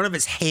 One of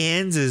his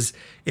hands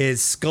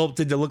is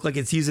sculpted to look like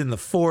it's using the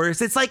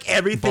Force. It's like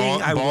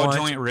everything I want. Ball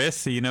joint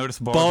wrists. So you notice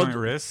ball joint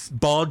wrists?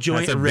 Ball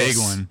joint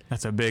wrists.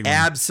 That's a big one.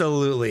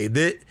 Absolutely.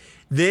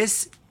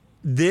 This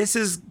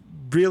is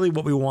really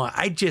what we want.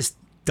 I just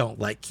don't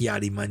like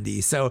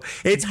Ki-Adi-Mundi. So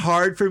it's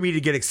hard for me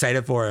to get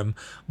excited for him.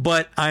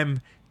 But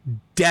I'm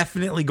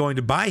definitely going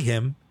to buy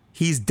him.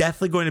 He's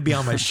definitely going to be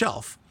on my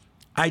shelf.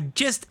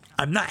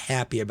 I'm not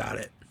happy about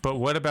it. But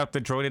what about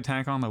the droid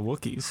attack on the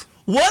Wookiees?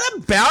 What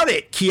about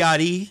it,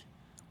 Ki-Adi?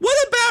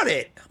 What about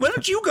it? Why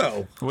don't you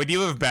go? Would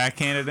you have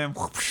backhanded him?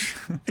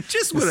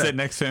 Just would have sit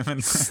next to him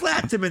and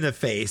slapped him in the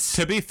face.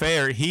 To be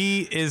fair,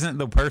 he isn't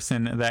the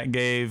person that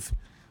gave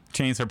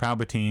Chancellor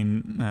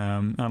Palpatine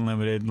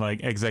unlimited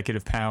like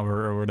executive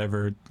power or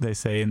whatever they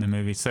say in the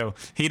movie. So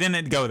he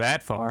didn't go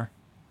that far.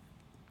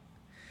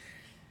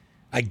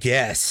 I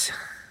guess.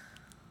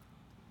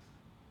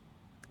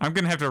 I'm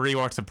gonna have to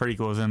rewatch the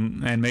prequels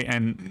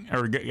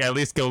or at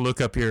least go look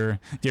up your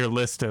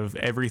list of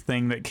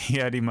everything that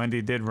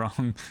Ki-Adi-Mundi did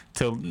wrong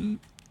to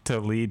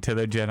lead to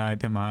the Jedi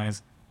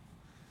demise.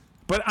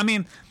 But I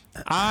mean,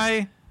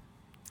 I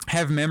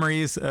have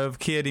memories of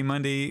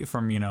Ki-Adi-Mundi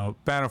from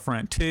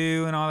Battlefront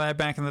 2 and all that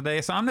back in the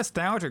day, so I'm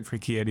nostalgic for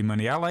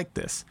Ki-Adi-Mundi. I like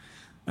this,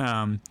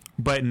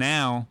 but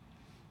now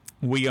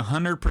we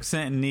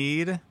 100%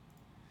 need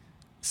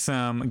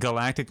some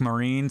Galactic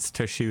Marines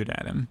to shoot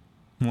at him.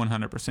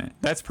 100%.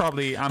 That's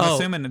probably. I'm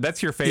assuming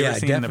that's your favorite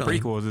scene definitely.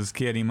 In the prequels is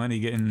Ki-Adi-Mundi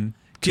getting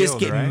killed,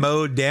 getting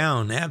mowed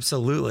down.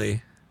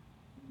 Absolutely.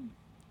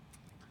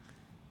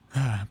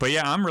 But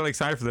yeah, I'm really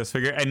excited for this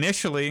figure.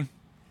 Initially,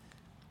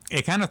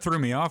 it kind of threw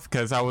me off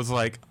because I was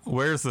like,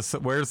 "Where's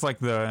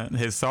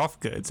his soft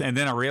goods?" And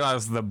then I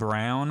realized the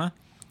brown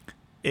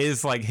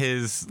is like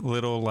his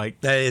little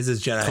that is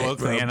his Jedi cloak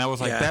thing, and I was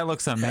like, "That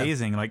looks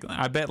amazing!" Like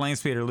I bet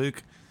Lance Peter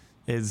Luke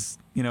is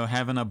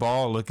having a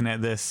ball looking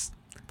at this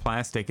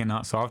plastic and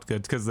not soft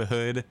goods because the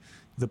hood,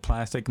 the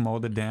plastic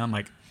molded down.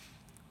 Like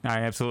I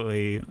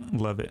absolutely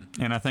love it,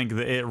 and I think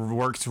that it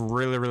works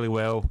really, really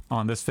well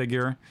on this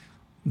figure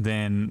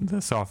than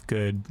the soft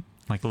good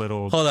like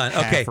little. Hold on,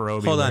 okay,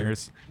 hold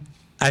layers.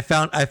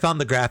 On. I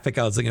found the graphic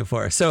I was looking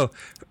for. So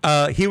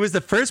he was the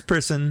first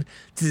person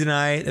to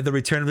deny the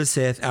return of the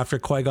Sith after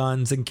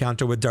Qui-Gon's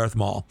encounter with Darth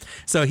Maul.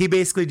 So he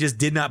basically just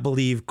did not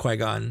believe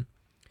Qui-Gon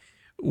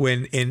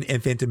when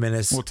in Phantom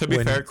Menace. Well, to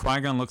be fair,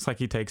 Qui-Gon looks like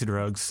he takes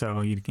drugs,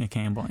 so you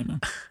can't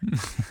blame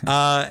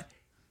him.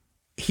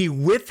 He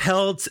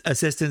withheld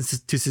assistance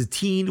to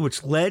Satine,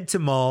 which led to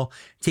Maul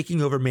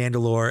taking over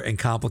Mandalore and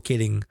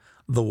complicating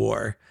the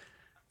war.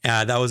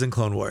 That was in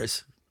Clone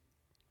Wars.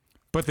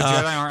 But the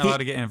Jedi aren't allowed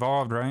to get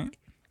involved, right?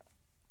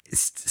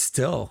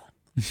 Still.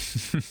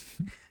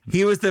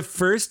 He was the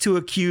first to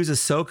accuse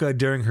Ahsoka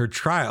during her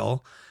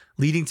trial,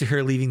 leading to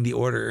her leaving the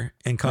Order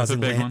and causing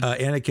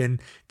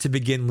Anakin to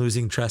begin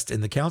losing trust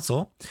in the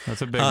Council.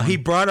 That's a big one. He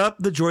brought up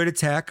the droid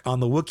attack on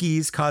the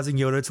Wookiees, causing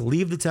Yoda to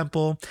leave the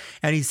temple,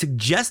 and he's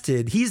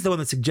the one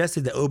that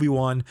suggested that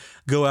Obi-Wan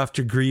go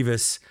after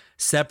Grievous,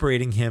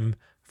 separating him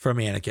from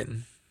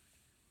Anakin.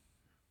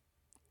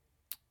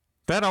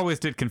 That always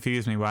did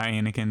confuse me why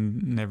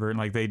Anakin never,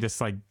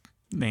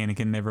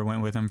 Anakin never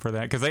went with him for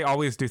that. Because they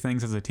always do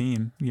things as a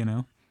team,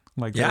 they're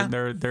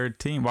a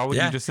team. Why would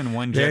you just send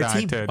one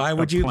Jedi to why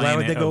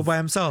would they go by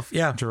himself?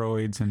 Yeah.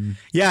 Droids and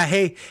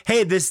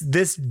hey,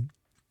 this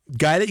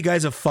guy that you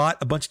guys have fought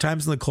a bunch of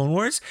times in the Clone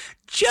Wars,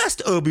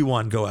 just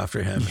Obi-Wan go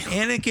after him.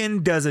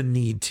 Anakin doesn't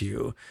need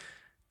to.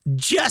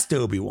 Just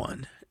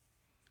Obi-Wan.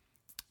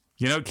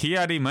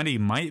 Ki-Adi-Mundi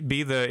might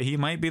be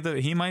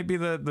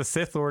the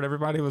Sith Lord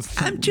everybody was.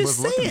 I'm just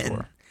saying,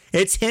 for.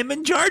 It's him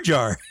and Jar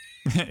Jar.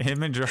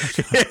 Him and Jar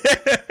Jar.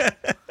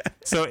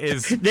 So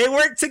they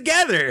work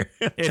together.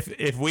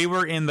 if we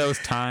were in those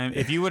times,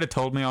 if you would have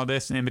told me all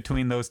this in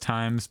between those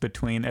times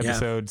between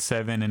episode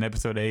 7 and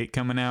episode 8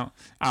 coming out,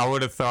 I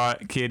would have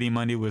thought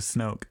Ki-Adi-Mundi was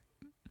Snoke.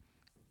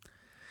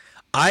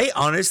 I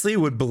honestly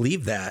would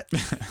believe that.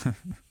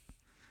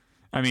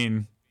 I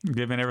mean,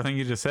 given everything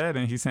you just said,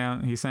 and he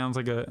sounds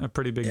like a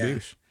pretty big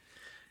douche.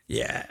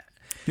 Yeah.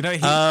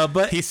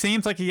 He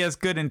seems like he has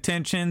good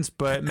intentions,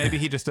 but maybe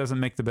he just doesn't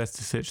make the best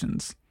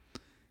decisions.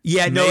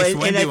 Yeah, Mace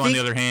Windu, on the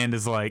other hand,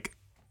 is like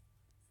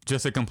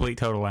just a complete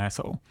total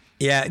asshole.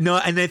 Yeah, no,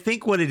 and I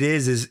think what it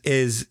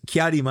is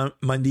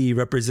Ki-Adi-Mundi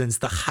represents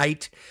the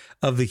height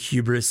of the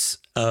hubris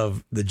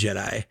of the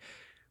Jedi,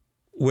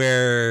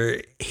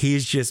 where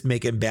he's just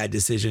making bad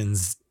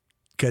decisions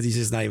because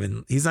he's not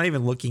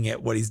even looking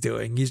at what he's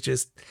doing. He's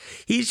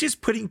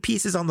just putting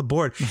pieces on the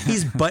board.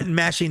 He's button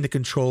mashing the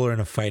controller in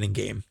a fighting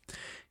game,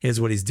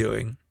 is what he's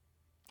doing.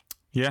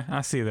 Yeah,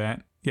 I see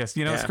that. Yes,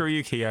 screw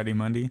you,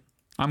 Ki-Adi-Mundi.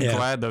 I'm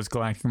glad those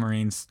Galactic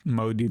Marines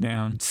mowed you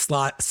down.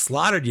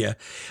 Slaughtered you.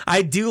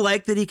 I do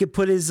like that he could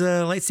put his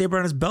lightsaber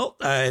on his belt.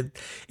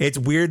 It's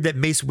weird that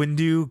Mace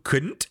Windu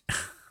couldn't.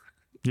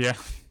 Yeah.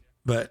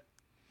 But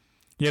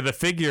yeah, the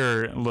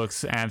figure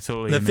looks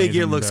absolutely amazing. The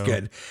figure looks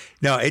good.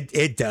 No,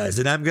 it does,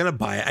 and I'm gonna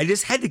buy it. I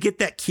just had to get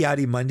that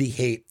Ki-Adi-Mundi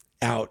hate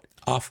out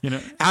of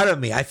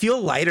me. I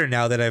feel lighter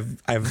now that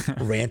I've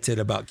ranted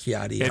about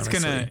Ki-Adi.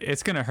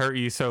 It's gonna hurt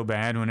you so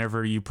bad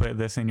whenever you put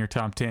this in your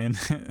top 10.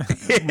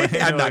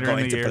 I'm not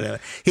going to put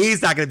it.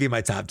 He's not going to be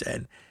my top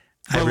 10.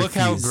 But look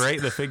how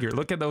great the figure.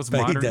 Look at those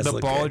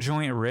ball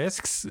joint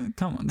wrists.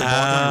 Come on, the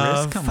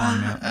ball joint wrists. Come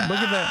on now. Look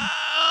at that.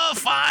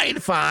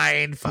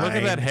 Fine. Look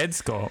at that head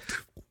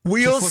sculpt.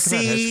 We'll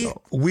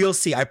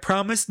see. I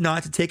promise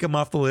not to take him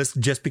off the list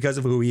just because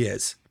of who he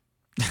is.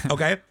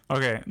 Okay.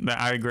 Okay.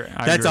 I agree.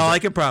 That's all I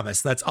can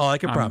promise.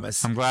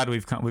 promise. I'm glad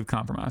we've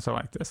compromised. I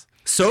like this.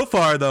 So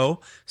far,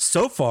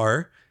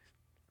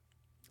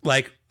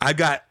 like I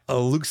got a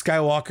Luke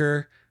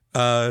Skywalker,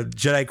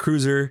 Jedi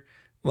Cruiser,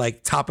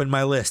 like topping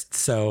my list.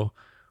 So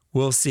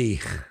we'll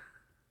see.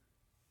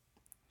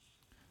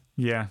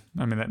 Yeah,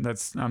 I mean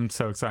I'm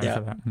so excited for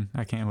that one.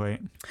 I can't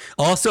wait.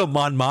 Also,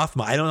 Mon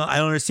Mothma. I don't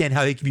understand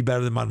how he could be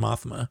better than Mon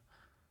Mothma.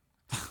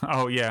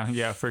 Oh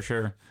yeah, for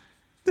sure.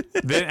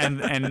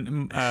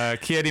 Ki-Adi-Mundi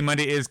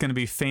is going to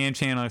be fan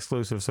channel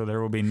exclusive, so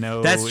there will be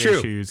no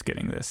issues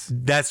getting this.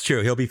 That's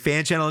true. He'll be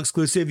fan channel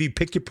exclusive. You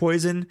pick your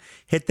poison,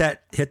 hit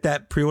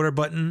that pre-order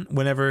button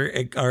whenever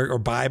or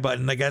buy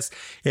button, I guess,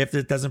 if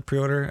it doesn't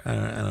pre-order. I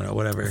don't know,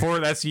 whatever.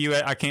 That's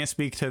US. I can't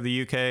speak to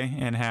the UK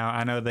and how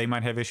I know they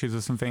might have issues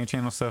with some fan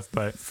channel stuff,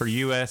 but for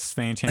US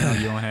fan channel,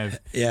 you won't have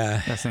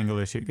a single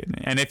issue getting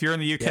it. And if you're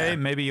in the UK,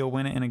 maybe you'll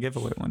win it in a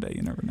giveaway one day.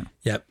 You never know.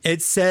 Yep.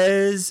 It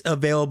says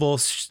available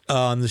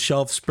on the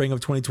shelf spring of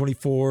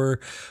 2024,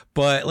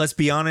 but let's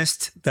be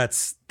honest,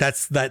 that's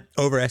that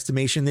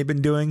overestimation they've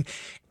been doing.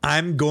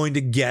 I'm going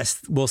to guess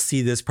we'll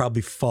see this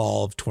probably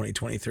fall of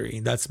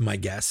 2023. That's my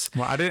guess.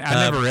 Well, I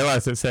never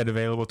realized it said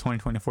available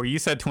 2024. You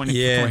said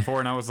 2024,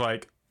 and I was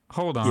like,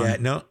 hold on. Yeah,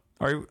 no.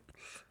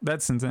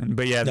 That's insane.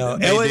 But yeah, no.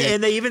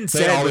 And they even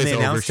said when they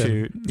announced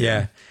him.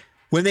 Yeah.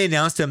 When they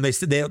announced him, they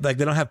said they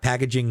don't have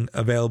packaging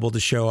available to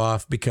show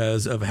off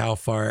because of how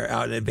far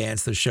out in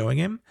advance they're showing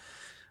him.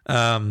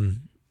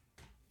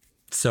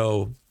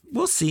 So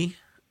we'll see.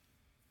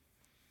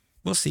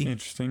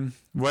 Interesting.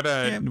 What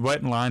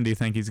line do you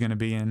think he's going to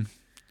be in?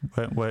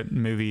 What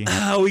movie?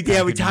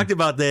 We talked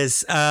about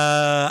this.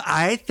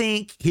 I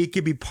think he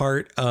could be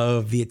part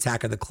of the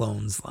Attack of the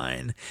Clones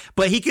line,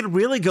 but he could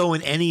really go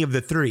in any of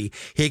the three.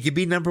 He could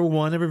be number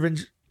one of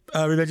Revenge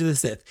of the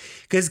Sith,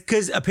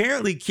 because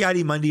apparently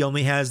Ki-Adi-Mundi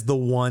only has the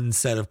one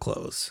set of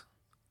clothes.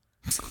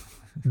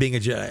 Being a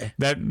Jedi.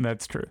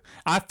 That's true.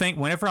 I think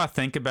whenever I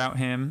think about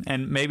him,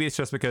 and maybe it's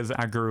just because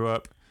I grew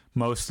up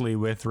mostly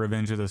with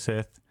Revenge of the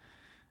Sith,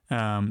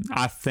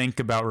 I think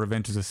about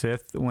Revenge of the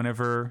Sith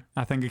whenever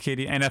I think of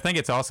Ki-Adi, and I think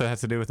it also has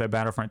to do with that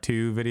Battlefront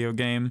 2 video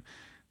game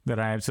that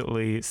I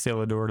absolutely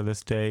still adore to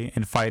this day,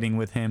 and fighting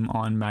with him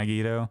on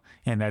Magneto,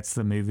 and that's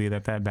the movie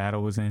that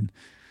battle was in.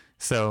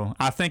 So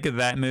I think of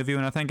that movie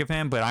when I think of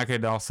him, but I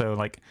could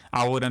also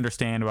I would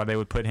understand why they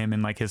would put him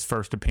in his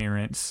first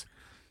appearance.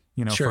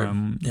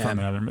 From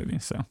another movie.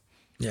 So,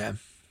 yeah.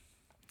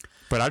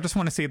 But I just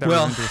want to see that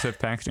Revenge of the Sith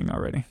packaging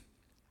already.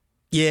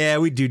 Yeah,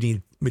 we do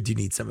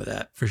need some of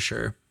that for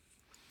sure.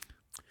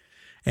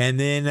 And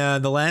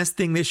then the last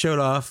thing they showed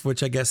off,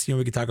 which I guess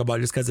we could talk about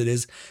just because it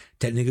is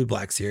technically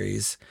Black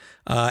Series,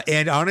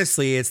 and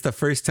honestly, it's the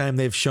first time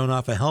they've shown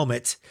off a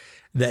helmet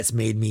that's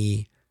made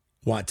me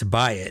want to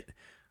buy it.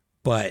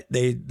 But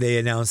they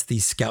announced the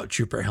Scout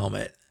Trooper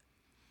helmet.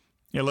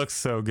 It looks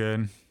so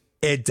good.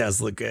 It does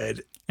look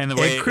good. And the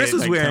way Chris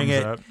was wearing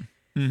it.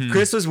 Mm-hmm.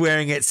 Chris was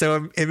wearing it,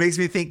 so it makes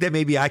me think that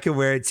maybe I could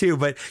wear it too.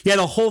 But yeah,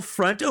 the whole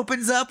front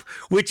opens up,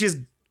 which is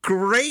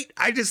great.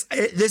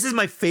 This is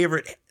my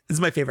favorite. This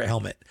is my favorite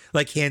helmet,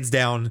 hands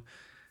down,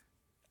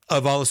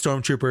 of all the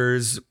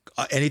Stormtroopers.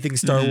 Anything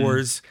Star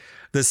Wars,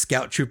 the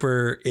Scout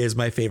Trooper is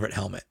my favorite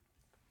helmet.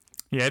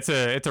 Yeah, it's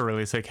a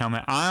really sick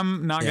helmet.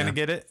 I'm not gonna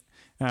get it.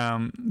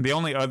 The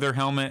only other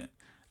helmet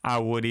I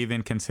would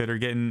even consider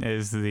getting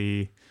is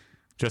the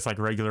just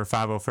regular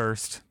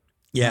 501st.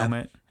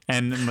 Helmet.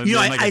 And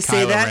I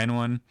say Kylo that Ren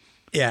one.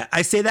 Yeah,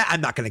 I say that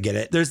I'm not gonna get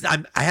it.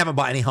 I haven't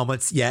bought any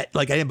helmets yet.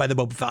 I didn't buy the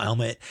Boba Fett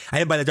helmet. I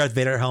didn't buy the Darth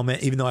Vader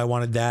helmet, even though I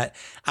wanted that.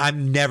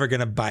 I'm never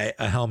gonna buy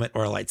a helmet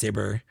or a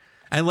lightsaber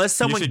unless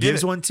someone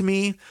gives one to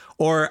me,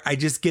 or I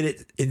just get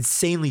it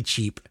insanely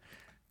cheap.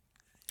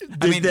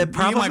 The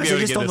problem you might be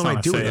able to get this on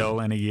a sale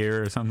in a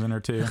year or something or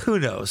two. Who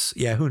knows?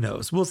 Yeah, who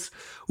knows?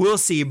 We'll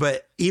see.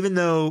 But even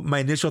though my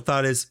initial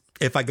thought is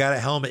if I got a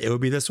helmet, it would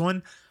be this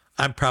one,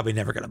 I'm probably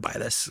never gonna buy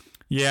this.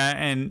 Yeah,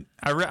 and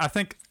I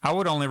think I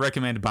would only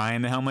recommend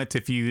buying the helmet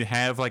if you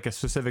have a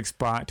specific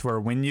spot to where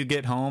when you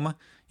get home,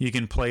 you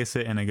can place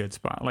it in a good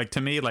spot.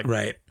 To me,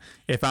 right.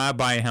 If I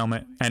buy a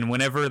helmet and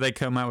whenever they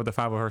come out with the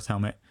 501st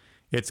helmet,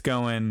 it's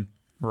going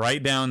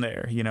right down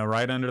there,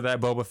 right under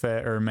that Boba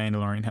Fett or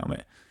Mandalorian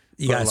helmet.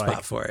 You got a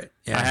spot for it.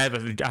 Yeah.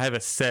 I have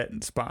a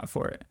set spot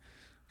for it.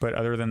 But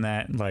other than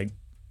that,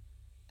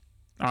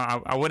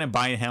 I wouldn't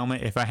buy a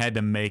helmet if I had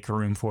to make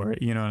room for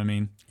it. You know what I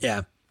mean?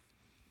 Yeah.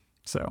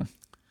 So.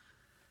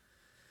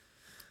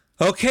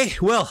 Okay,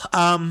 well,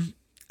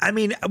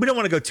 we don't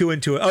want to go too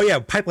into it. Oh yeah,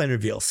 pipeline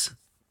reveals.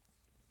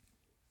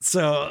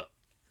 So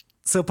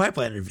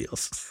pipeline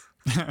reveals.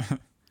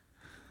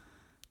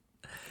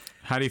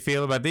 How do you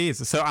feel about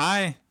these? So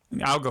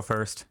I'll go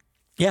first.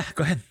 Yeah,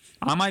 go ahead.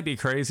 I might be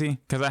crazy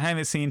because I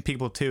haven't seen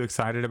people too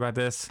excited about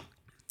this.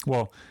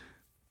 Well,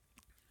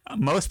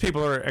 most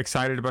people are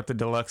excited about the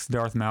deluxe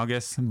Darth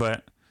Malgus,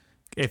 but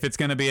if it's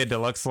going to be a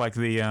deluxe like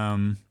the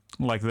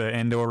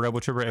Endor Rebel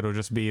Trooper, it'll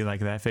just be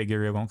that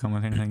figure. It won't come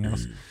with anything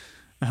else.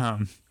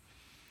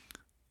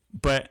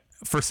 But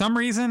for some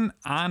reason,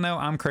 I know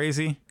I'm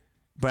crazy,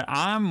 but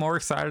I'm more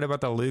excited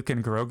about the Luke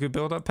and Grogu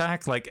build-up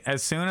pack.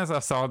 As soon as I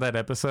saw that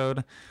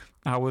episode,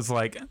 I was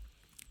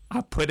I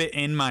put it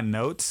in my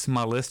notes,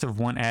 my list of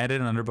one added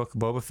under Book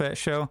of Boba Fett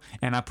show,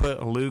 and I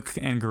put Luke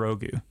and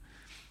Grogu.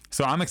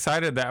 So I'm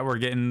excited that we're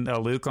getting a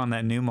Luke on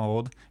that new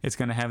mold. It's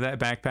going to have that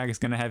backpack. It's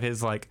going to have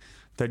his like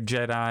the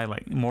Jedi,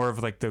 like more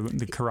of like the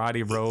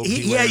karate robe.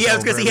 I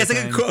was gonna say he has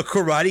like a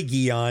karate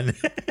gi on.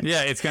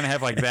 Yeah, it's gonna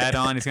have like that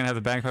on. He's gonna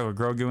have the backpack with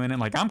Grogu in it.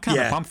 Like I'm kind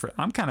of pumped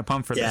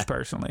for this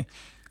personally.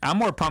 I'm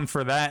more pumped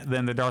for that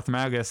than the Darth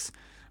Malgus,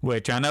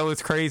 which I know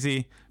is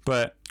crazy,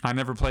 but I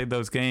never played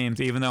those games.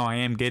 Even though I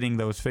am getting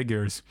those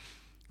figures,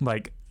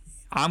 like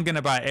I'm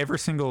gonna buy every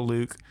single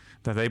Luke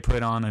that they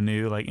put on a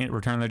new like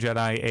Return of the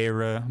Jedi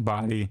era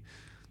body,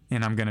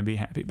 and I'm gonna be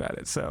happy about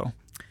it. So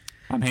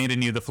I'm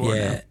handing you the floor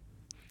now.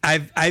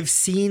 I've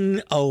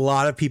seen a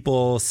lot of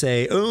people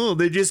say, "Oh,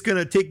 they're just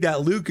gonna take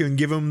that Luke and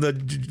give him the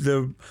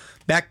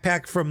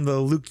backpack from the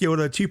Luke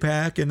Yoda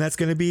 2-pack, and that's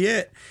gonna be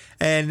it."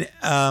 And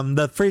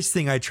the first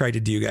thing I tried to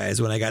do, guys,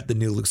 when I got the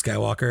new Luke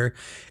Skywalker,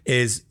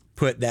 is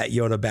put that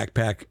Yoda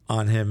backpack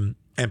on him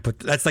and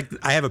that's like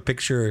I have a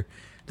picture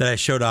that I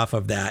showed off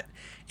of that.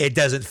 It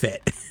doesn't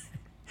fit.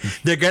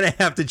 They're gonna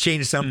have to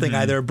change something,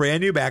 either a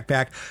brand new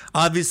backpack.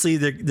 Obviously,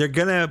 they're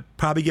gonna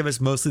probably give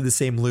us mostly the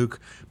same Luke,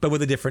 but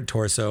with a different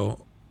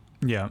torso.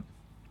 Yeah,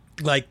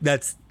 like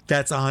that's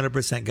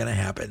 100% gonna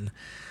happen.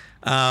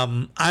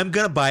 I'm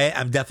gonna buy it.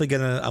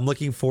 I'm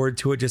looking forward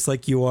to it just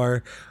like you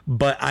are,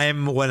 but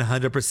I'm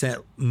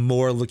 100%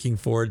 more looking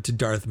forward to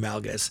Darth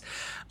Malgus.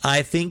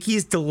 I think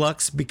he's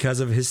deluxe because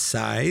of his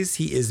size.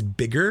 He is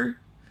bigger.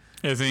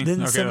 Is he? Okay,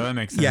 that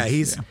makes sense. Yeah,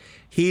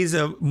 he's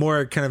a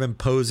more kind of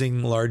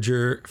imposing,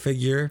 larger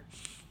figure.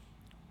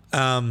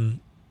 I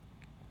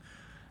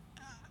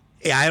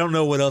don't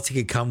know what else he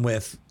could come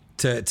with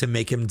to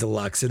make him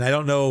deluxe, and I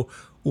don't know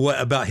what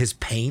about his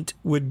paint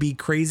would be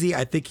crazy.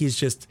 I think he's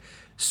just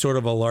sort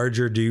of a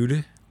larger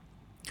dude.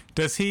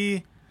 Does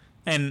he?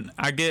 And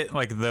I get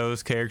like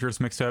those characters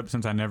mixed up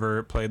since I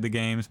never played the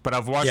games, but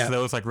I've watched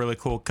those like really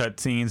cool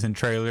cutscenes and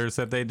trailers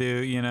that they do,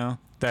 you know,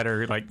 that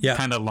are like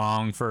kind of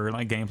long for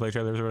like gameplay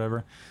trailers or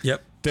whatever.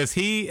 Yep. Does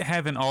he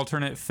have an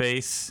alternate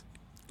face,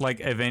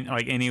 like event,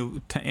 like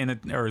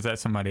or is that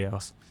somebody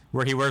else?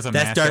 Where he wears a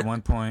mask at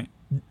one point?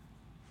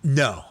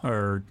 No.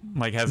 Or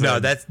like has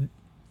that's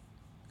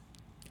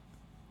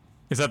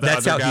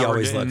how he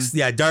always looks.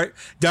 Yeah,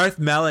 Darth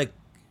Malak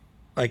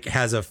like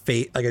has a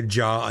face, like a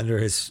jaw under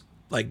his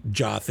like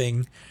jaw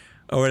thing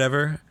or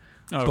whatever.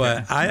 Okay.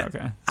 But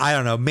I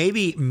don't know.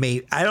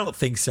 Maybe I don't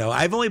think so.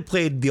 I've only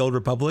played the Old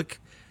Republic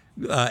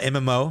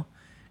MMO,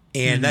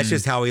 and that's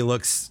just how he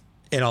looks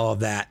in all of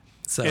that.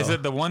 So is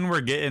it the one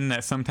we're getting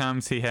that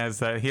sometimes he has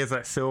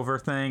that silver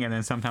thing and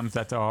then sometimes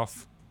that's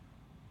off?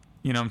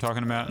 You know what I'm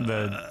talking about?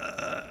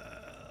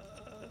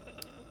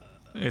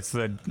 It's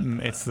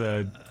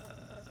the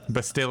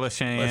Bastila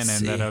Shan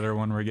and that other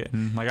one we're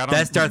getting. Like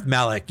that's Darth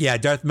Malak. Yeah,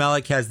 Darth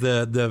Malak has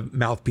the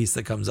mouthpiece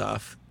that comes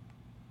off.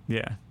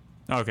 Yeah.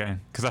 Okay.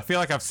 Because I feel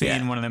like I've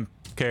seen one of them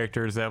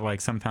characters that like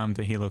sometimes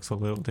he looks a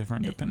little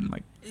different depending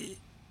like.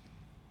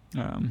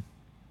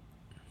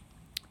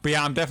 But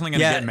yeah, I'm definitely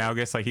gonna get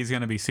Malgus. Like he's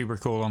gonna be super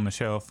cool on the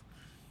shelf.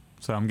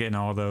 So I'm getting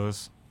all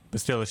those.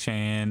 Bastila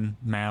Shan,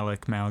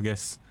 Malak,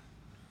 Malgus.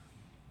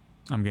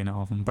 I'm getting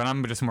all of them, but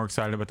I'm just more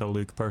excited about the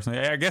Luke personally.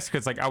 I guess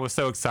because like I was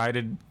so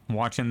excited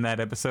watching that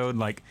episode,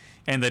 like,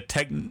 and the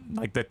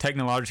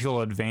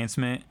technological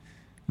advancement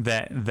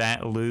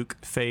that Luke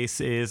face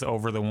is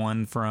over the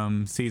one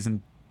from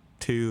season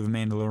 2 of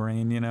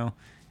Mandalorian. You know,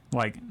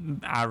 like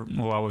I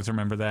will always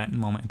remember that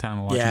moment in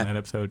time watching that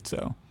episode.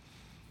 So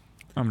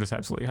I'm just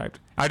absolutely hyped.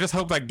 I just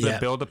hope like the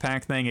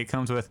Build-A-Pack thing it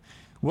comes with.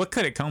 What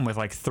could it come with?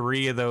 Like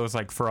 3 of those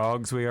like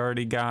frogs we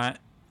already got.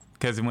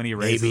 Because when he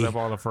raises up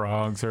all the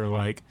frogs, or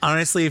like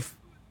honestly,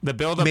 the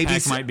build-up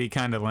might be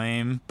kind of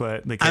lame,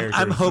 but the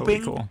character is really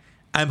cool.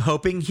 I'm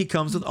hoping he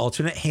comes with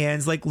alternate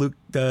hands like Luke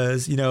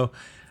does. You know,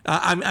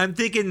 I'm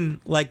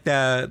thinking like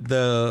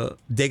the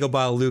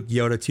Dagobah Luke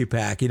Yoda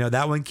 2-pack. You know,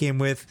 that one came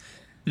with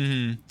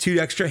 2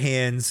 extra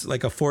hands,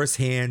 like a force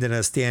hand and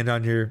a stand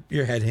on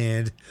your head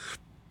hand.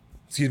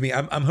 Excuse me.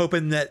 I'm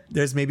hoping that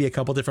there's maybe a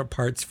couple different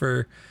parts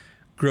for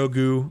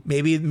Grogu.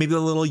 Maybe a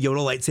little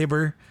Yoda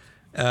lightsaber.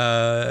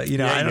 You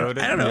know, I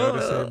don't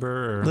know,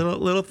 or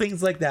little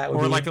things like that,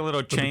 or like a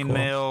little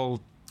chainmail.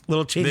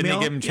 Little chainmail. Didn't they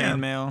give him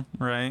chainmail,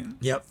 right?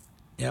 Yep.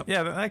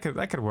 Yeah, that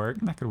could work.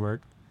 That could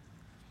work.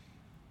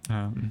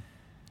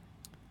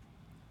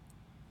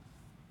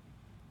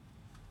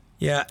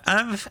 Yeah,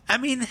 I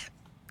mean,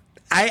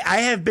 I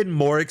have been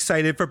more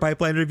excited for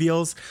pipeline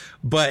reveals,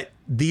 but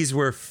these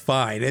were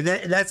fine, and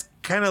that's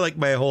kind of like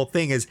my whole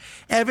thing is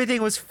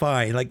everything was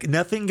fine. Like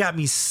nothing got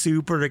me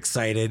super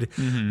excited,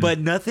 but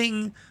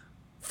nothing.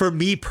 For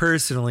me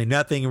personally,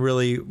 nothing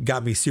really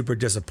got me super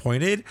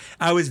disappointed.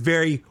 I was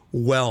very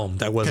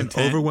whelmed. I wasn't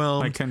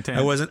overwhelmed.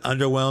 I wasn't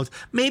underwhelmed.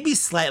 Maybe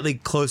slightly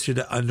closer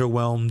to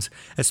underwhelmed,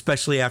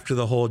 especially after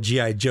the whole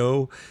G.I.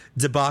 Joe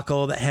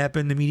debacle that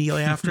happened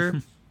immediately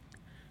after.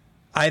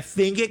 I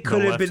think it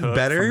could have been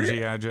better.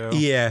 G.I. Joe.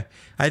 Yeah,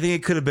 I think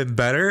it could have been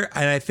better,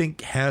 and I think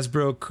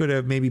Hasbro could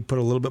have maybe put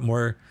a little bit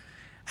more.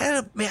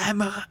 I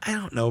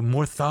don't know,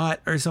 more thought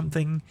or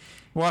something.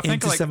 Well, I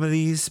think into some of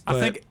these.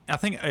 But I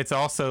think it's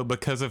also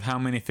because of how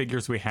many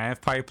figures we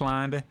have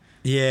pipelined.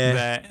 Yeah.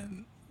 That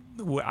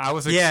I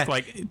was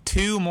like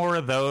 2 more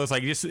of those.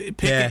 Like just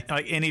pick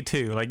like any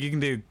 2. Like you can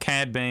do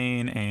Cad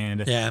Bane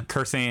and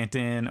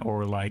Chrysanthemum,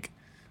 or like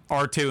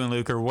R2 and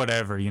Luke, or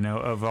whatever,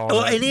 of all.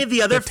 Well, any of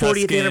the other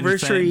 40th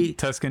anniversary,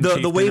 Tusken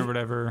the wave or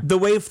whatever, the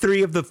wave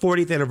 3 of the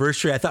 40th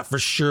anniversary, I thought for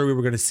sure we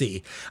were going to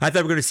see. I thought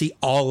we were going to see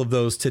all of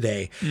those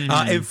today.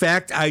 In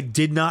fact, I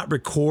did not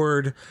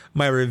record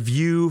my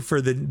review for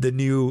the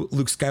new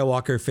Luke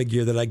Skywalker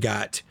figure that I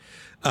got,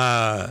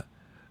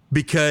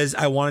 because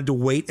I wanted to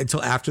wait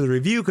until after the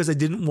review, because I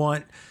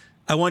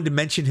wanted to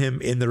mention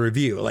him in the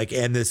review, like,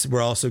 and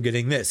we're also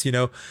getting this,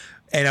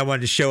 and I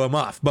wanted to show him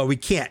off, but we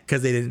can't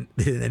because they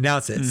didn't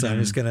announce it. So I'm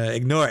just going to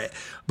ignore it.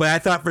 But I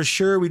thought for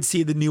sure we'd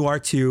see the new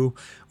R2.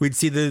 We'd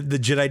see the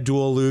Jedi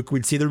dual Luke.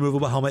 We'd see the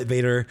removable helmet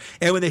Vader.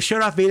 And when they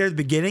showed off Vader at the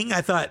beginning,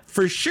 I thought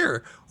for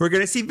sure we're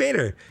going to see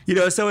Vader.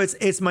 So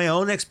it's my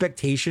own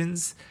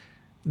expectations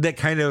that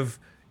kind of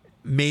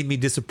made me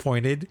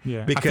disappointed.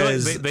 Yeah,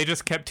 because I feel like they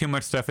just kept too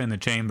much stuff in the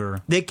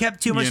chamber. They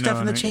kept too much stuff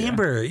in the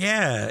chamber.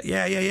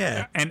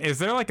 Yeah. And is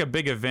there like a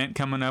big event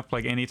coming up,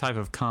 like any type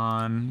of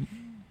con?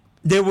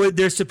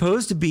 There's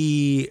supposed to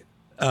be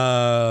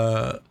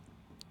the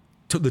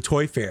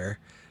Toy Fair.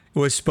 It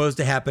was supposed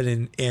to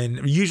happen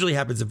in usually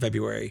happens in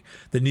February,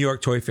 the New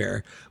York Toy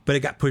Fair, but it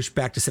got pushed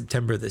back to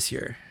September this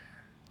year.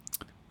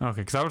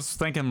 Okay, because I was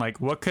thinking,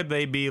 like, what could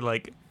they be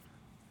like?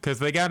 Because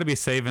they got to be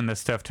saving this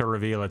stuff to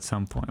reveal at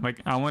some point. Like,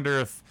 I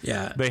wonder if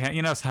they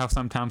how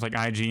sometimes like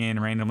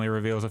IGN randomly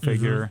reveals a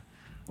figure,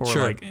 or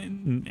like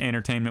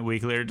Entertainment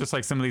Weekly, or just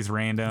like some of these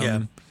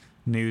random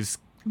news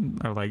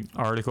or like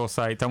article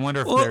sites. I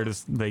wonder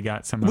if they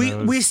got some of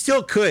those. We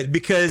still could,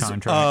 because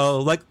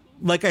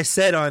like I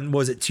said on,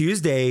 was it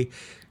Tuesday,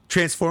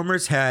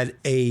 Transformers had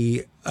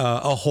a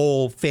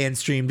whole fan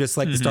stream just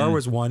like the Star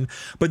Wars one,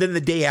 but then the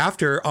day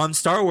after, on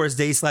Star Wars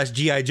Day /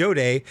 G.I. Joe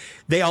Day,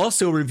 they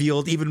also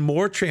revealed even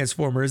more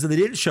Transformers that they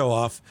didn't show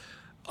off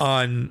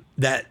on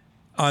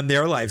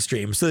their live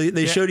stream. So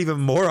they showed even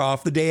more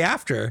off the day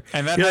after.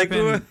 And that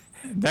happened,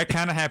 that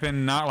kind of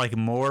happened, not like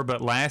more,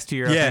 but last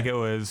year I think it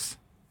was,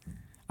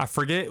 I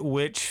forget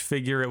which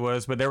figure it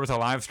was, but there was a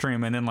live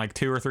stream, and then like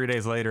 2 or 3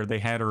 days later, they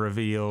had a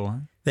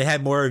reveal. They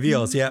had more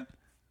reveals, yep.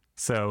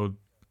 So,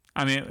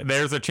 I mean,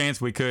 there's a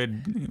chance we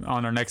could,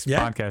 on our next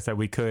podcast, that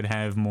we could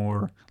have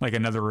more, like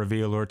another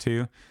reveal or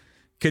 2.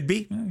 Could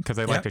be. Because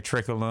they like to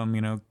trickle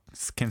them,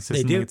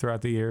 consistently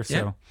throughout the year.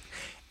 So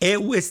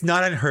it's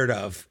not unheard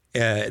of.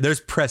 There's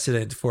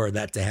precedent for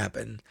that to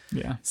happen.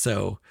 Yeah.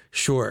 So,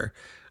 sure.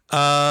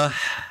 But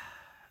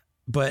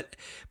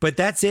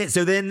that's it.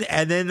 So then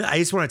I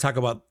just want to talk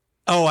about.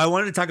 I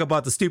wanted to talk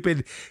about the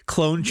stupid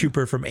clone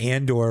trooper from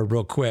Andor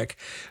real quick.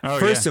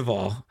 First of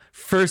all,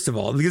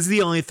 this is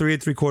the only 3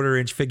 3/4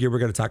 inch figure we're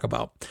going to talk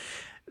about.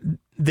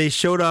 They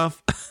showed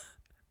off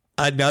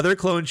another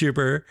clone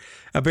trooper.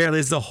 Apparently,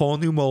 it's a whole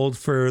new mold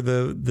for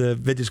the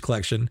vintage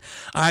collection.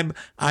 I'm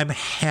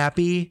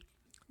happy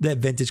that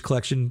vintage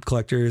collection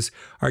collectors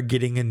are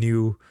getting a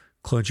new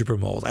clone trooper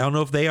mold. I don't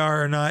know if they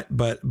are or not,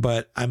 but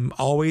I'm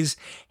always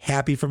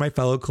happy for my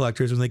fellow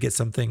collectors when they get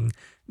something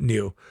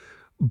new.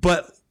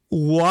 But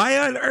why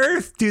on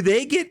earth do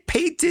they get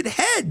painted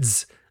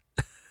heads?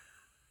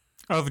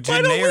 Of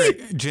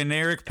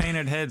generic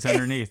painted heads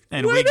underneath.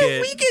 And why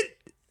don't we get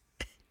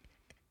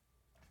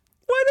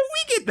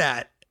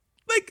that?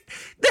 Like,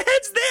 the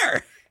head's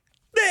there.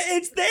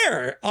 It's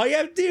there. All you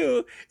have to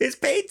do is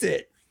paint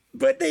it.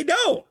 But they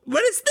don't.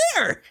 But it's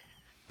there.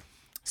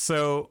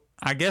 So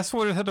I guess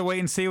we'll just have to wait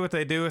and see what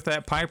they do with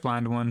that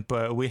pipelined one,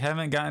 but we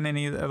haven't gotten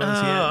any of those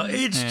yet.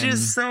 It's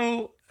just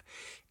so...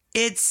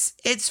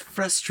 It's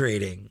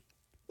frustrating.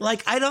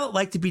 Like, I don't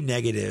like to be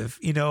negative,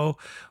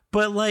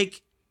 but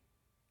like,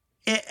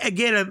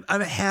 again,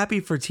 I'm happy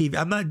for TV.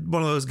 I'm not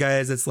one of those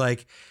guys that's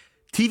like,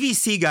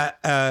 TVC got,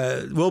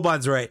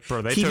 Wilbon's right.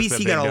 Bro,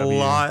 TVC got a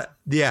lot.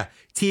 Yeah.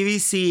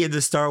 TVC and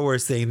the Star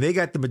Wars thing, they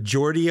got the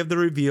majority of the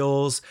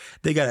reveals.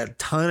 They got a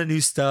ton of new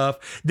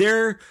stuff.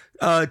 Their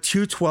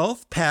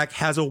 212 pack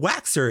has a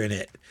waxer in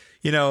it,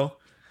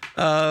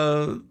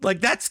 like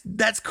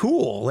that's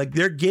cool. Like,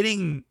 they're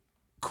getting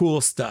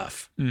cool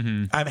stuff.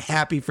 I'm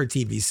happy for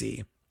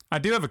TVC. I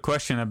do have a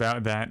question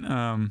about that.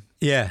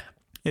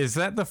 Is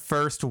that the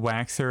first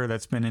waxer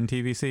that's been in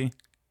TVC?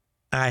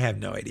 I have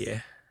no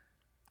idea.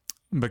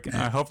 But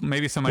I hope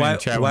maybe somebody in the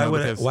chat will know.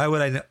 Why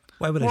would I know?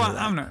 Why would I know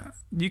that? I'm not.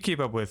 You keep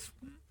up with,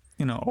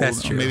 old,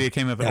 that's true. Maybe it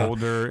came with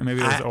older.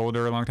 Maybe it was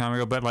older a long time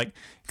ago. But like,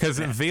 because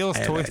Veal's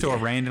Toy Store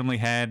randomly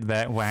had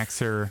that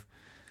waxer,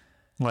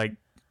 the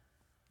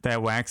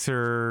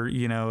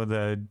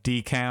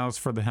decals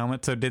for the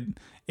helmet. So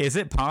is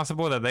it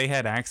possible that they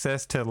had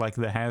access to like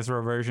the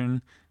Hasbro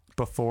version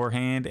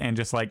beforehand and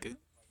just like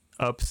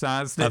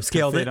upsized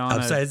it,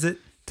 upsized it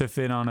to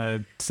fit on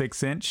a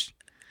 6-inch?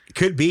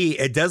 Could be.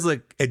 It does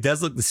look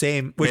the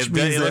same, which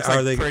means it looks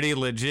like pretty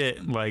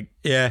legit, the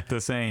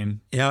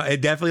same.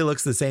 It definitely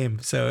looks the same,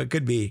 so it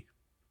could be.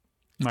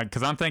 Like,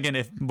 because I'm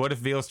thinking, what if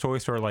Veal's Toy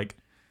Store like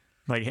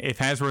if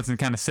Hasbro's been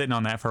kind of sitting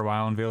on that for a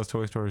while, and Veal's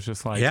Toy Store is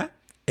just like,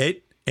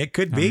 it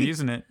could be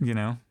using it,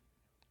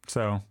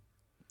 So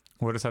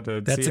we'll just have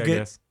to see. I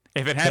guess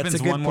If it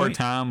happens one more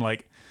time,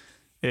 like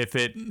if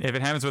it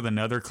happens with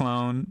another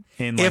clone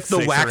in like if the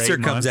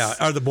waxer comes out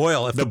or the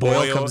boil, if the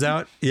boil comes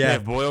out,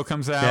 if boil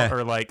comes out,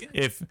 or like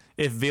if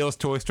Veal's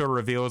Toy Store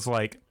reveals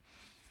like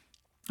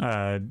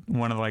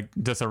one of like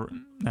just a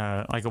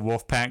like a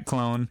Wolfpack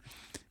clone,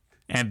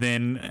 and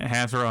then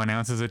Hasbro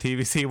announces a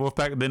TVC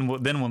Wolfpack, then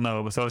we'll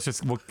know. So it's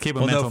just we'll keep a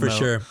mental know for note.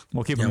 Sure.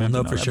 We'll keep a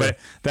mental note for sure. But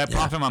that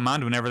popped in my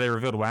mind whenever they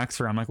revealed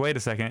Waxer. I'm like, wait a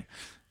second,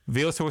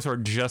 Veal's Toy Store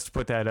just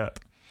put that up.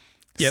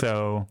 Yep.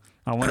 So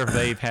I wonder if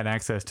they've had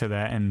access to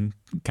that and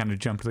kind of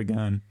jumped the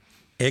gun.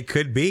 It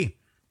could be.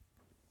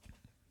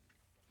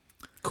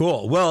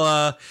 Cool.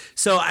 Well,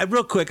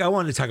 real quick, I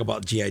wanted to talk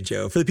about G.I.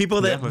 Joe. For the people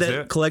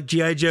that collect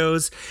G.I.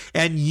 Joes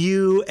and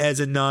you as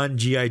a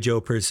non-G.I. Joe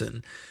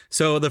person.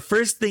 So the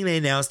first thing they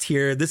announced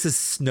here, this is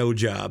Snow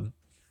Job.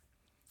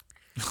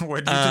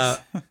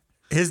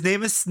 His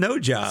name is Snow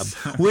Job,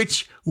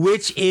 which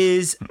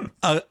is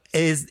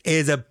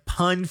a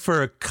pun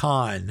for a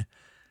con.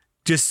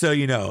 Just so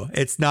you know,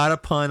 it's not a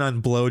pun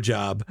on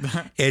blowjob.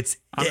 It's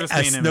I'm just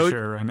being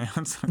immature right now.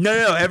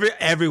 No,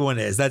 everyone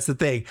is. That's the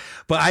thing.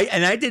 But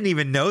I didn't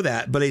even know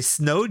that. But a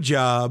snow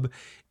job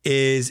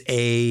is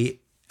an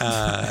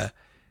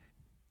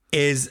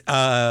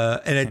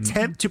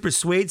attempt to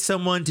persuade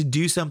someone to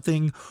do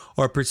something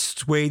or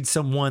persuade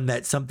someone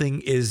that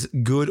something is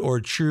good or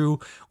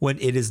true when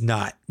it is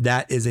not.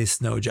 That is a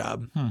snow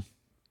job.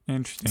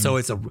 Interesting. So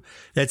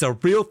that's a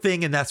real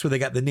thing, and that's where they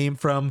got the name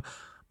from.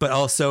 But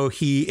also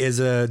he is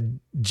a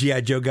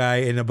G.I. Joe guy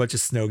in a bunch of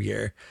snow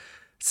gear.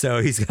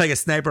 So he's got like a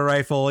sniper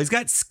rifle. He's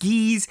got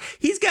skis.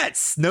 He's got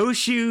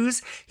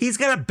snowshoes. He's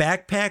got a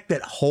backpack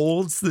that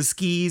holds the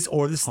skis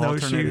or the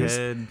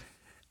snowshoes.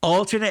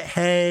 Alternate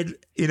head.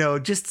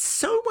 Just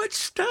so much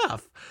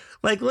stuff.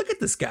 Like, look at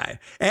this guy.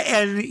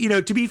 And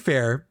to be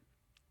fair,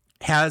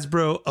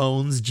 Hasbro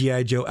owns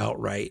G.I. Joe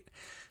outright.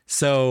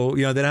 So,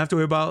 they don't have to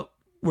worry about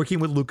working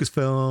with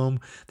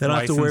Lucasfilm. They don't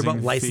have to worry about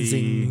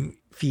licensing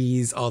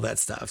fees, all that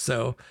stuff.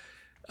 So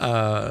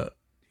all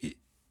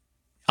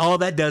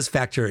that does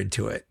factor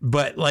into it.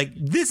 But like,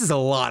 this is a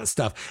lot of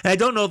stuff. And I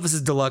don't know if this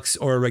is deluxe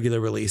or a regular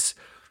release,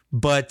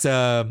 but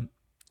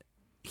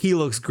he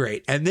looks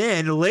great. And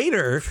then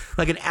later,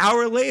 like an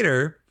hour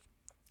later,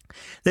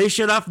 they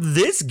showed off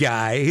this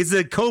guy. He's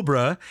a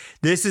Cobra.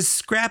 This is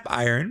Scrap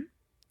Iron.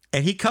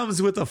 And he comes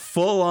with a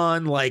full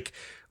on like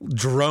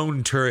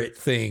drone turret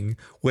thing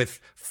with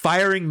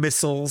firing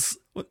missiles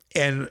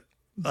and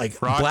like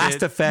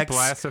blast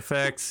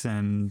effects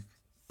and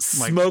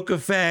smoke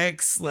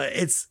effects.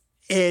 It's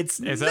is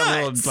nuts.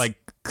 That little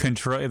like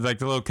control, like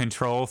the little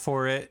control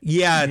for it?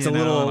 Yeah, it's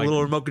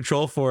little remote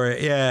control for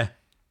it. Yeah,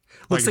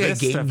 looks like a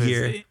Game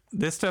Gear.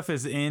 This stuff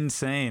is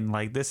insane.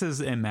 Like, this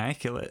is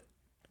immaculate.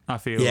 I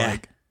feel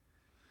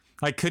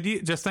like could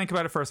you just think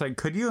about it for a second?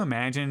 Could you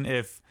imagine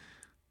if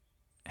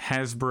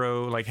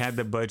Hasbro like had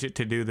the budget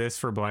to do this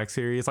for Black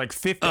Series? Like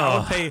I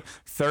would pay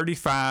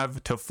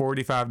 $35 to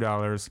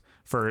 $45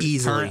 for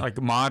current,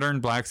 like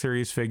modern Black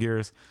Series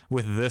figures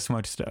with this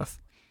much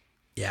stuff.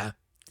 Yeah.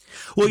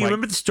 Well, you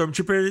remember the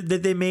Stormtrooper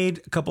that they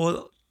made a couple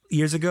of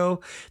years ago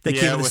that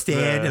came with the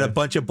stand and a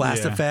bunch of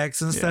blast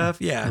effects and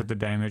stuff? Yeah. With the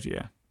damage,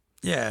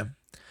 Yeah.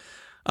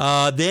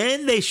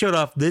 Then they showed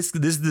off this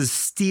is the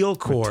Steel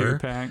Core.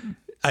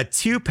 A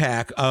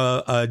 2-pack,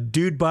 a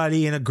dude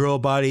body and a girl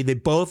body. They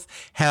both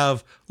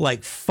have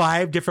like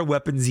 5 different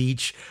weapons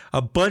each,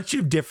 a bunch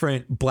of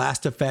different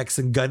blast effects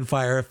and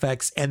gunfire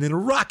effects, and then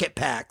rocket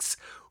packs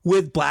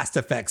with blast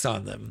effects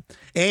on them.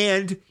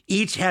 And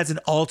each has an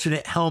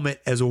alternate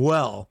helmet as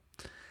well.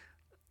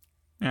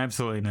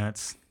 Absolutely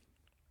nuts.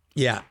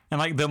 Yeah.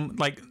 And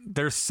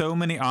there's so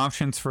many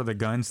options for the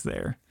guns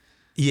there.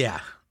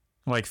 Yeah.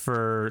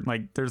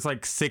 There's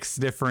like 6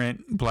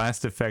 different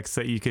blast effects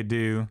that you could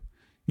do.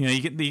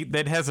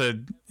 It has a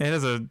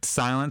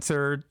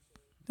silencer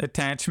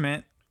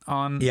attachment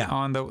on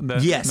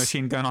the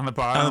machine gun on the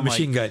bottom. On the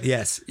machine gun,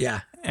 yes,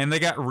 yeah. And they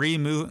got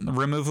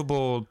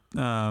removable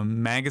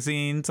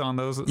magazines on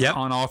those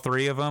on all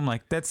 3 of them.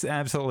 Like, that's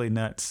absolutely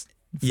nuts.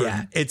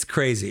 Yeah, it's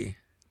crazy.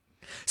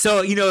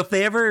 So if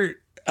they ever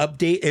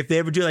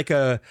do like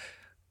a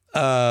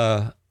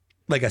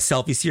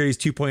selfie series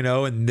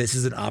 2.0 and this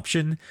is an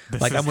option, I'm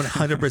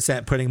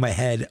 100% putting my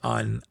head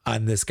on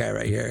this guy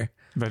right here.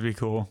 That'd be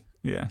cool.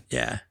 Yeah.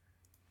 Yeah.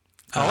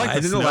 I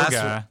like the snow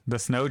guy. The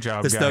snow job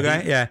guy. The snow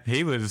guy, yeah.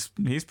 He's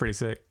pretty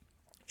sick.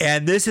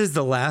 And this is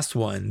the last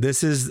one.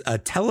 This is a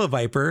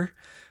Televiper,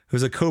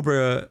 who's a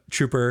Cobra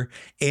trooper,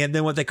 and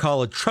then what they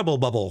call a Trouble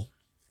Bubble.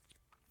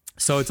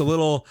 So it's a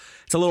little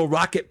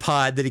rocket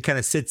pod that he kind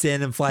of sits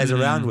in and flies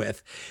around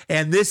with.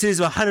 And this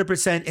is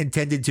 100%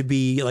 intended to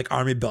be like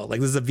army built. Like,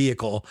 this is a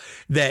vehicle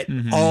that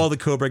all the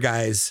Cobra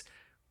guys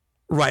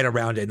ride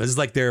around in. This is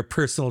like their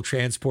personal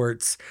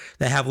transports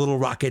that have little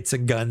rockets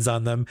and guns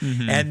on them.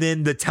 And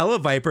then the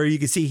Televiper, you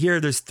can see here,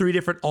 there's 3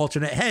 different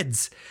alternate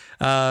heads.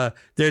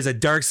 There's a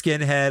dark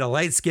skin head, a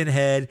light skin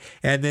head,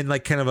 and then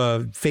like kind of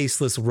a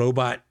faceless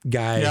robot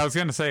guy. Yeah, I was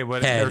going to say,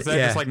 what is that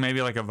just like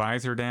maybe like a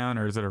visor down,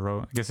 or is it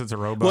I guess it's a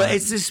robot? Well,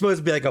 it's just supposed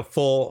to be like a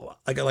full,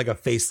 like a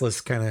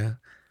faceless kind of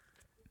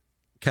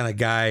kind of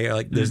guy.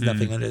 Like there's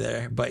nothing under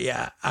there. But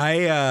yeah,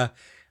 I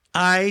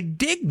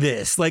dig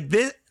this. Like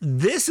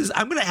this is,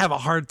 I'm going to have a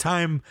hard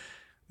time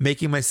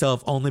making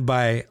myself only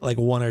buy like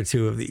one or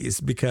two of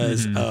these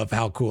because of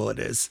how cool it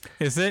is.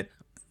 Is it?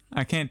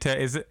 I can't tell.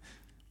 Is it?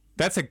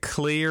 That's a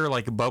clear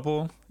like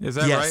bubble. Is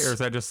that right? Or is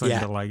that just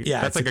like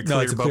that's like a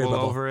clear bubble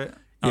over it?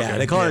 Okay. Yeah,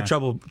 they call it a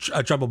trouble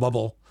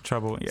bubble.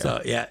 Trouble. Yeah.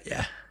 So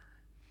yeah.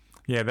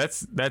 Yeah,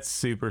 that's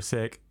super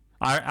sick.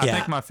 I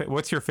think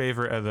what's your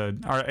favorite of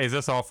the? Is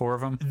this all four of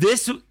them?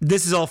 This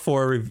is all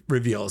four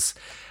reveals.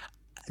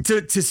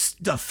 To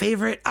the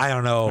favorite, I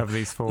don't know. Of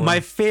these four, my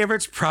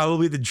favorite's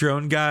probably the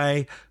drone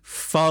guy,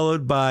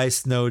 followed by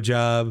Snow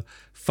Job,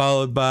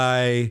 followed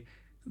by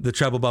the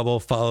Trouble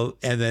Bubble,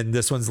 and then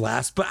this one's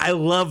last. But I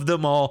love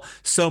them all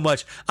so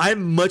much.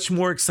 I'm much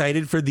more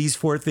excited for these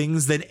four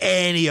things than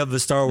any of the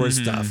Star Wars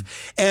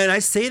stuff. And I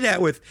say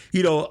that with,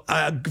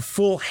 a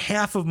full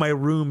half of my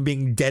room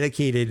being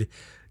dedicated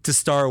to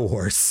Star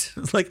Wars.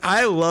 Like,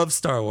 I love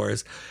Star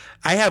Wars.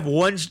 I have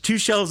 2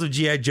 shelves of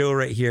G.I. Joe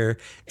right here,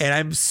 and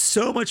I'm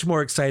so much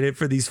more excited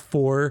for these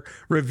 4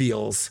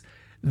 reveals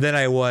than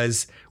I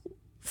was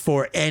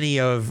for any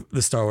of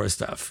the Star Wars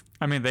stuff.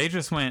 I mean, they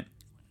just went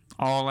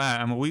all out.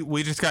 I mean,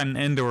 we just got an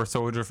Endor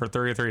soldier for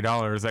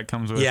 $33 that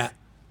comes with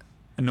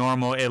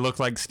normal. It looked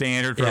like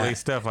standard for these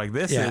stuff. Like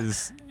this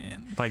is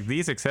like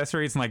these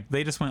accessories, and like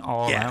they just went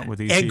all out with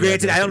these. And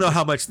granted, I don't know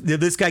how much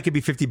this guy could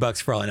be.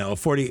 $50 for all I know,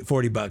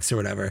 $40 or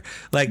whatever.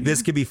 Like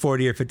this could be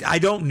 40 or 50. I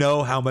don't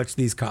know how much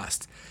these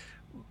cost.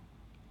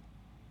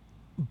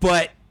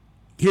 But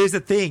here's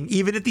the thing: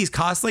 even if these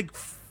cost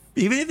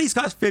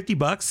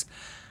 $50,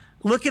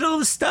 look at all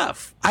the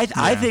stuff.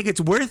 I think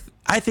it's worth.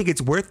 I think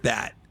it's worth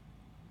that.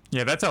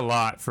 Yeah, that's a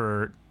lot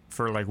for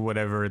like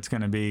whatever it's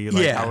gonna be.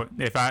 Like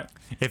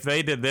if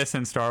they did this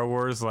in Star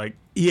Wars, like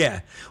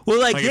well,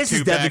 like this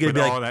is definitely gonna be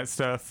like all that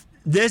stuff.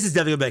 This is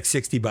definitely gonna be like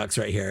 $60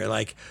 right here.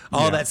 Like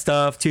all that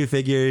stuff, 2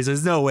 figures.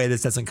 There's no way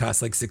this doesn't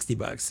cost like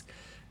 $60.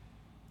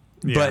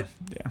 But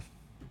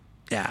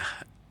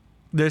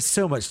there's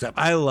so much stuff.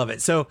 I love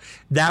it. So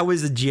that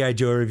was the G.I.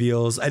 Joe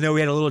reveals. I know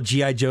we had a little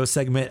G.I. Joe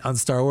segment on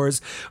Star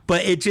Wars,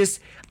 but it just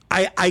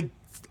I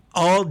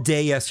all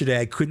day yesterday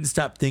I couldn't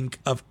stop think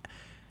of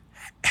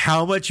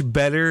how much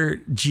better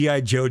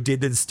G.I. Joe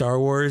did than Star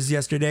Wars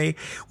yesterday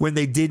when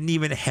they didn't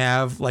even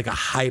have like a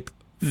hype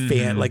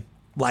fan like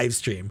live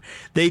stream.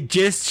 They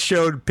just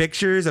showed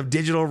pictures of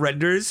digital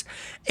renders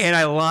and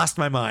I lost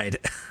my mind.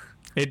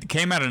 It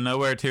came out of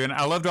nowhere too, and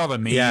I loved all the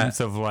memes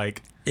of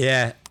like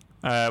whether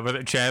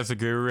Chaz the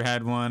Guru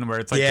had one where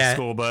it's like the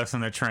school bus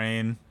and the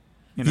train.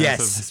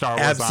 Yes, so Star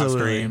Wars on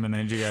stream and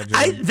then G.I.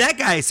 Joe. That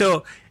guy,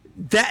 so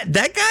that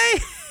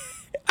guy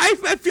I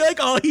feel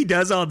like all he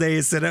does all day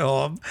is sit at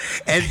home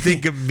and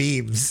think of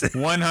memes.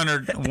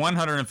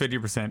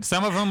 150%.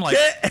 Some of them, like,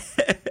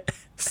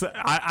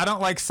 I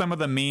don't like some of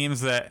the memes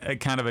that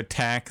kind of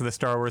attack the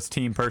Star Wars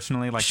team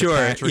personally. Like, the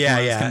Patrick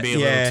ones can be a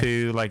little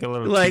too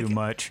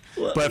much.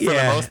 But for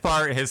the most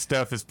part, his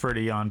stuff is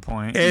pretty on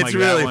point. It's like,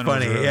 really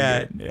funny. Really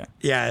good.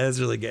 Yeah, that's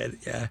really good.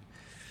 Yeah.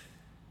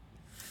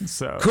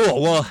 So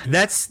cool. Well,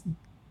 that's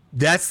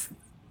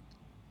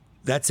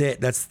it.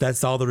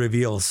 That's all the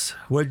reveals.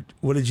 What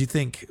did you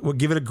think? Well,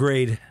 give it a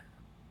grade.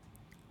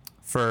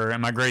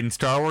 Am I grading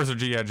Star Wars or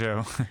G.I.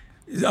 Joe?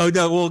 Oh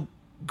no, well,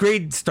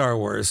 grade Star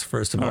Wars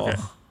first of all.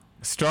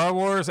 Star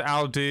Wars,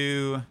 I'll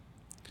do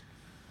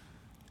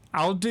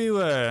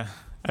a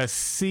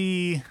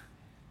C+.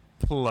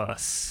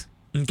 Okay.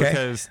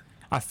 Because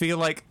I feel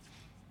like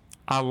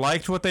I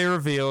liked what they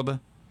revealed,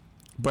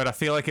 but I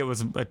feel like it was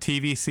a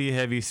TVC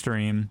heavy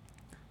stream,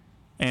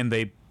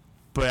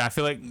 but I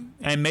feel like,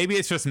 and maybe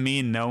it's just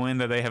me knowing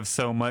that they have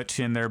so much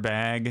in their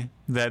bag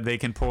that they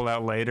can pull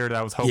out later that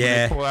I was hoping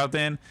to pull out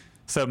then.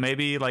 So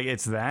maybe like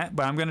it's that,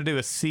 but I'm going to do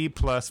a C+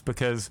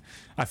 because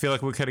I feel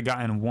like we could have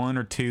gotten 1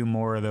 or 2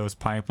 more of those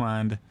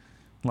pipelined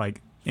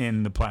like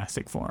in the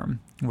plastic form.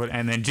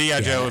 And then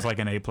G.I. Joe was like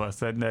an A+.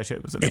 That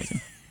shit was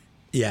amazing.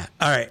 Yeah.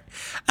 All right.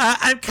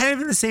 I'm kind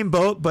of in the same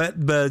boat,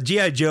 but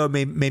G.I. Joe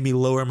made me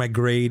lower my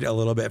grade a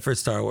little bit for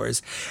Star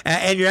Wars.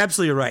 And you're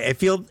absolutely right. It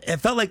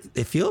felt like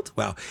they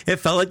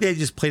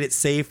just played it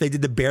safe. They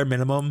did the bare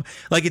minimum.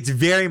 Like it's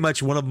very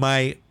much one of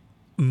my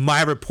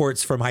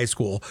reports from high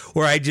school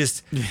where I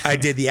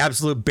did the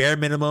absolute bare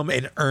minimum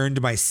and earned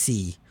my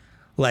C.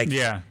 Like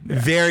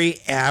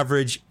very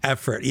average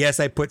effort. Yes,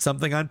 I put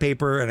something on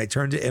paper and I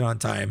turned it in on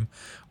time,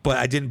 but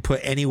I didn't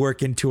put any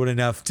work into it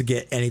enough to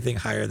get anything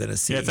higher than a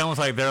C. Yeah, it's almost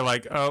like they're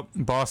like, oh,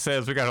 boss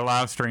says we got a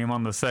live stream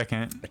on the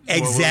 2nd.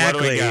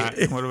 Exactly.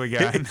 What do we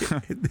got?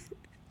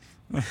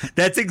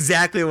 That's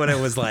exactly what it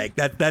was like.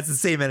 That's the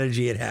same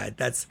energy it had.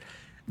 That's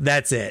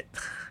it.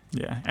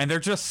 Yeah, and they're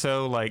just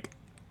so like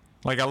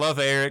I love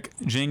Eric.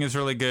 Jing is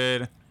really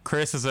good.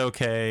 Chris is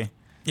okay.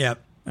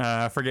 Yep.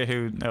 I forget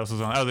who else was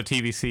on. Oh, the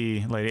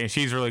TVC lady.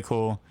 She's really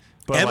cool.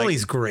 But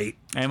Emily's great.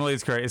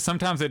 Emily's great.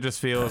 Sometimes it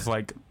just feels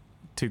like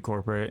too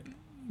corporate,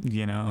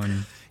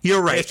 and you're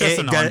right. It's just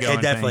an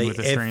ongoing definitely thing with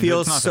the it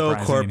feels so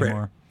corporate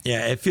anymore.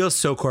 Yeah, it feels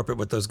so corporate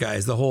with those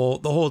guys, the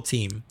whole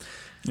team.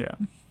 Yeah.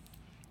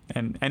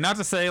 and not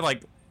to say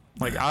like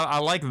I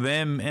like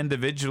them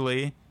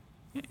individually.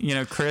 You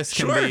know, Chris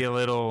can be a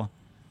little,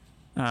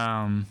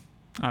 I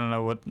don't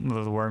know what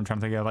the word I'm trying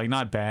to think of, like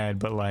not bad,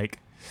 but like,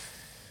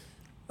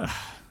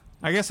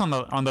 I guess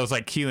on those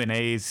like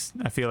Q&As,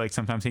 I feel like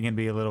sometimes he can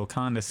be a little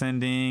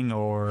condescending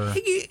or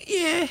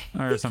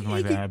something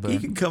like that. But he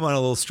can come on a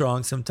little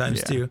strong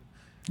sometimes too.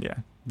 Yeah,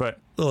 but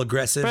a little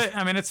aggressive. But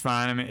I mean, it's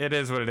fine. I mean, it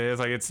is what it is.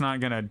 Like, it's not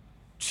gonna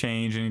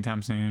change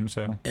anytime soon.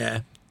 So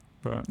yeah.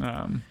 But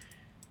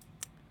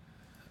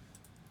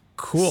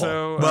cool.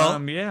 So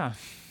well, yeah.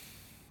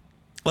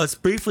 Let's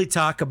briefly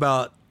talk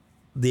about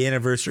the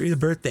anniversary, the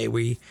birthday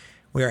we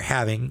are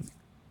having.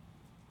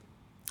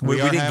 We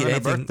didn't get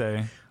anything.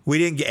 Birthday. We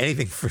didn't get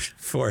anything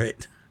for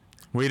it.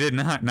 We did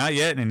not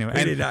yet anyway.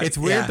 And it's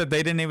weird that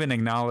they didn't even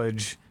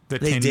acknowledge the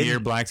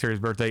 10-year Black Series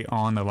birthday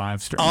on the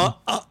live stream.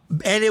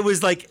 And it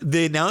was like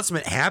the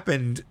announcement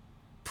happened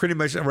pretty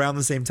much around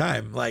the same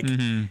time. Like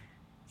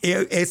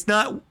it's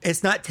not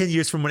 10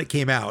 years from when it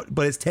came out,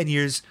 but it's 10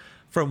 years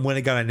from when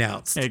it got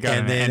announced.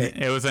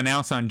 It was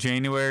announced on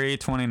January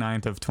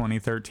 29th of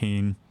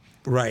 2013.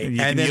 Right.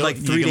 And then like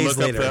 3 days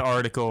later. You can look up the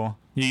article.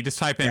 You just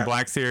type in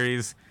Black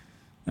Series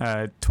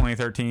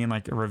 2013,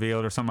 like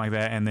revealed or something like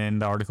that, and then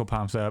the article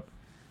pops up.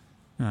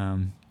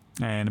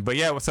 But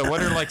yeah, so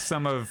what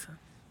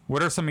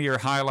are some of your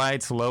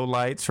highlights,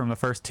 lowlights from the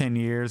first 10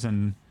 years,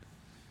 and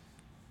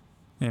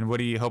what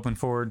are you hoping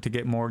for to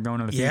get more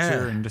going in the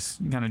future, and just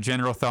kind of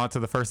general thoughts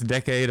of the first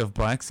decade of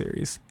Black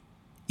Series?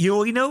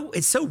 You know,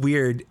 it's so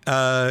weird.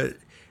 As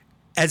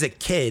a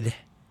kid,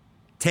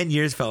 10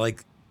 years felt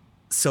like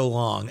so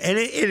long. And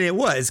it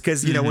was,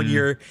 because, you know, when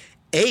you're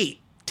 8,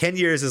 10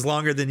 years is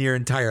longer than your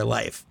entire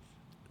life.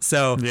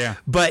 So, yeah.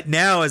 But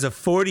now as a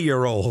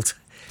 40-year-old,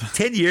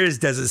 10 years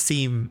doesn't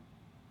seem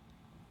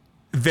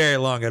very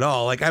long at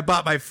all. Like, I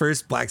bought my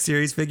first Black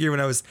Series figure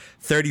when I was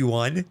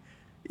 31,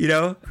 you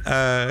know,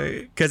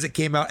 because it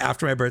came out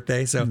after my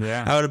birthday. So I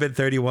would have been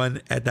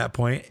 31 at that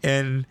point.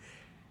 And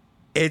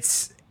it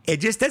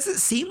just doesn't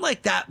seem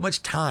like that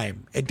much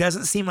time. It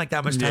doesn't seem like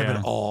that much time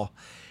at all.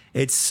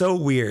 It's so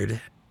weird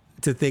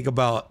to think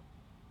about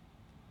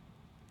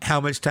how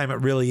much time it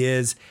really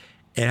is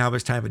and how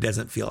much time it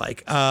doesn't feel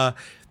like. I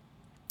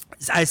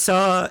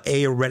saw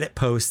a Reddit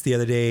post the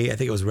other day, I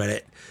think it was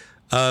Reddit,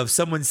 of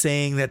someone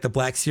saying that the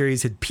Black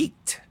Series had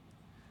peaked.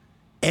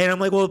 And I'm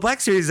like, well, the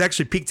Black Series has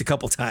actually peaked a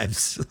couple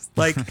times.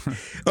 Like,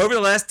 over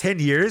the last 10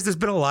 years, there's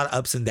been a lot of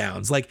ups and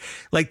downs. Like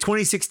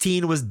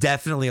 2016 was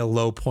definitely a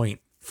low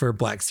point for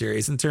Black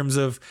Series in terms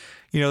of,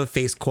 you know, the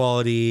face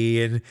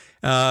quality and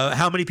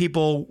how many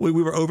people we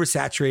were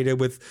oversaturated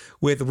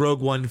with Rogue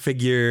One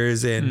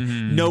figures,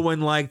 and no one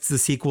liked the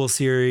sequel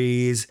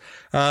series,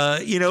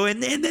 you know,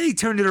 and then he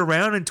turned it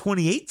around in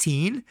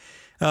 2018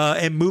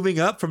 and moving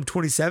up from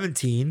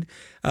 2017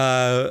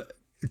 to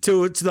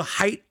the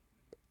height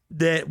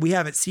that we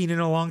haven't seen in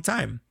a long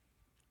time.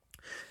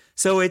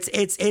 So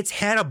it's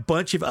had a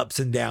bunch of ups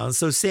and downs.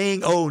 So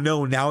saying, oh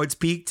no, now it's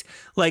peaked,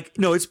 like,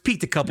 no, it's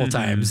peaked a couple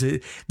times.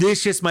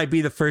 This just might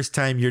be the first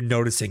time you're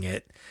noticing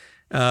it.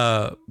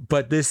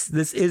 But this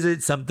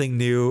isn't something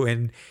new,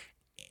 and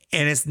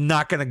it's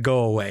not going to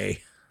go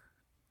away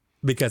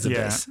because of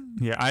this.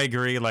 Yeah, I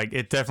agree. Like,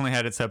 it definitely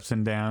had its ups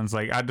and downs.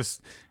 Like, I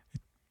just,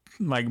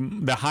 like,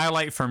 the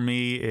highlight for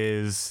me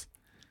is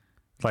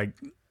like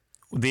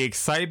the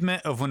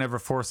excitement of whenever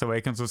Force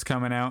Awakens was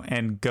coming out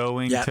and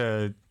going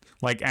to,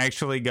 like,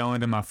 actually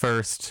going to my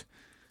first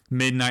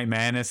Midnight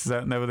Madness. Is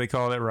that what they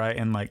call it, right?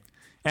 And like,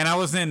 and I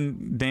was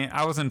in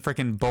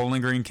freaking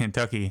Bowling Green,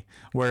 Kentucky,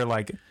 where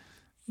like,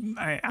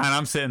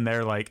 I'm sitting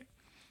there like,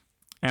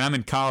 and I'm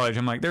in college.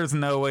 I'm like, there's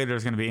no way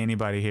there's gonna be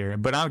anybody here.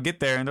 But I'll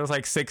get there, and there's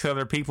like 6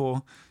 other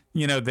people,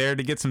 you know, there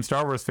to get some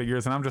Star Wars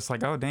figures, and I'm just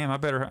like, oh damn,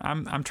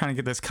 I'm trying to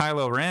get this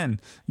Kylo Ren,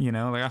 you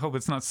know, like I hope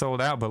it's not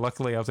sold out. But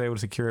luckily, I was able to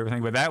secure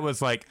everything. But that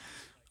was like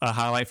a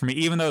highlight for me,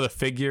 even though the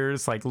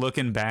figures, like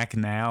looking back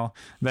now,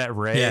 that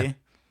Rey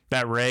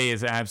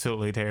is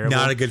absolutely terrible.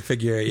 Not a good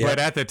figure. Yeah. But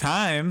at the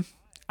time,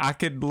 I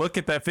could look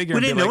at that figure.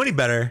 We didn't know any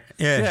better.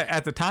 Yeah.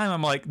 At the time,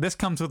 I'm like, this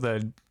comes with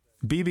a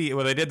BB.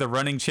 Well, they did the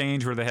running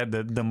change where they had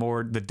the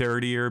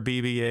dirtier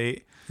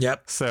BB-8.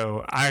 Yep.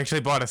 So I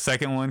actually bought a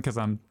second one because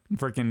I'm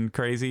freaking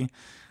crazy.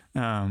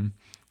 And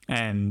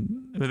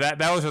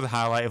that was the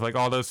highlight of like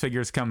all those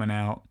figures coming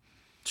out.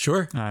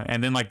 Sure.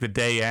 And then like the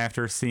day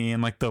after,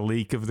 seeing like the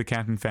leak of the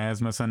Captain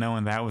Phasma, so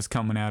knowing that was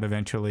coming out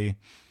eventually.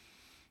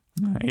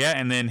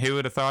 And then who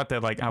would have thought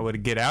that like I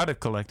would get out of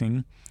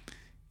collecting?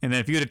 And then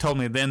if you would have told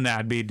me then that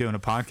I'd be doing a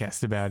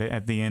podcast about it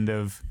at the end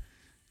of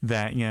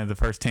that, you know, the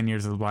first 10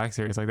 years of the Black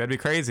Series, like that'd be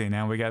crazy.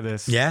 Now we got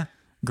this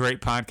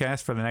great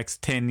podcast for the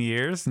next 10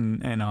 years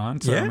and on.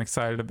 So I'm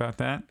excited about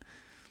that.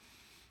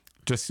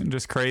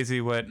 Just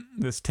crazy what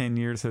this 10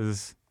 years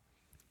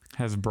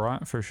has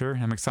brought, for sure.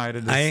 I'm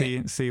excited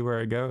to see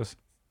where it goes.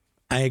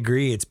 I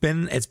agree. It's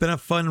been a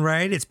fun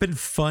ride. It's been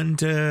fun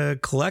to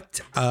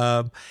collect.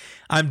 I'm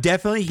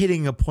definitely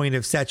hitting a point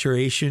of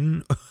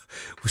saturation,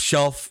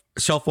 shelf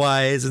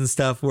wise and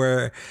stuff,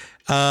 where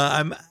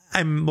I'm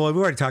we've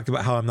already talked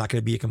about how I'm not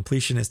going to be a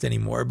completionist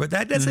anymore, but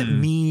that doesn't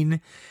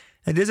mean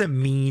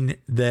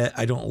that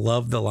I don't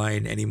love the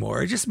line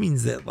anymore. It just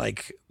means that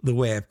like the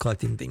way I'm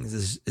collecting things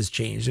is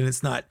changed, and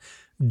it's not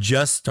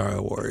just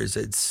Star Wars.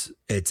 It's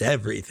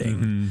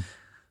everything.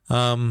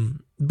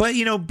 But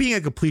being a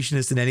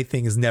completionist in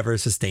anything is never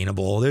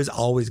sustainable. There's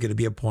always going to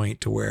be a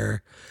point to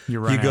where you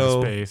run out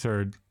of space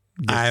or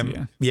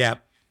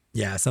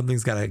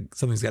something's got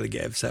to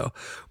give. So,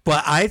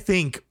 but I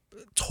think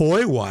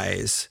toy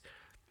wise,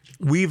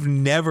 we've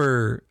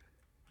never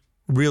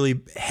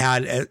really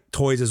had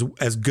toys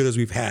as good as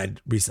we've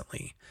had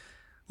recently.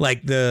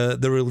 Like the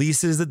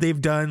releases that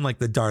they've done, like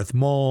the Darth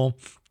Maul,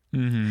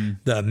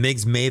 the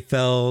Miggs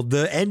Mayfeld,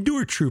 the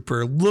Endor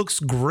Trooper looks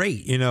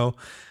great.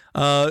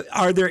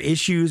 Are there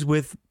issues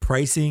with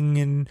pricing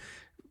and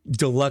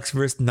deluxe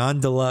versus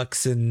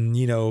non-deluxe and,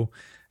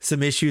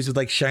 some issues with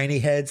like shiny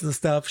heads and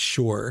stuff?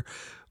 Sure.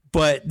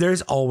 But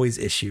there's always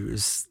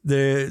issues.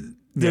 There's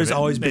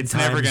always been times. It's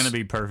never going to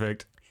be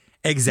perfect.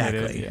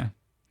 Exactly.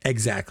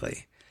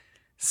 Exactly.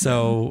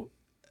 So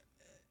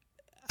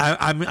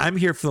I'm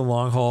here for the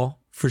long haul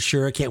for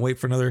sure. I can't wait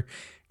for another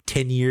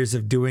 10 years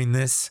of doing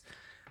this.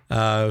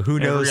 Who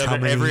knows how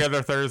many? Every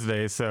other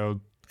Thursday.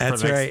 So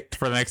that's right.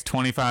 For the next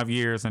 25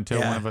 years until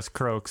one of us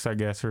croaks, I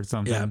guess, or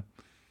something.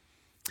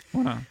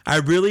 Yeah. I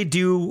really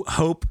do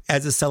hope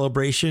as a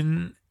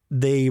celebration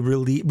they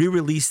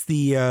re-release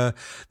the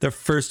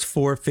first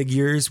 4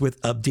 figures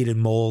with updated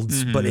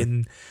molds, but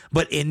in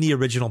the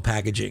original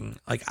packaging.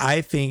 Like I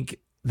think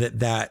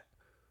that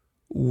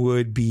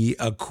would be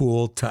a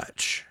cool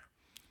touch.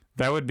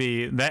 That would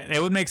be that.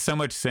 It would make so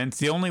much sense.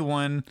 The only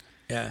one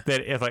that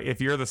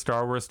if you're the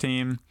Star Wars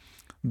team,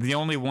 the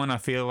only one I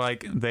feel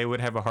like they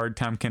would have a hard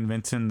time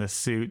convincing the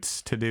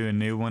suits to do a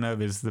new one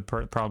of is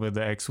probably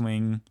the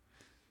X-Wing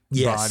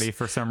body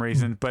for some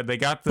reason. But they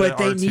got the. But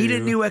they R2. need a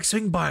new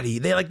X-Wing body.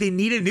 They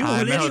need a new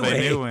one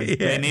anyway.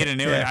 They need a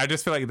new one. I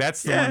just feel like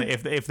that's the one.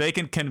 If they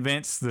can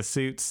convince the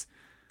suits,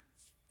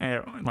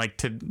 like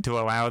to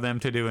allow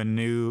them to do a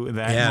new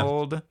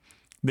mold.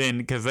 Then,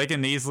 because they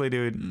can easily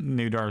do a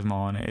new Darth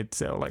Maul and it'd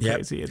sell like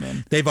crazy. And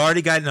then they've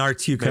already got an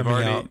R2 coming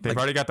out. They've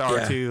already got the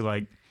R2.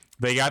 Like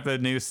they got the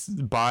new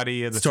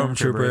body of the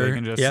Stormtrooper. They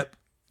can just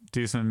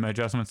do some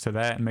adjustments to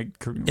that and make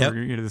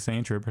the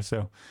same trooper.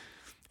 So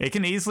it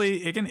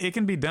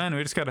can be done.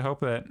 We just got to hope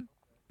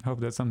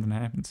that something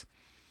happens.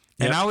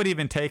 And I would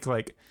even take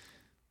like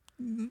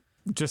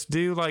just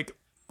do like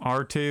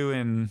R2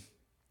 and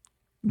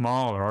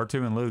Maul or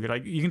R2 and Luke.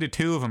 Like you can do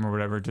 2 of them or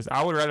whatever. Just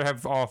I would rather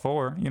have all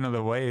 4,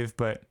 the wave,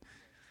 but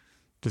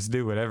just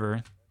do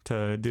whatever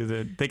to do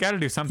they got to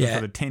do something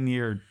for the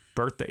 10-year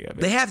birthday of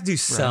it. They have to do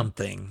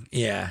something.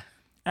 Yeah.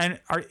 And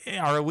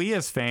are we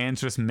as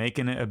fans just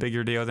making it a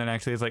bigger deal than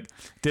actually is? Like,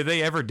 did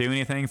they ever do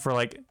anything for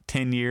like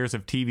 10 years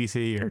of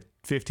TVC or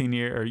 15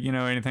 years or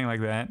anything like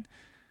that?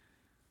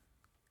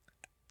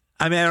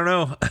 I mean, I don't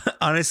know.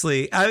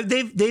 Honestly,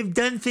 they've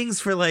done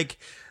things for like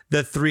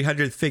the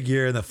 300th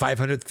figure and the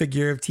 500th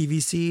figure of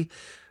TVC,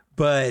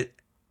 but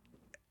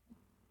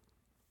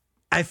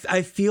I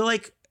feel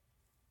like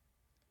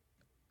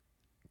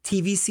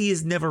TVC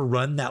has never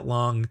run that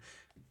long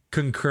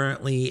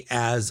concurrently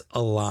as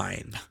a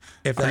line.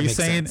 If that makes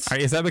sense.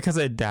 Is that because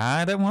it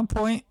died at one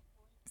point?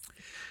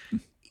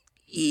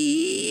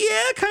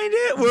 Yeah, kind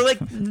of. Well, like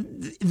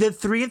the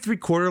 3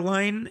 3/4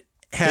 line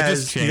has,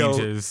 it just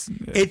changes.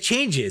 It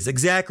changes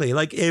exactly.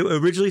 Like it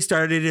originally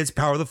started as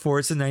Power of the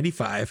Force in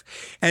 '95,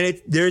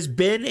 and there's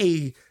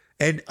been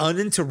an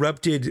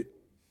uninterrupted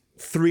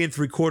 3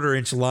 3/4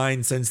 inch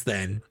line since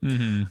then.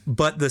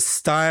 But the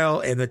style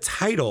and the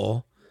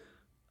title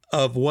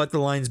of what the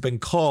line's been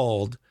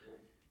called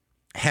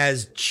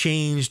has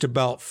changed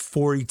about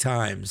 40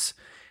 times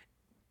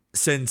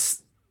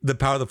since the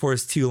Power of the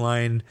Force 2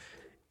 line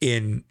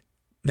in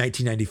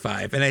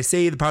 1995. And I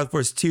say the Power of the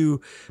Force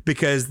 2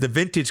 because the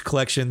vintage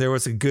collection, there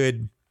was a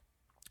good,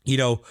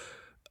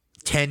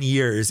 10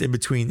 years in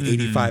between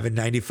 85 and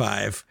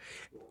 95.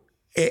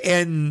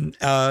 And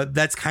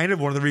that's kind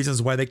of one of the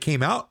reasons why they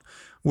came out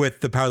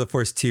with the Power of the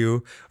Force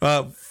 2.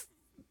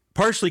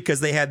 Partially because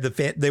they had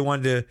they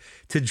wanted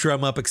to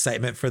drum up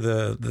excitement for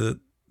the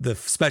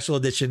special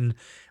edition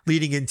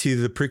leading into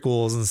the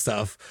prequels and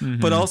stuff,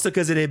 but also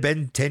because it had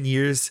been 10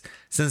 years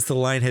since the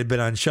line had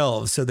been on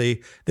shelves. So they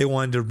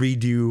wanted to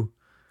redo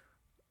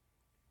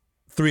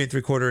 3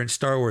 3/4 inch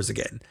Star Wars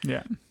again.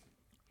 Yeah.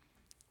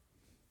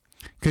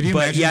 Could you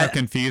imagine how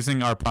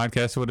confusing our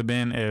podcast would have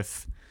been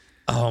if,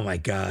 oh my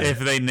God, if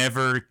they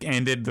never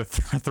ended the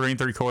 3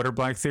 3/4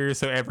 Black Series?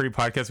 So every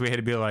podcast we had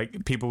to be like,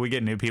 we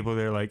get new people.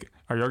 They're like,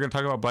 are y'all going to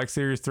talk about Black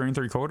Series 3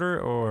 3/4?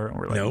 Or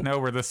we're like, nope. No,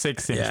 we're the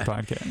 6-inch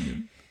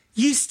podcast.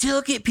 You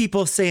still get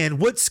people saying,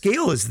 what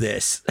scale is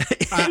this?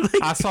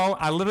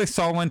 I literally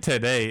saw one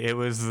today. It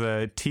was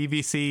the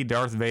TVC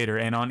Darth Vader.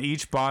 And on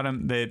each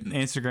bottom that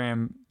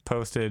Instagram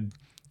posted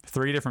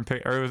 3 different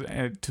pictures, or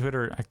it was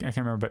Twitter, I can't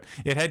remember, but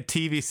it had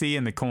TVC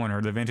in the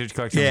corner, the Vintage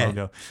Collection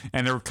logo.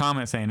 And there were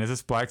comments saying, is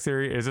this Black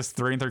Series? Is this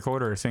 3 3/4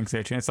 or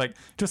 6-inch? And it's like,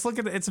 just look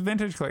at it's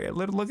Vintage Collection.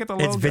 Look at the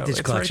logo. It's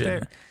Vintage Collection. Right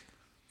there.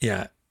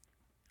 Yeah.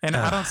 And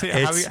I don't see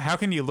how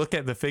can you look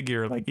at the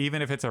figure, like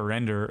even if it's a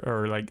render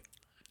or like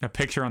a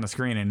picture on the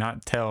screen and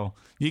not tell.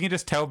 You can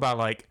just tell by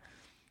like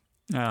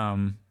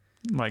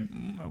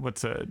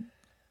what's a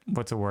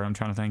word I'm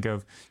trying to think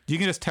of. You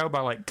can just tell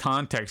by like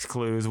context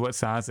clues what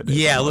size it is.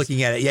 Yeah, almost.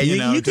 Looking at it. Yeah,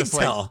 you can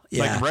tell.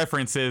 Like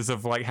references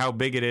of like how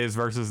big it is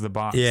versus the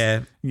box.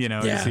 Yeah.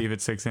 To see if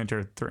it's 6 inch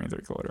or 3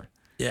 3/4.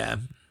 Yeah.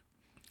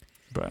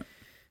 But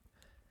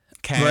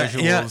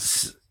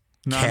casuals.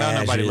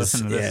 Nobody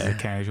listening to this is a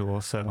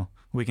casual, so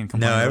we can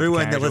complain. No,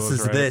 everyone that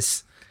listens to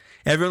this,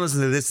 everyone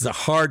listening to this is a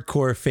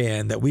hardcore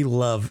fan that we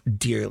love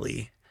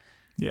dearly.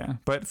 Yeah,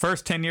 but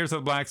first 10 years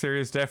of Black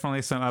Series,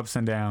 definitely some ups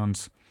and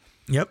downs.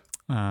 Yep.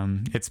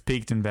 It's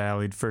peaked and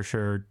valleyed for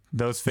sure.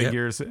 Those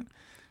figures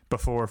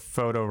before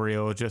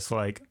photoreal, just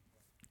like.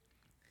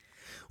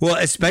 Well,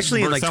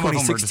 especially in like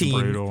 2016.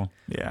 Brutal.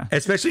 Yeah.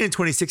 Especially in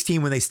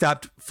 2016 when they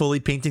stopped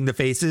fully painting the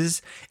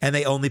faces and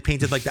they only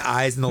painted like the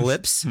eyes and the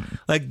lips.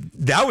 Like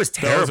that was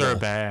terrible. Those are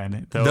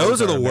bad.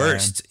 Those are the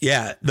worst.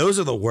 Yeah, those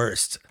are the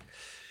worst.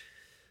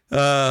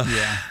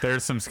 Yeah,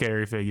 there's some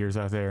scary figures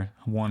out there.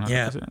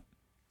 100%.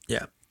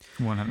 Yeah.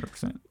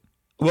 100%.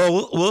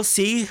 Well, we'll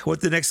see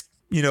what the next,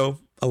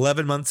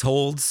 11 months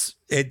holds.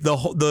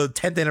 The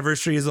 10th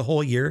anniversary is a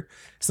whole year.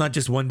 It's not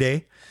just one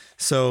day.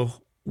 So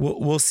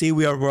we'll see.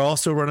 We're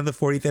also running the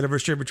 40th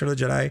anniversary of Return of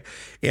the Jedi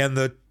and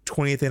the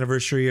 20th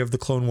anniversary of the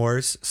Clone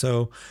Wars.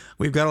 So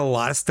we've got a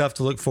lot of stuff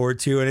to look forward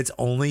to, and it's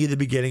only the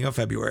beginning of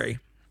February.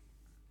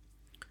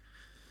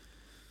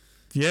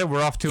 Yeah,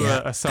 we're off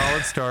to a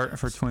solid start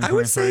for 2023. I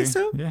would say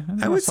so. Yeah,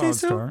 I would say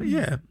so. Start.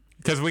 Yeah.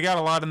 Because we got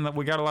a lot of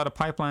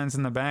pipelines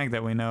in the bag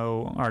that we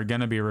know are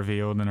going to be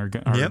revealed and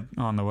are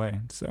on the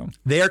way. So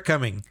they are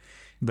coming.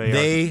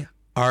 They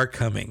are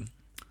coming.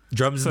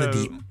 Drums in the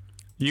deep.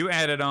 You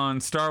added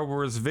on Star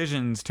Wars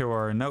Visions to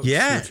our notes.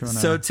 Yeah.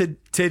 So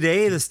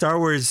today, the Star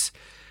Wars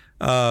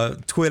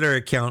Twitter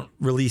account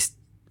released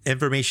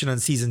information on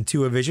season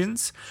 2 of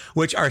Visions,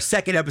 which our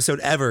second episode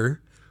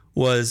ever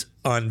was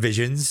on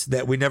Visions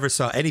that we never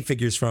saw any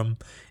figures from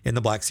in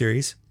the Black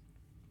Series.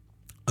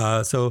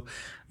 So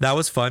that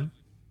was fun.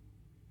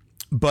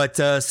 But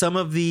some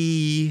of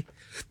the,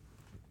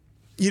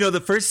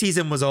 the first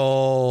season was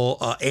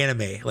all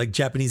anime, like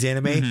Japanese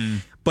anime. Mm-hmm.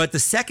 But the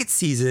second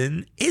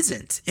season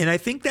isn't. And I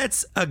think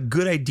that's a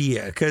good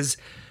idea because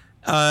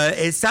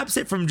it stops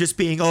it from just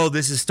being,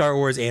 this is Star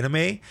Wars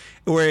anime,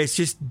 where it's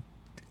just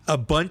a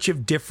bunch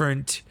of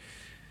different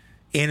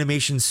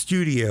animation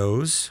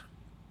studios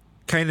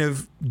kind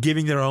of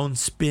giving their own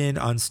spin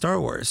on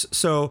Star Wars.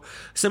 So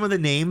some of the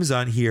names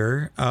on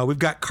here, we've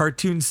got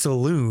Cartoon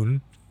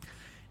Saloon.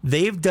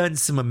 They've done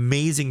some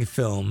amazing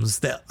films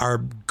that are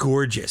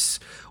gorgeous.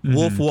 Mm-hmm.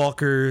 Wolf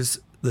Walkers,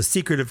 The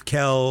Secret of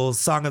Kells,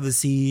 Song of the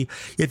Sea.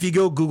 If you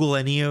go Google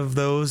any of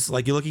those,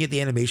 like you're looking at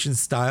the animation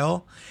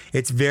style,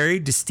 it's very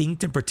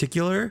distinct and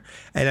particular.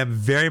 And I'm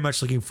very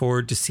much looking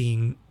forward to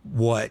seeing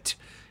what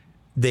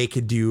they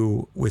could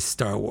do with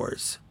Star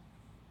Wars.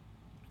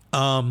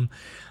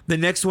 The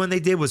next one they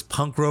did was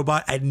Punk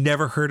Robot. I'd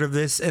never heard of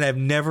this, and I've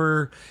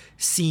never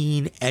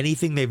seen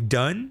anything they've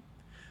done.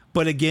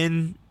 But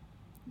again,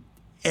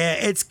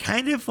 it's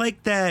kind of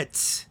like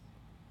that,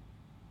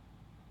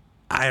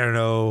 I don't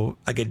know,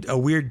 like a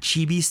weird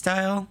chibi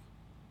style,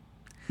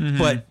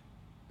 but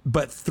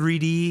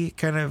 3D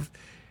kind of.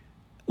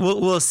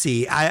 We'll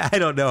see. I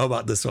don't know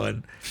about this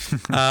one.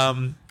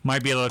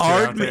 Might be a little too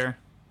out there.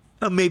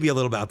 Maybe a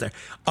little bit out there.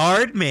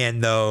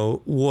 Aardman,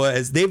 though,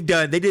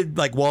 they did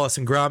like Wallace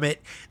and Gromit.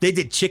 They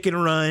did Chicken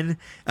Run.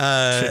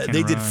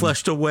 Did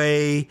Flushed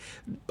Away,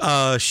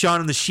 Shaun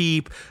and the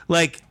Sheep.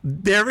 Like,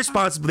 they're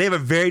responsible. They have a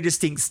very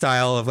distinct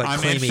style of like claymation.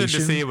 I'm interested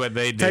to see what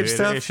they do.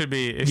 It should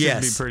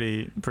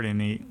be pretty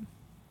neat.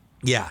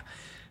 Yeah.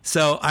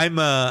 So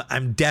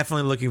I'm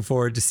definitely looking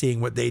forward to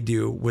seeing what they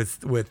do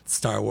with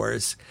Star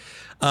Wars.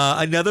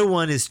 Another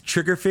one is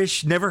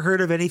Triggerfish. Never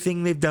heard of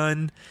anything they've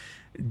done.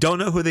 Don't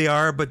know who they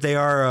are, but they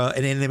are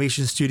an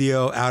animation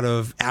studio out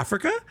of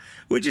Africa,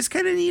 which is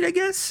kind of neat, I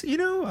guess. I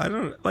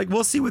don't like.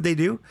 We'll see what they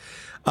do.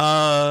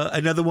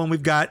 Another one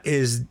we've got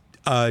is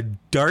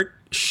Dart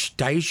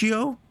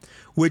Stygio,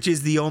 which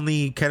is the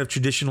only kind of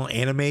traditional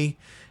anime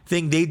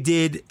thing they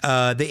did.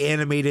 They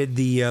animated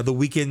the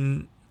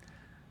Weekend.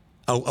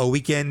 A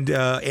Weekend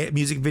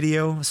music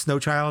video, Snow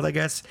Child, I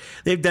guess.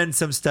 They've done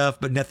some stuff,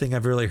 but nothing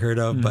I've really heard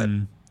of, but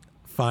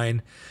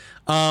fine.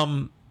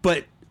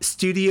 But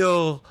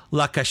Studio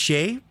La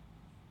Cache,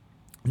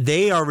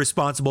 they are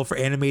responsible for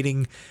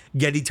animating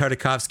Genndy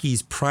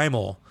Tartakovsky's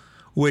Primal,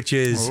 which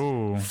is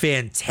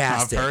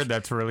fantastic. I've heard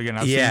that's really good.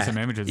 I've seen some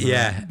images of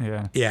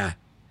that. Yeah.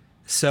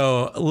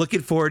 So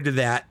looking forward to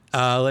that.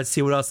 Let's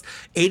see what else.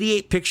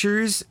 88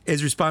 Pictures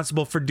is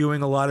responsible for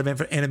doing a lot of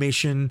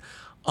animation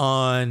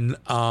on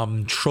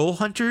Troll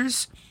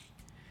Hunters,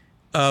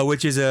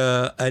 which is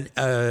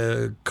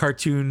a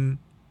cartoon,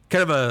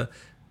 kind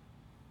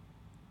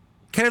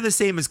of the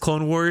same as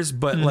Clone Wars,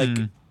 but like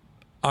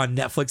on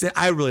Netflix.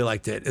 I really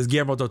liked it. It's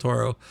Guillermo del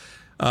Toro.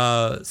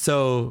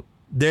 So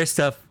their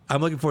stuff,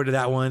 I'm looking forward to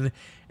that one.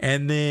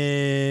 And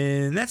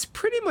then that's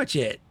pretty much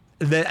it.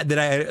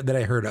 that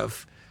I heard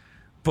of.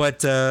 But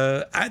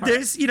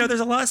there's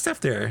a lot of stuff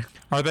there.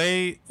 Are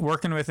they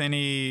working with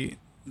any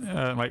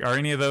are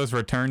any of those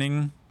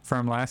returning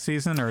from last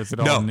season, or is it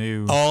all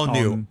new? All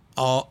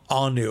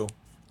new.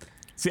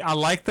 See, I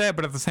like that,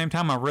 but at the same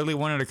time, I really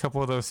wanted a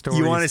couple of those stories.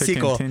 You want a to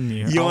sequel?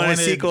 Continue. You want a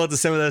sequel to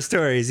some of those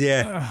stories?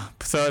 Yeah.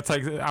 So it's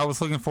like I was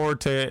looking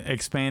forward to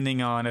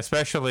expanding on,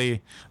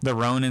 especially the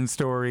Ronin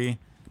story.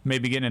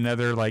 Maybe getting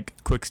another like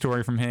quick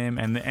story from him,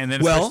 and then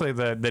especially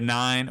the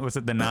nine. Was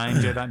it the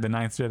Jedi? The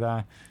ninth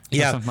Jedi?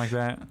 Yeah, something like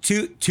that.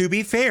 To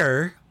be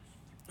fair,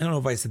 I don't know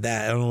if I said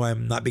that. I don't know why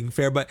I'm not being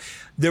fair, but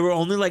there were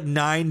only like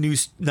 9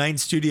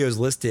 studios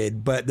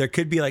listed, but there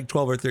could be like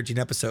 12 or 13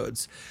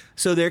 episodes,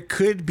 so there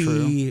could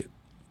be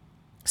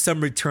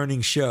some returning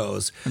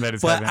shows. Maybe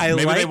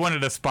they wanted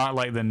to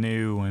spotlight the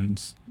new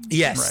ones.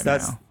 Yes, right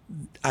now.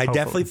 I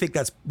definitely think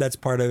that's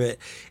part of it.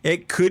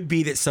 It could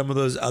be that some of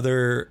those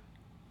other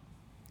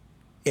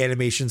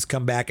animations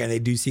come back and they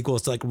do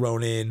sequels to like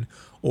Ronin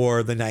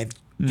or the ninth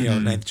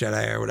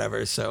Jedi or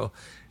whatever. So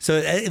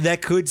that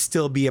could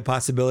still be a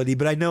possibility.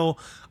 But I know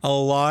a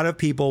lot of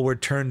people were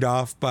turned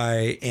off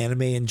by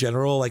anime in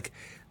general. Like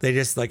they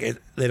just like it,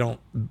 they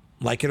don't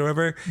like it or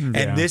whatever. Yeah.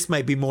 And this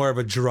might be more of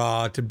a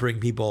draw to bring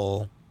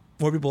more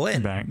people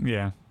in. Back.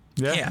 Yeah.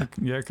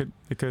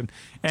 It could.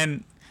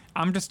 And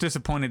I'm just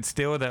disappointed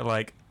still that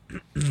like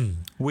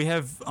we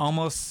have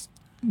almost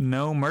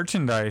no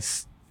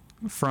merchandise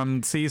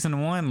from season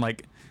 1.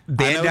 Like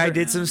Bandai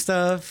did some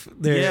stuff.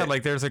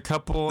 Like there's a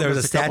couple.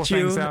 There's a couple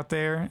things out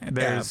there.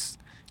 There's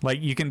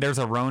like there's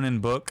a Ronin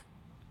book.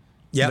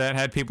 That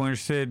had people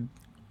interested.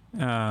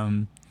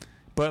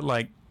 But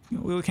like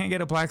we can't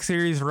get a Black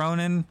Series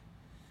Ronin.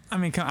 I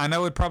mean, I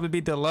know it'd probably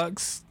be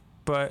deluxe,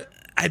 but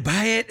I'd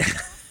buy it.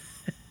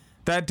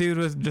 That dude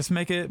was just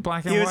make it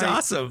black and white. He was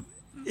awesome.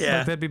 Yeah,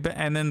 like, that'd be.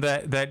 And then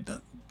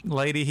that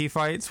lady he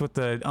fights with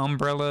the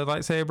umbrella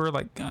lightsaber,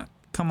 like.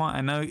 Come on,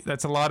 I know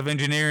that's a lot of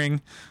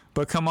engineering,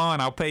 but come on,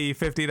 I'll pay you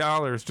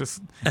 $50.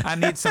 Just I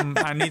need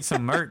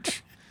some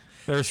merch.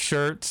 There's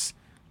shirts,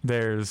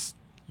 there's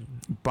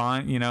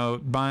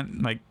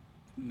Bond like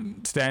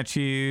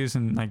statues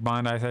and like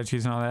Bondi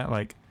statues and all that.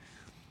 Like,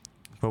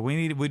 but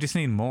we just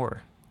need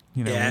more.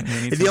 We need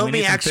the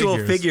only actual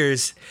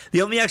figures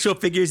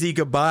that you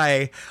could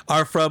buy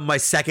are from my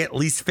second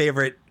least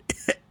favorite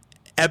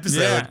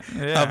episode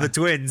of the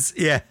twins.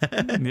 Yeah.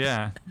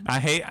 I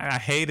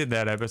hated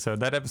that episode.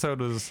 That episode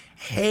was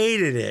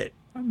hated it.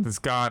 It's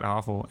god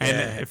awful.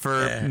 And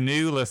for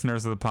new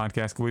listeners of the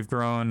podcast, we've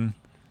grown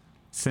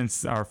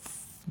since our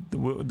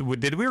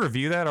did we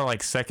review that our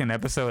like second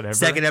episode ever?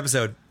 Second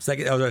episode. So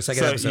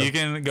you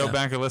can go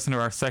back and listen to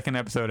our second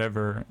episode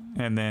ever,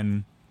 and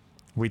then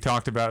we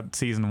talked about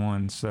season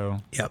 1. So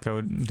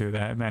go do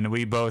that. And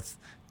we both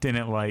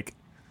didn't like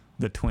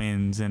the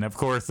twins, and of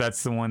course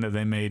that's the one that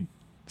they made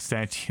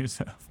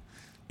statues of.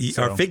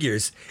 Or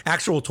figures,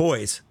 actual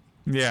toys.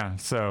 Yeah,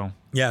 so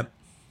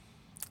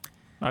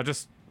I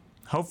just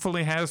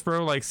hopefully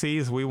Hasbro like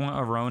sees we want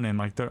a Ronin,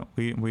 like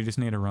we just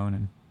need a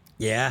Ronin.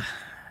 Yeah.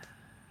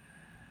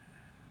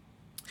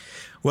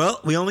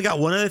 Well, we only got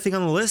one other thing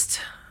on the list.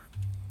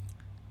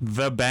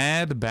 The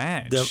Bad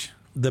Batch.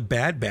 The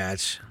Bad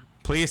Batch.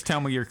 Please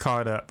tell me you're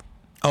caught up.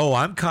 Oh,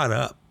 I'm caught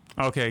up.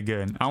 Okay,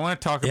 good. I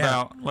want to talk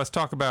let's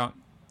talk about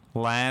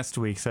last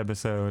week's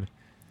episode.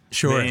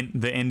 Sure.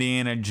 The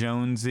Indiana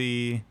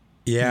Jonesy,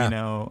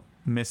 the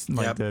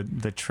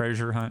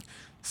treasure hunt.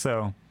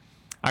 So,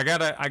 I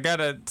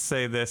gotta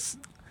say this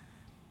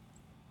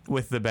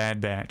with the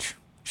Bad Batch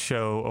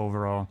show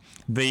overall.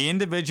 The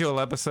individual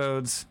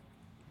episodes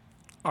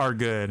are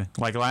good.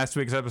 Like last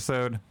week's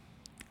episode,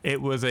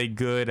 it was a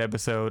good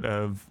episode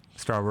of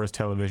Star Wars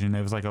television.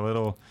 It was like a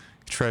little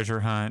treasure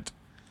hunt.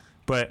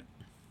 But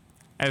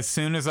as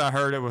soon as I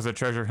heard it was a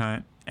treasure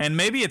hunt, and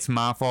maybe it's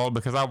my fault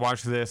because I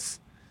watched this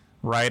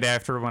right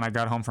after when I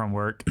got home from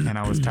work and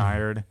I was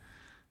tired.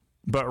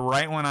 But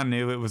right when I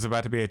knew it was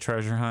about to be a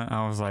treasure hunt,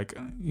 I was like,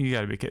 you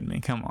got to be kidding me.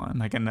 Come on.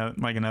 Like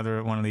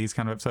another one of these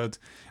kind of episodes.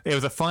 It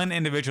was a fun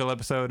individual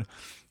episode,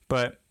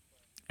 but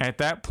at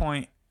that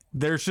point,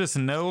 there's just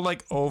no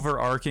like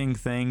overarching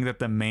thing that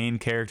the main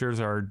characters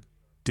are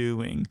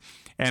doing.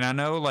 And I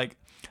know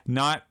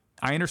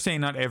I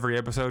understand not every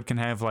episode can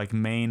have like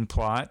main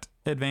plot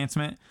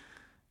advancement,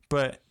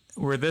 but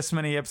we're this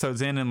many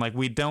episodes in and like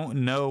we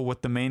don't know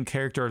what the main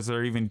characters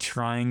are even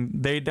trying.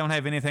 They don't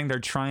have anything they're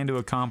trying to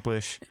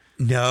accomplish.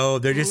 No,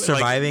 they're just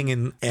surviving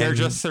and they're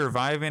just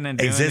surviving and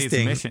doing these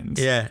missions.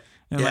 Yeah.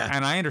 And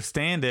I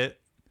understand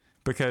it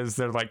because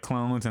they're like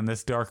clones in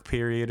this dark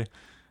period,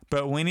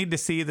 but we need to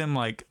see them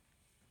like,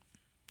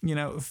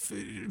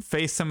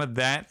 face some of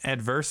that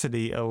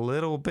adversity a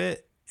little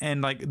bit.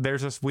 And like,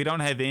 we don't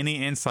have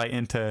any insight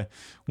into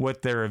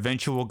what their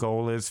eventual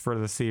goal is for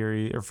the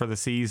series or for the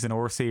season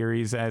or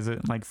series as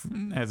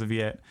of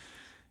yet.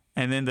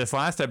 And then this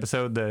last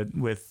episode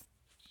with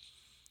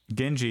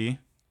Gungi,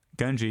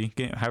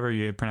 however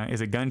you pronounce,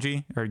 is it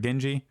Gungi or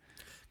Genji?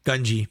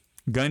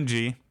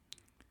 Gungi.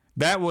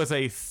 That was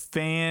a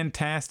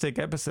fantastic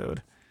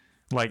episode.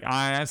 Like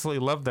I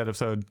absolutely loved that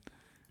episode.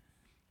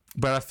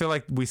 But I feel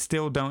like we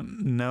still don't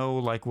know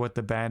like what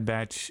the Bad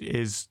Batch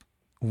is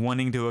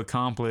wanting to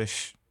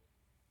accomplish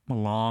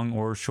long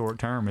or short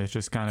term. It's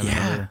just kind of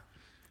another.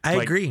 I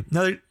agree.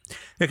 No,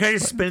 they're kind of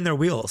just spinning their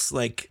wheels.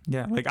 Like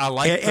I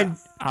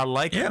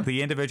like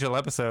the individual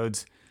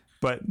episodes,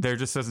 but there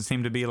just doesn't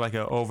seem to be like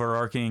an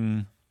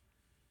overarching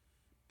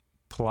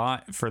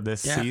plot for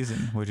this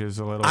season, which is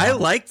a little. I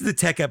liked the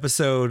tech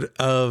episode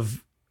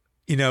of,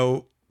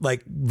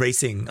 like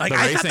racing. Like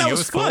I thought that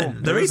was fun.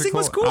 Cool. The racing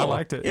was cool. I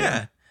liked it.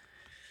 Yeah.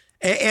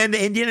 And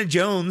the Indiana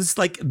Jones,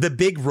 like the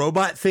big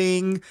robot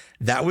thing,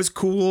 that was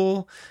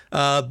cool.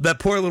 That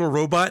poor little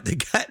robot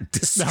that got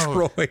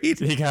destroyed.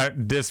 He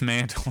got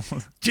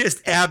dismantled.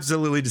 Just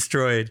absolutely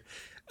destroyed.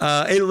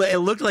 It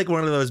looked like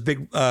one of those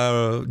big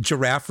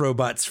giraffe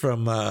robots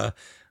from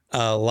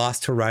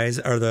Lost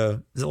Horizon, or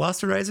is it Lost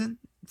Horizon?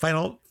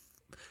 Final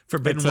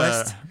Forbidden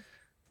West?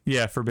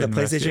 Forbidden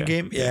West. The PlayStation West,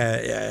 game?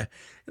 Yeah.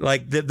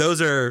 Like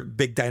those are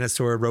big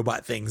dinosaur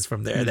robot things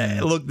from there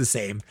that look the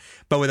same,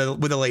 but with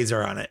a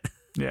laser on it.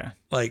 Yeah,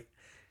 like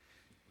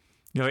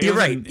you're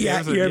right. You're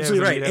absolutely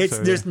right.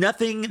 There's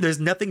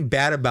nothing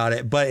bad about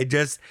it, but it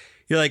just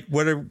you're like,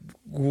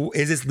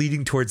 is this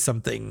leading towards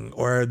something,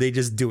 or are they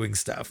just doing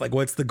stuff? Like,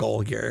 what's the goal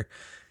here?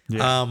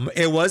 Yeah.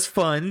 It was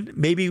fun.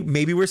 Maybe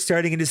we're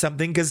starting into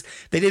something because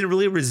they didn't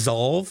really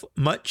resolve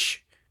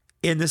much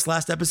in this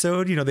last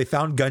episode. They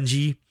found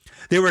Gungi.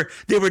 They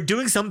were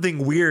doing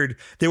something weird.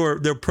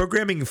 They're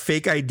programming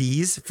fake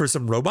IDs for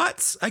some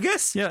robots, I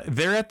guess. Yeah,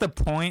 they're at the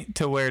point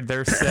to where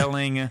they're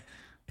selling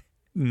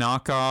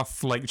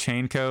knockoff like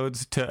chain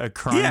codes to a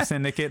crime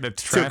syndicate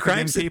that's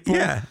trafficking people.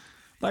 Yeah.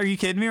 Are you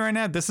kidding me right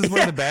now? This is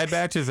where the Bad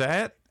Batch is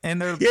at,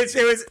 and they're it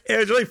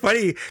was really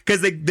funny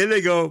because then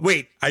they go,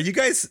 wait, are you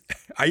guys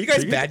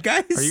bad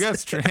guys? Are you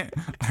guys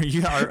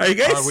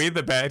are we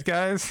the bad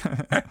guys?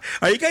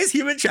 Are you guys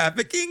human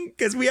trafficking?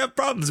 Because we have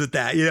problems with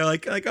that.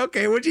 Like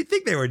okay, what do you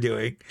think they were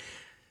doing?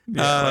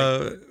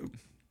 Yeah.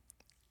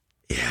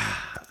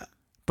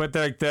 But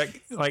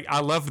I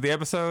loved the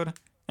episode,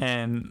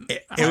 and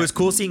it was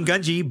cool seeing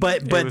Gungi,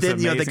 but then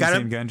they got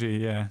him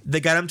Gungi, they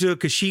got him to a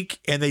Kashyyyk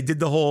and they did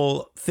the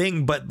whole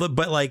thing, but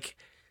like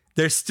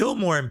there's still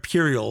more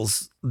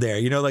Imperials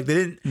there. Like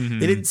they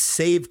didn't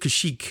save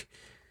Kashyyyk.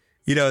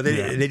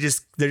 They're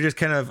just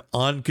kind of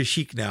on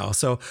Kashyyyk now.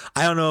 So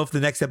I don't know if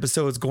the next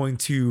episode is going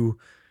to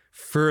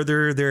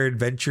further their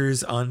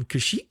adventures on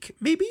Kashyyyk.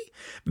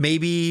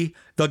 Maybe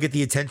they'll get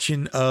the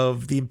attention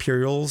of the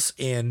Imperials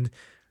and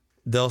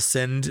they'll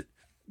send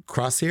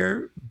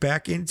Crosshair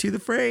back into the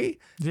fray.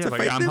 Yeah,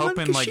 I'm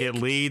hoping it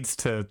leads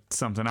to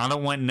something. I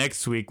don't want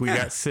next week we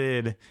got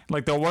Sid.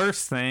 Like the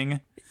worst thing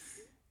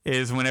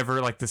is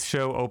whenever the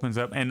show opens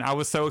up, and I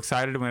was so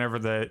excited whenever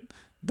the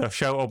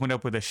show opened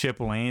up with a ship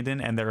landing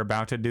and they're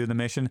about to do the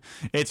mission.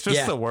 It's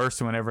just the worst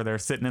whenever they're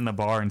sitting in the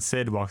bar and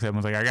Sid walks up and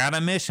was like, I got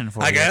a mission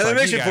for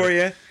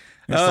you.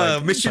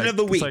 Mission of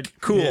the week.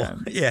 Cool.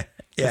 Yeah.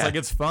 It's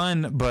it's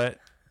fun, but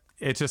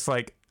it's just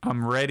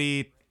I'm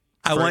ready.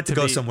 I want to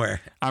go somewhere.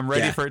 I'm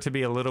ready for it to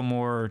be a little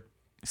more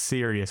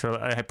serious,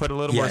 or I put a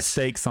little more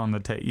stakes on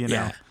the table,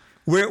 Yeah.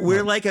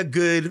 We're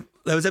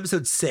that was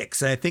episode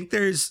 6. And I think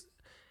there's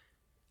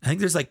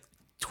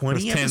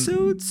 20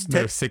 episodes.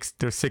 There's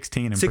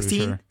 16. I'm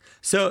 16.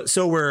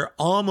 So we're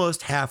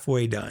almost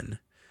halfway done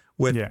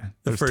with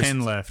the first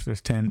 10 left.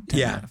 There's 10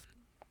 left.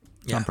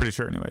 Yeah. I'm pretty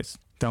sure. Anyways,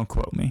 don't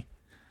quote me.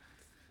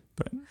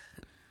 But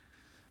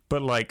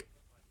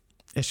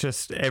it's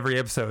just every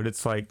episode.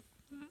 It's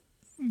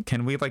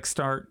can we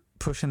start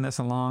pushing this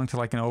along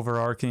to an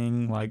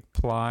overarching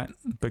plot?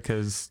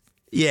 Because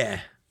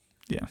yeah.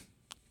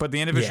 But the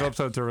individual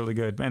episodes are really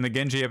good, and the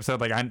Gungi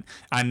episode,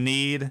 I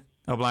need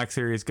a Black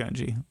Series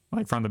Gungi,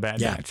 from the Bad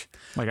Batch.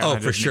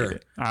 For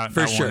sure. I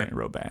want it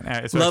real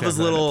bad. Love his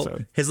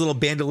little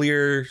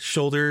bandolier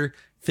shoulder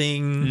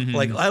thing.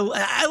 Mm-hmm.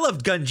 I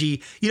loved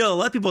Gungi. A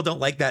lot of people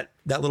don't like that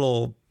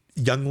little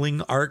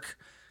youngling arc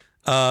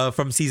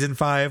from season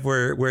 5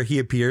 where he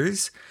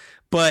appears,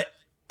 but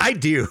I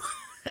do,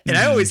 and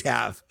I always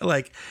have.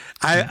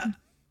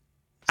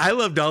 I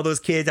loved all those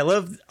kids. I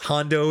loved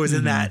Hondo was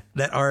in that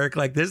arc.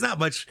 There's not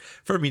much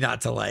for me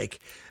not to like.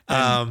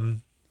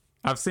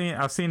 I've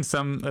seen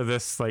some of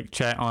this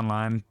chat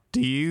online.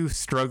 Do you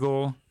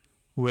struggle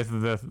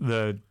with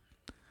the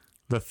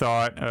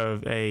thought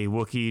of a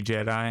Wookiee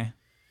Jedi?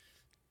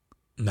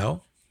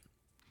 No.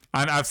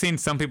 I've seen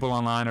some people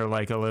online are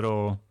a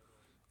little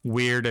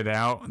weirded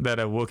out that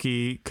a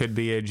Wookiee could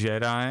be a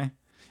Jedi.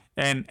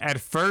 And at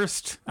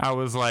first I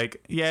was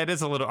it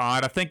is a little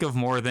odd. I think of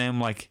more of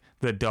them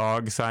the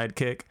dog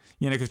sidekick,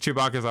 because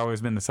Chewbacca's always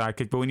been the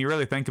sidekick. But when you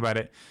really think about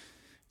it,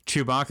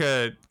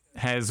 Chewbacca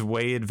has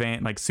way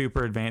advanced,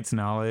 super advanced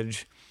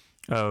knowledge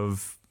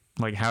of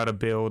how to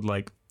build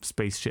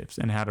spaceships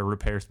and how to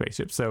repair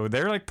spaceships. So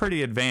they're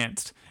pretty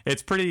advanced.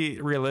 It's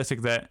pretty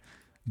realistic that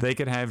they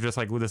could have just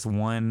with this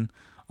one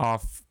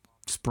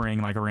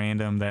offspring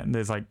random that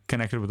is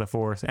connected with the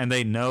Force, and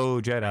they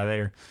know Jedi.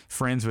 They're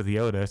friends with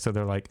Yoda, so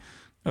they're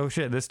oh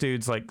shit, this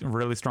dude's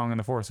really strong in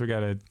the Force. We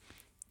gotta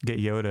get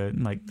Yoda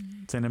and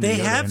send him. They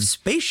to Yoda have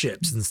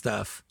spaceships and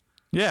stuff.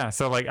 Yeah,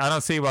 so like I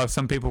don't see why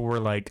some people were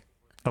like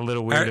a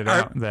little weirded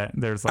out that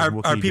there's like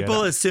Wookiee are people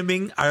Jedi.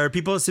 assuming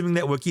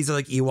that Wookiees are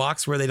like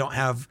Ewoks where they don't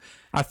have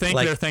I think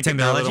like, they're thinking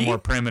technology? they're a little more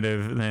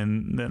primitive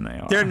than they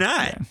are. They're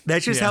not. Yeah.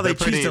 That's just how they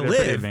choose to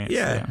live.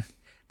 Advanced,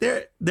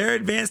 They're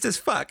advanced as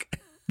fuck.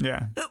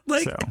 Yeah.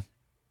 Like so.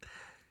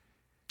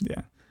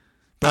 Yeah.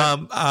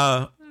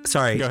 But,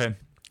 sorry. Go ahead.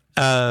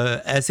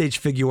 SH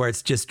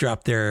Figuarts just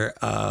dropped their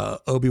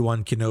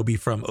Obi-Wan Kenobi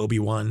from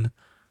Obi-Wan.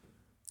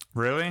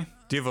 Really?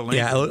 Do you have a link?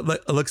 Yeah,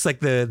 it looks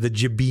like the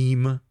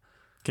Jabeam.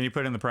 Can you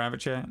put it in the private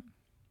chat?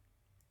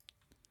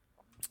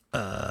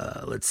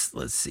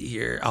 Let's see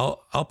here.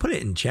 I'll put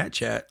it in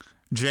chat.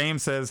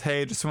 James says,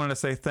 "Hey, just wanted to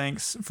say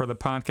thanks for the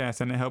podcast,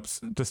 and it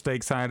helps to stay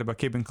excited about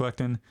keeping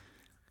collecting.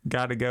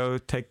 Gotta go.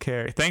 Take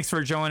care. Thanks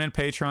for joining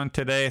Patreon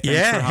today.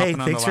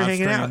 Thanks for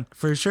hanging out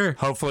for sure.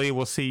 Hopefully,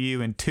 we'll see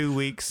you in 2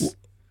 weeks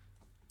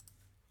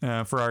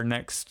for our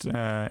next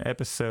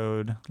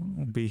episode.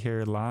 We'll be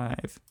here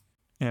live."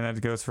 And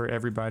that goes for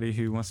everybody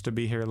who wants to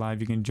be here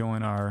live. You can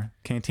join our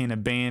Cantina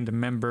Band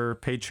member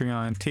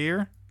Patreon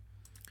tier.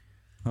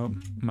 Oh,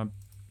 my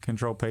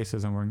control paste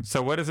isn't working.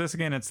 So what is this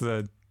again? It's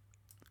the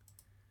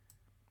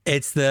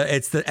SH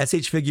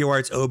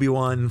Figuarts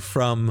Obi-Wan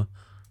from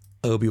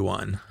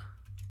Obi-Wan.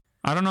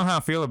 I don't know how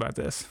I feel about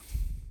this.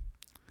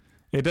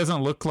 It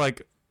doesn't look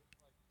like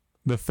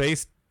the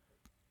face.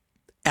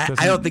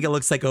 I don't think it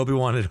looks like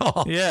Obi-Wan at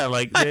all. Yeah,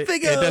 like I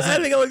think it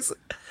looks.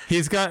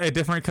 He's got a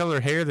different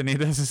color hair than he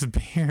does his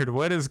beard.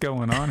 What is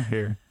going on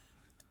here?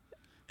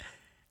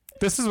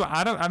 This is what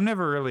I've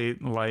never really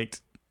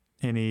liked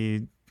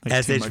any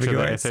like, too much of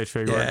the SH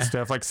Figuarts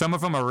stuff. Like some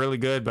of them are really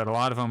good, but a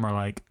lot of them are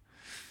like,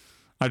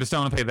 I just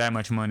don't want to pay that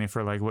much money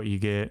for like what you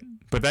get.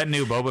 But that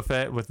new Boba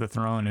Fett with the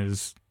throne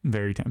is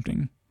very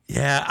tempting.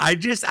 Yeah,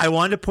 I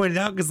wanted to point it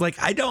out because like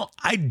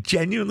I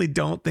genuinely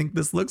don't think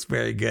this looks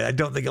very good. I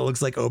don't think it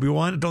looks like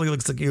Obi-Wan. I don't think it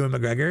looks like Ewan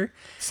McGregor.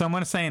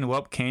 Someone is saying,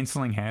 "Well,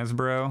 canceling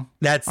Hasbro."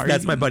 That's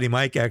my buddy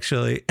Mike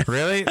actually.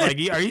 Really? Like,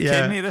 are you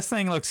kidding me? This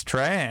thing looks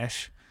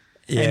trash.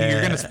 Yeah, and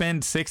you're gonna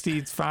spend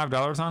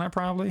 $65 on it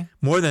probably.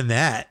 More than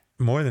that.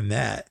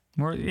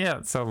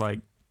 Yeah. So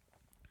like,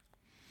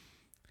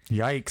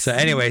 yikes. So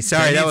anyway,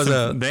 sorry,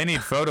 They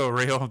need photo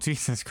reel.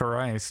 Jesus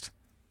Christ.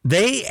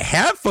 They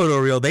have photo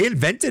reel. They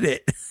invented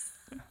it.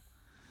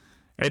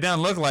 It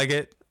doesn't look like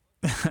it.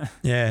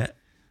 Yeah.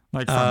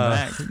 Like from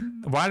that.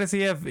 Why does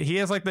he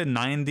has like the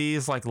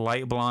 90s like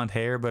light blonde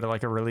hair but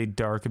like a really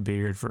dark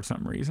beard for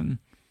some reason.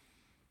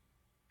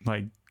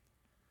 Like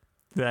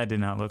that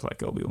did not look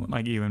like Obi-Wan,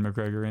 like Ewan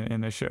McGregor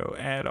in the show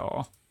at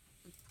all.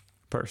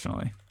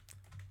 Personally.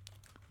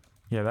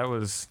 Yeah, that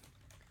was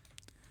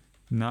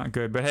not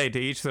good. But hey, to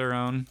each their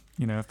own.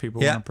 You know, if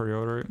people want to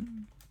pre-order it,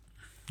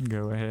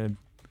 go ahead.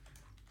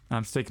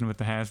 I'm sticking with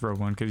the Hasbro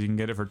one because you can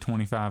get it for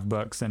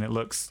 $25 and it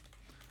looks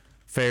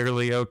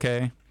fairly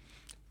okay.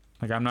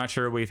 Like I'm not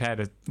sure we've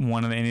had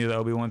any of the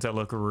Obi-Wans that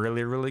look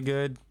really, really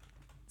good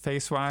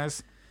face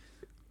wise.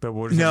 But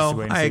we'll just have to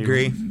wait and see. I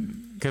agree.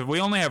 Because we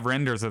only have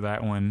renders of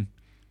that one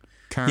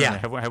currently.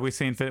 Yeah. Have we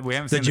seen? We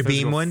haven't seen the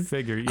Jabeam one.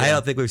 Figure. Yeah. I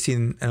don't think we've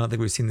seen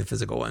the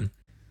physical one.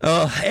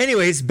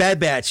 Anyways, Bad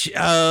Batch.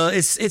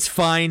 It's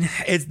fine.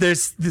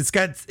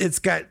 It's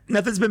got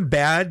nothing's been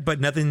bad, but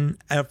nothing.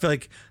 I don't feel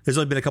like there's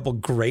only been a couple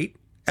great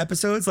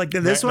episodes like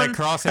this one. The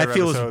Crosshair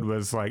episode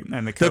was like,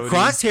 and the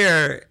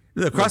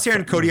Crosshair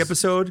and Cody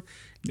episode,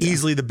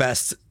 easily the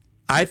best.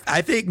 I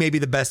think maybe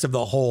the best of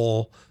the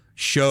whole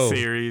show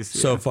series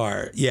so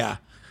far. Yeah.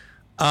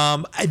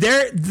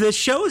 The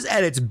show's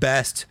at its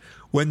best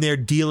when they're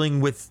dealing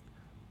with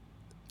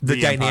the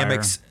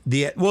dynamics,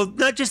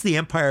 not just the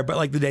Empire, but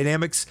like the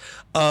dynamics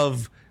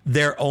of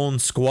their own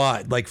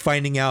squad, like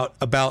finding out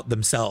about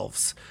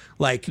themselves,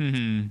 like,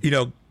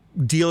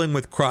 dealing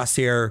with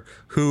Crosshair,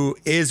 who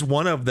is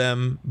one of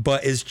them,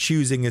 but is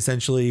choosing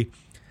essentially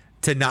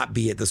to not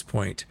be at this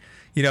point.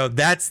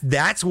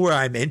 That's where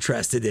I'm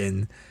interested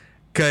in.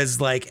 Cause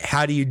like,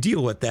 how do you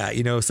deal with that?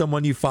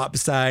 Someone you fought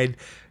beside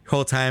the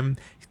whole time,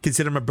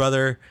 consider him a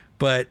brother,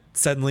 but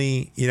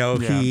suddenly,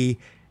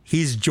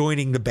 he's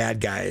joining the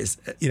bad guys,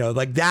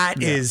 like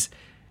that is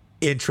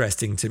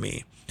interesting to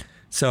me.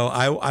 So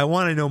I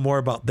want to know more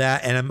about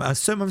that. And I'm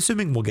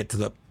assuming we'll get to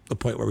the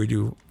point where we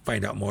do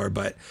find out more,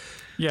 but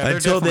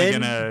until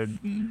then,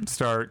 gonna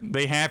start,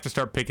 they have to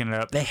start picking it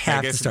up. They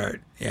have to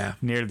start. Yeah.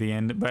 Near the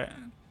end, but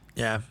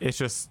yeah, it's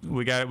just,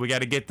 we got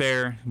to get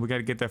there. We got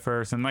to get there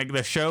first. And like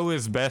the show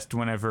is best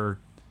whenever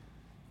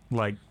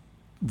like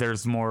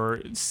there's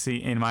more,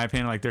 in my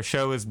opinion, like their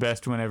show is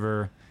best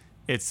whenever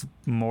it's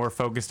more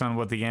focused on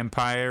what the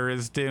Empire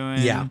is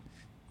doing. Yeah,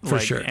 for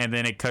sure. And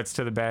then it cuts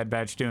to the Bad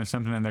Batch doing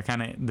something, and they're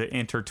kind of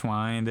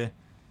intertwined.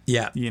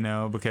 Yeah.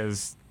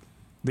 Because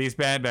these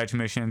Bad Batch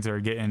missions are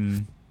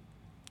getting,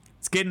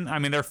 I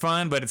mean, they're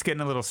fun, but it's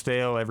getting a little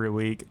stale every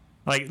week.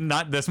 Like,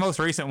 not this most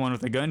recent one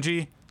with the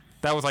Gunji,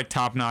 that was like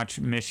top-notch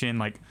mission,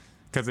 like,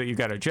 because you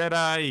got a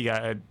Jedi, you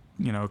got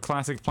a,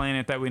 classic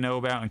planet that we know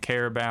about and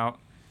care about,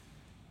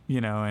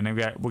 and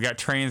we got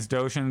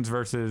Trans-Doshans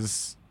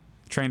versus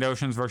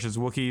Trandoshans versus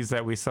Wookiees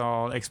that we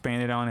saw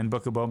expanded on in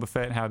Book of Boba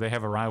Fett, how they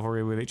have a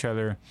rivalry with each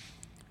other.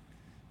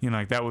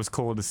 Like that was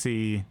cool to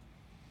see.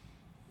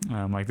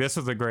 Like this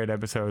was a great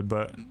episode,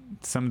 but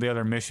some of the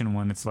other mission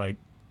one, it's like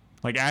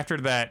after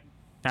that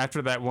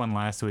one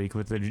last week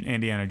with the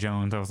Indiana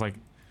Jones, I was like,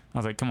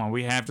 come on,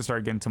 we have to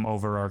start getting some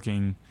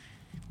overarching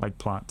like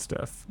plot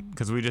stuff,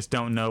 because we just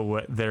don't know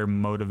what they're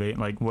motivating,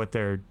 like what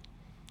they're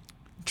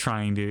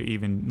trying to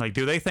even like.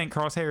 Do they think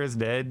Crosshair is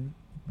dead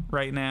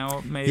right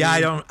now? Maybe. Yeah,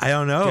 I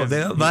don't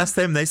know. Last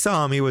time they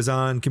saw him, he was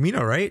on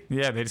Camino, right?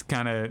 Yeah, they just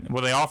kind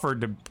of they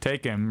offered to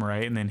take him,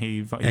 right, and then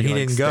he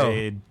didn't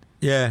stayed. Go.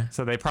 Yeah.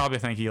 So they probably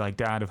think he like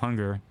died of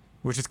hunger,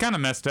 which is kind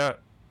of messed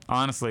up,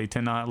 honestly,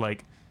 to not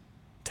like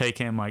take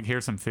him like,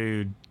 here's some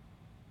food.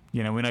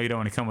 We know you don't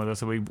want to come with us,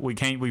 so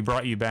we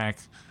brought you back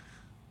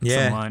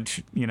some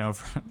lunch,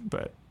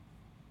 but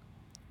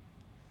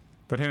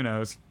who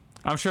knows?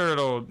 I'm sure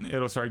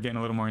it'll start getting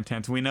a little more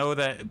intense. We know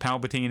that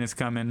Palpatine is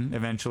coming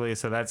eventually,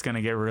 so that's going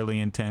to get really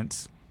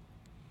intense.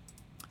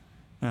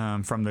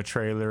 From the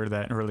trailer,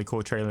 that really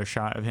cool trailer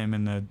shot of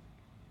him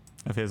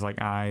of his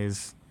like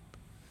eyes.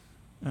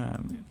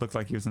 It looked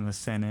like he was in the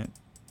Senate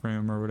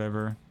room or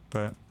whatever,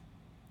 but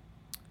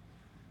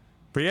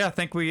yeah, I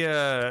think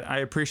I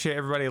appreciate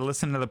everybody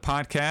listening to the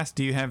podcast.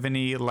 Do you have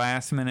any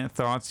last minute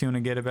thoughts you want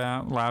to get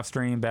about live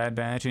stream, Bad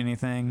Batch,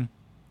 anything?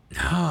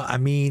 No, I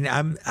mean,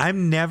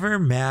 I'm never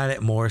mad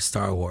at more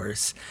Star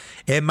Wars.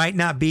 It might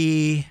not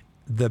be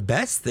the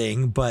best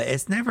thing, but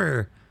it's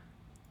never,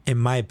 in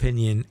my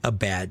opinion, a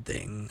bad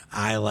thing.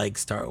 I like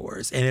Star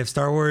Wars. And if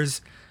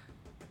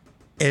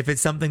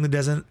it's something that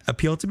doesn't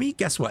appeal to me,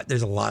 guess what?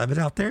 There's a lot of it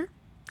out there,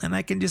 and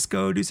I can just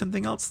go do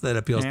something else that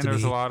appeals to me. And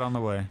there's a lot on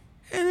the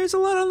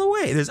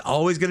way. There's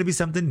always going to be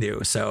something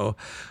new. So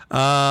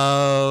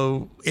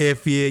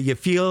if you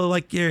feel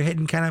like you're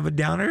hitting kind of a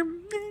downer,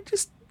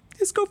 just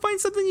go find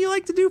something you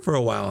like to do for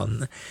a while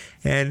and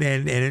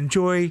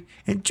enjoy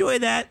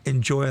that.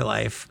 Enjoy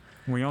life.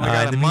 We only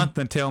got a month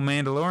until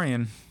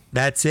Mandalorian.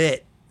 That's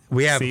it.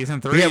 We have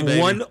Season 3. We have baby.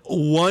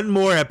 one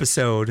more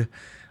episode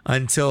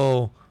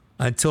until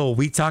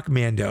we talk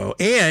Mando.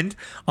 And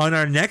on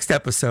our next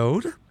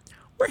episode,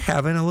 we're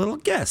having a little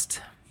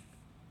guest.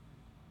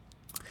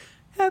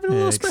 Having a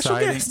little special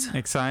guest.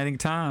 Exciting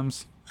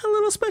times. A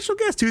little special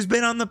guest who's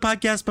been on the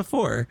podcast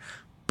before.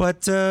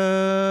 But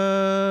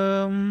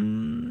I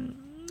don't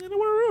want to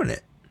ruin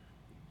it.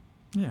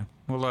 Yeah.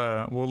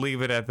 We'll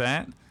leave it at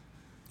that.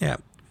 Yeah.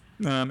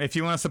 If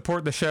you want to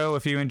support the show,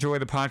 if you enjoy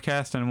the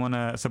podcast and want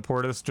to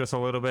support us just a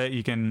little bit,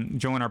 you can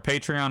join our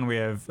Patreon. We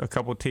have a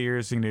couple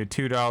tiers. You can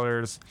do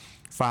 $2,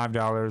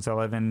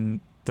 $5,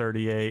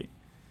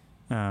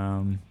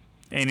 $11.38.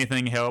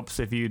 Anything helps.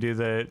 If you do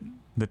the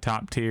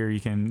top tier, you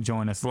can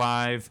join us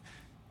live.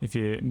 If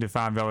you do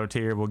 $5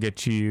 tier, we'll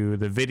get you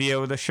the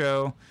video of the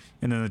show.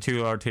 And then the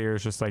 $2 tier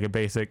is just like a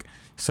basic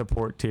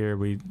support tier.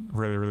 We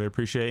really, really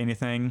appreciate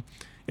anything.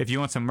 If you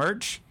want some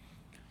merch,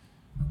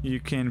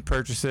 you can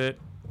purchase it.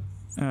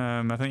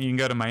 I think you can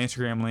go to my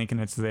Instagram link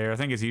and it's there. I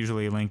think it's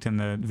usually linked in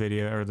the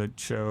video or the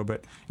show.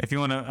 But if you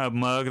want a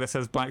mug that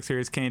says Black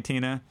Series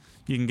Cantina,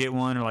 you can get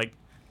one. Or like,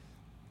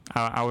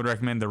 I would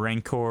recommend the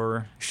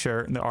Rancor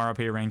shirt, the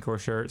RIP Rancor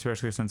shirt,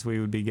 especially since we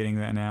would be getting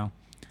that now.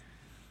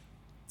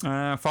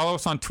 Follow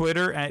us on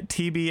Twitter at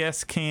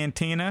TBS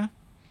Cantina.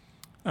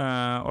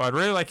 I'd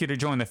really like you to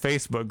join the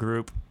Facebook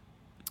group.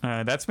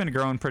 That's been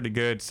growing pretty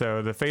good.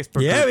 So the Facebook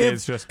group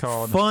is just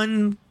called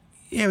Fun.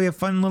 Yeah, we have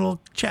fun little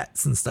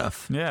chats and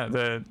stuff. Yeah,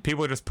 the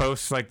people just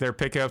post like their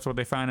pickups, what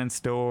they find in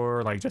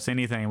store, like just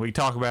anything. We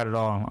talk about it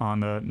all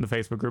on the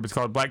Facebook group. It's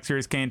called Black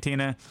Series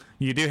Cantina.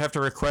 You do have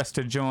to request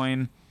to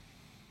join,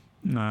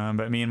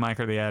 but me and Mike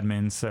are the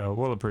admins, so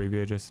we'll approve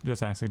you.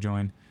 Just ask to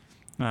join.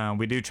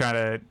 We do try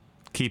to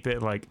keep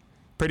it like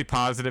pretty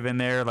positive in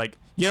there. Like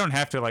you don't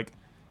have to like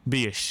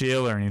be a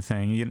shill or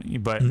anything,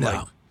 but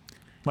no.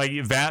 Like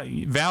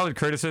valid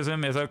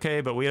criticism is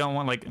okay, but we don't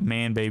want like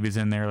man babies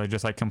in there like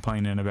just like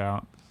complaining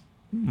about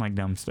like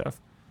dumb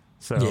stuff.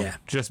 So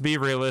just be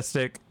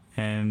realistic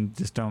and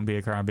just don't be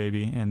a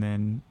crybaby, and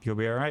then you'll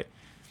be all right.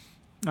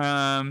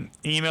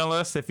 Email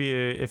us if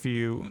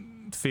you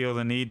feel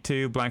the need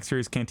to,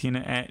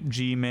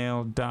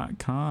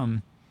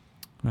 blackseriescantina@gmail.com.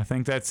 I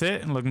think that's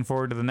it. I'm looking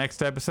forward to the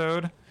next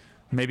episode.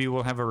 Maybe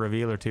we'll have a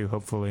reveal or two,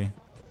 hopefully.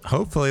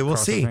 Hopefully, we'll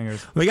see.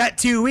 We got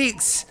 2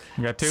 weeks.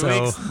 We got 2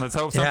 weeks. Let's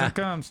hope something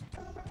comes.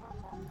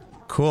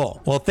 Cool.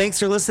 Well, thanks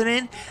for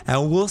listening,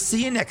 and we'll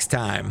see you next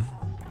time.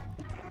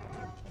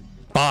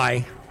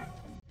 Bye.